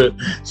it's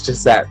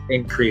just that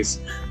increase.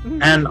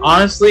 And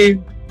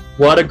honestly,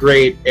 what a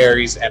great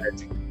Aries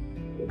energy.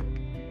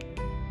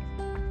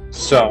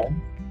 So,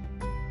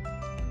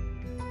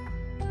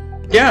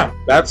 yeah,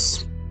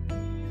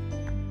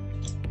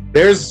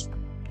 there's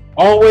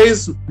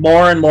always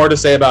more and more to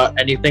say about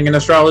anything in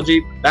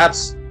astrology.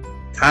 That's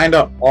kind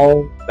of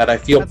all that I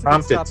feel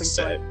prompted to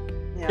say.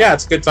 Yeah,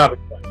 it's a good topic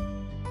point.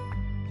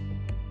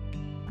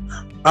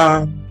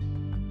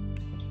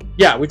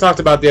 Yeah, we talked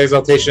about the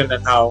exaltation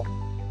and how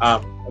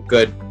a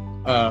good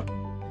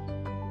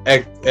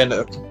and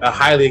a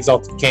highly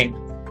exalted king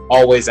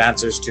always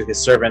answers to his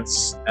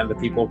servants and the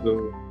people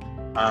who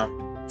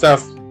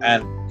stuff,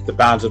 and the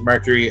bounds of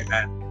Mercury,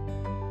 and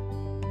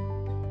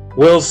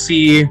we'll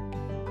see,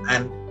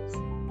 and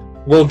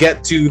we'll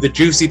get to the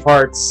juicy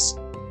parts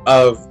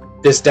of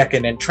this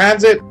Decan in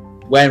transit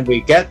when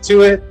we get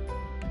to it.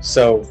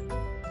 So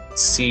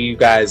see you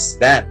guys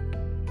then.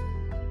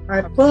 All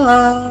right,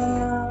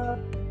 bye.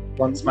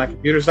 Once my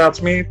computer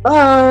stops me,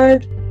 bye.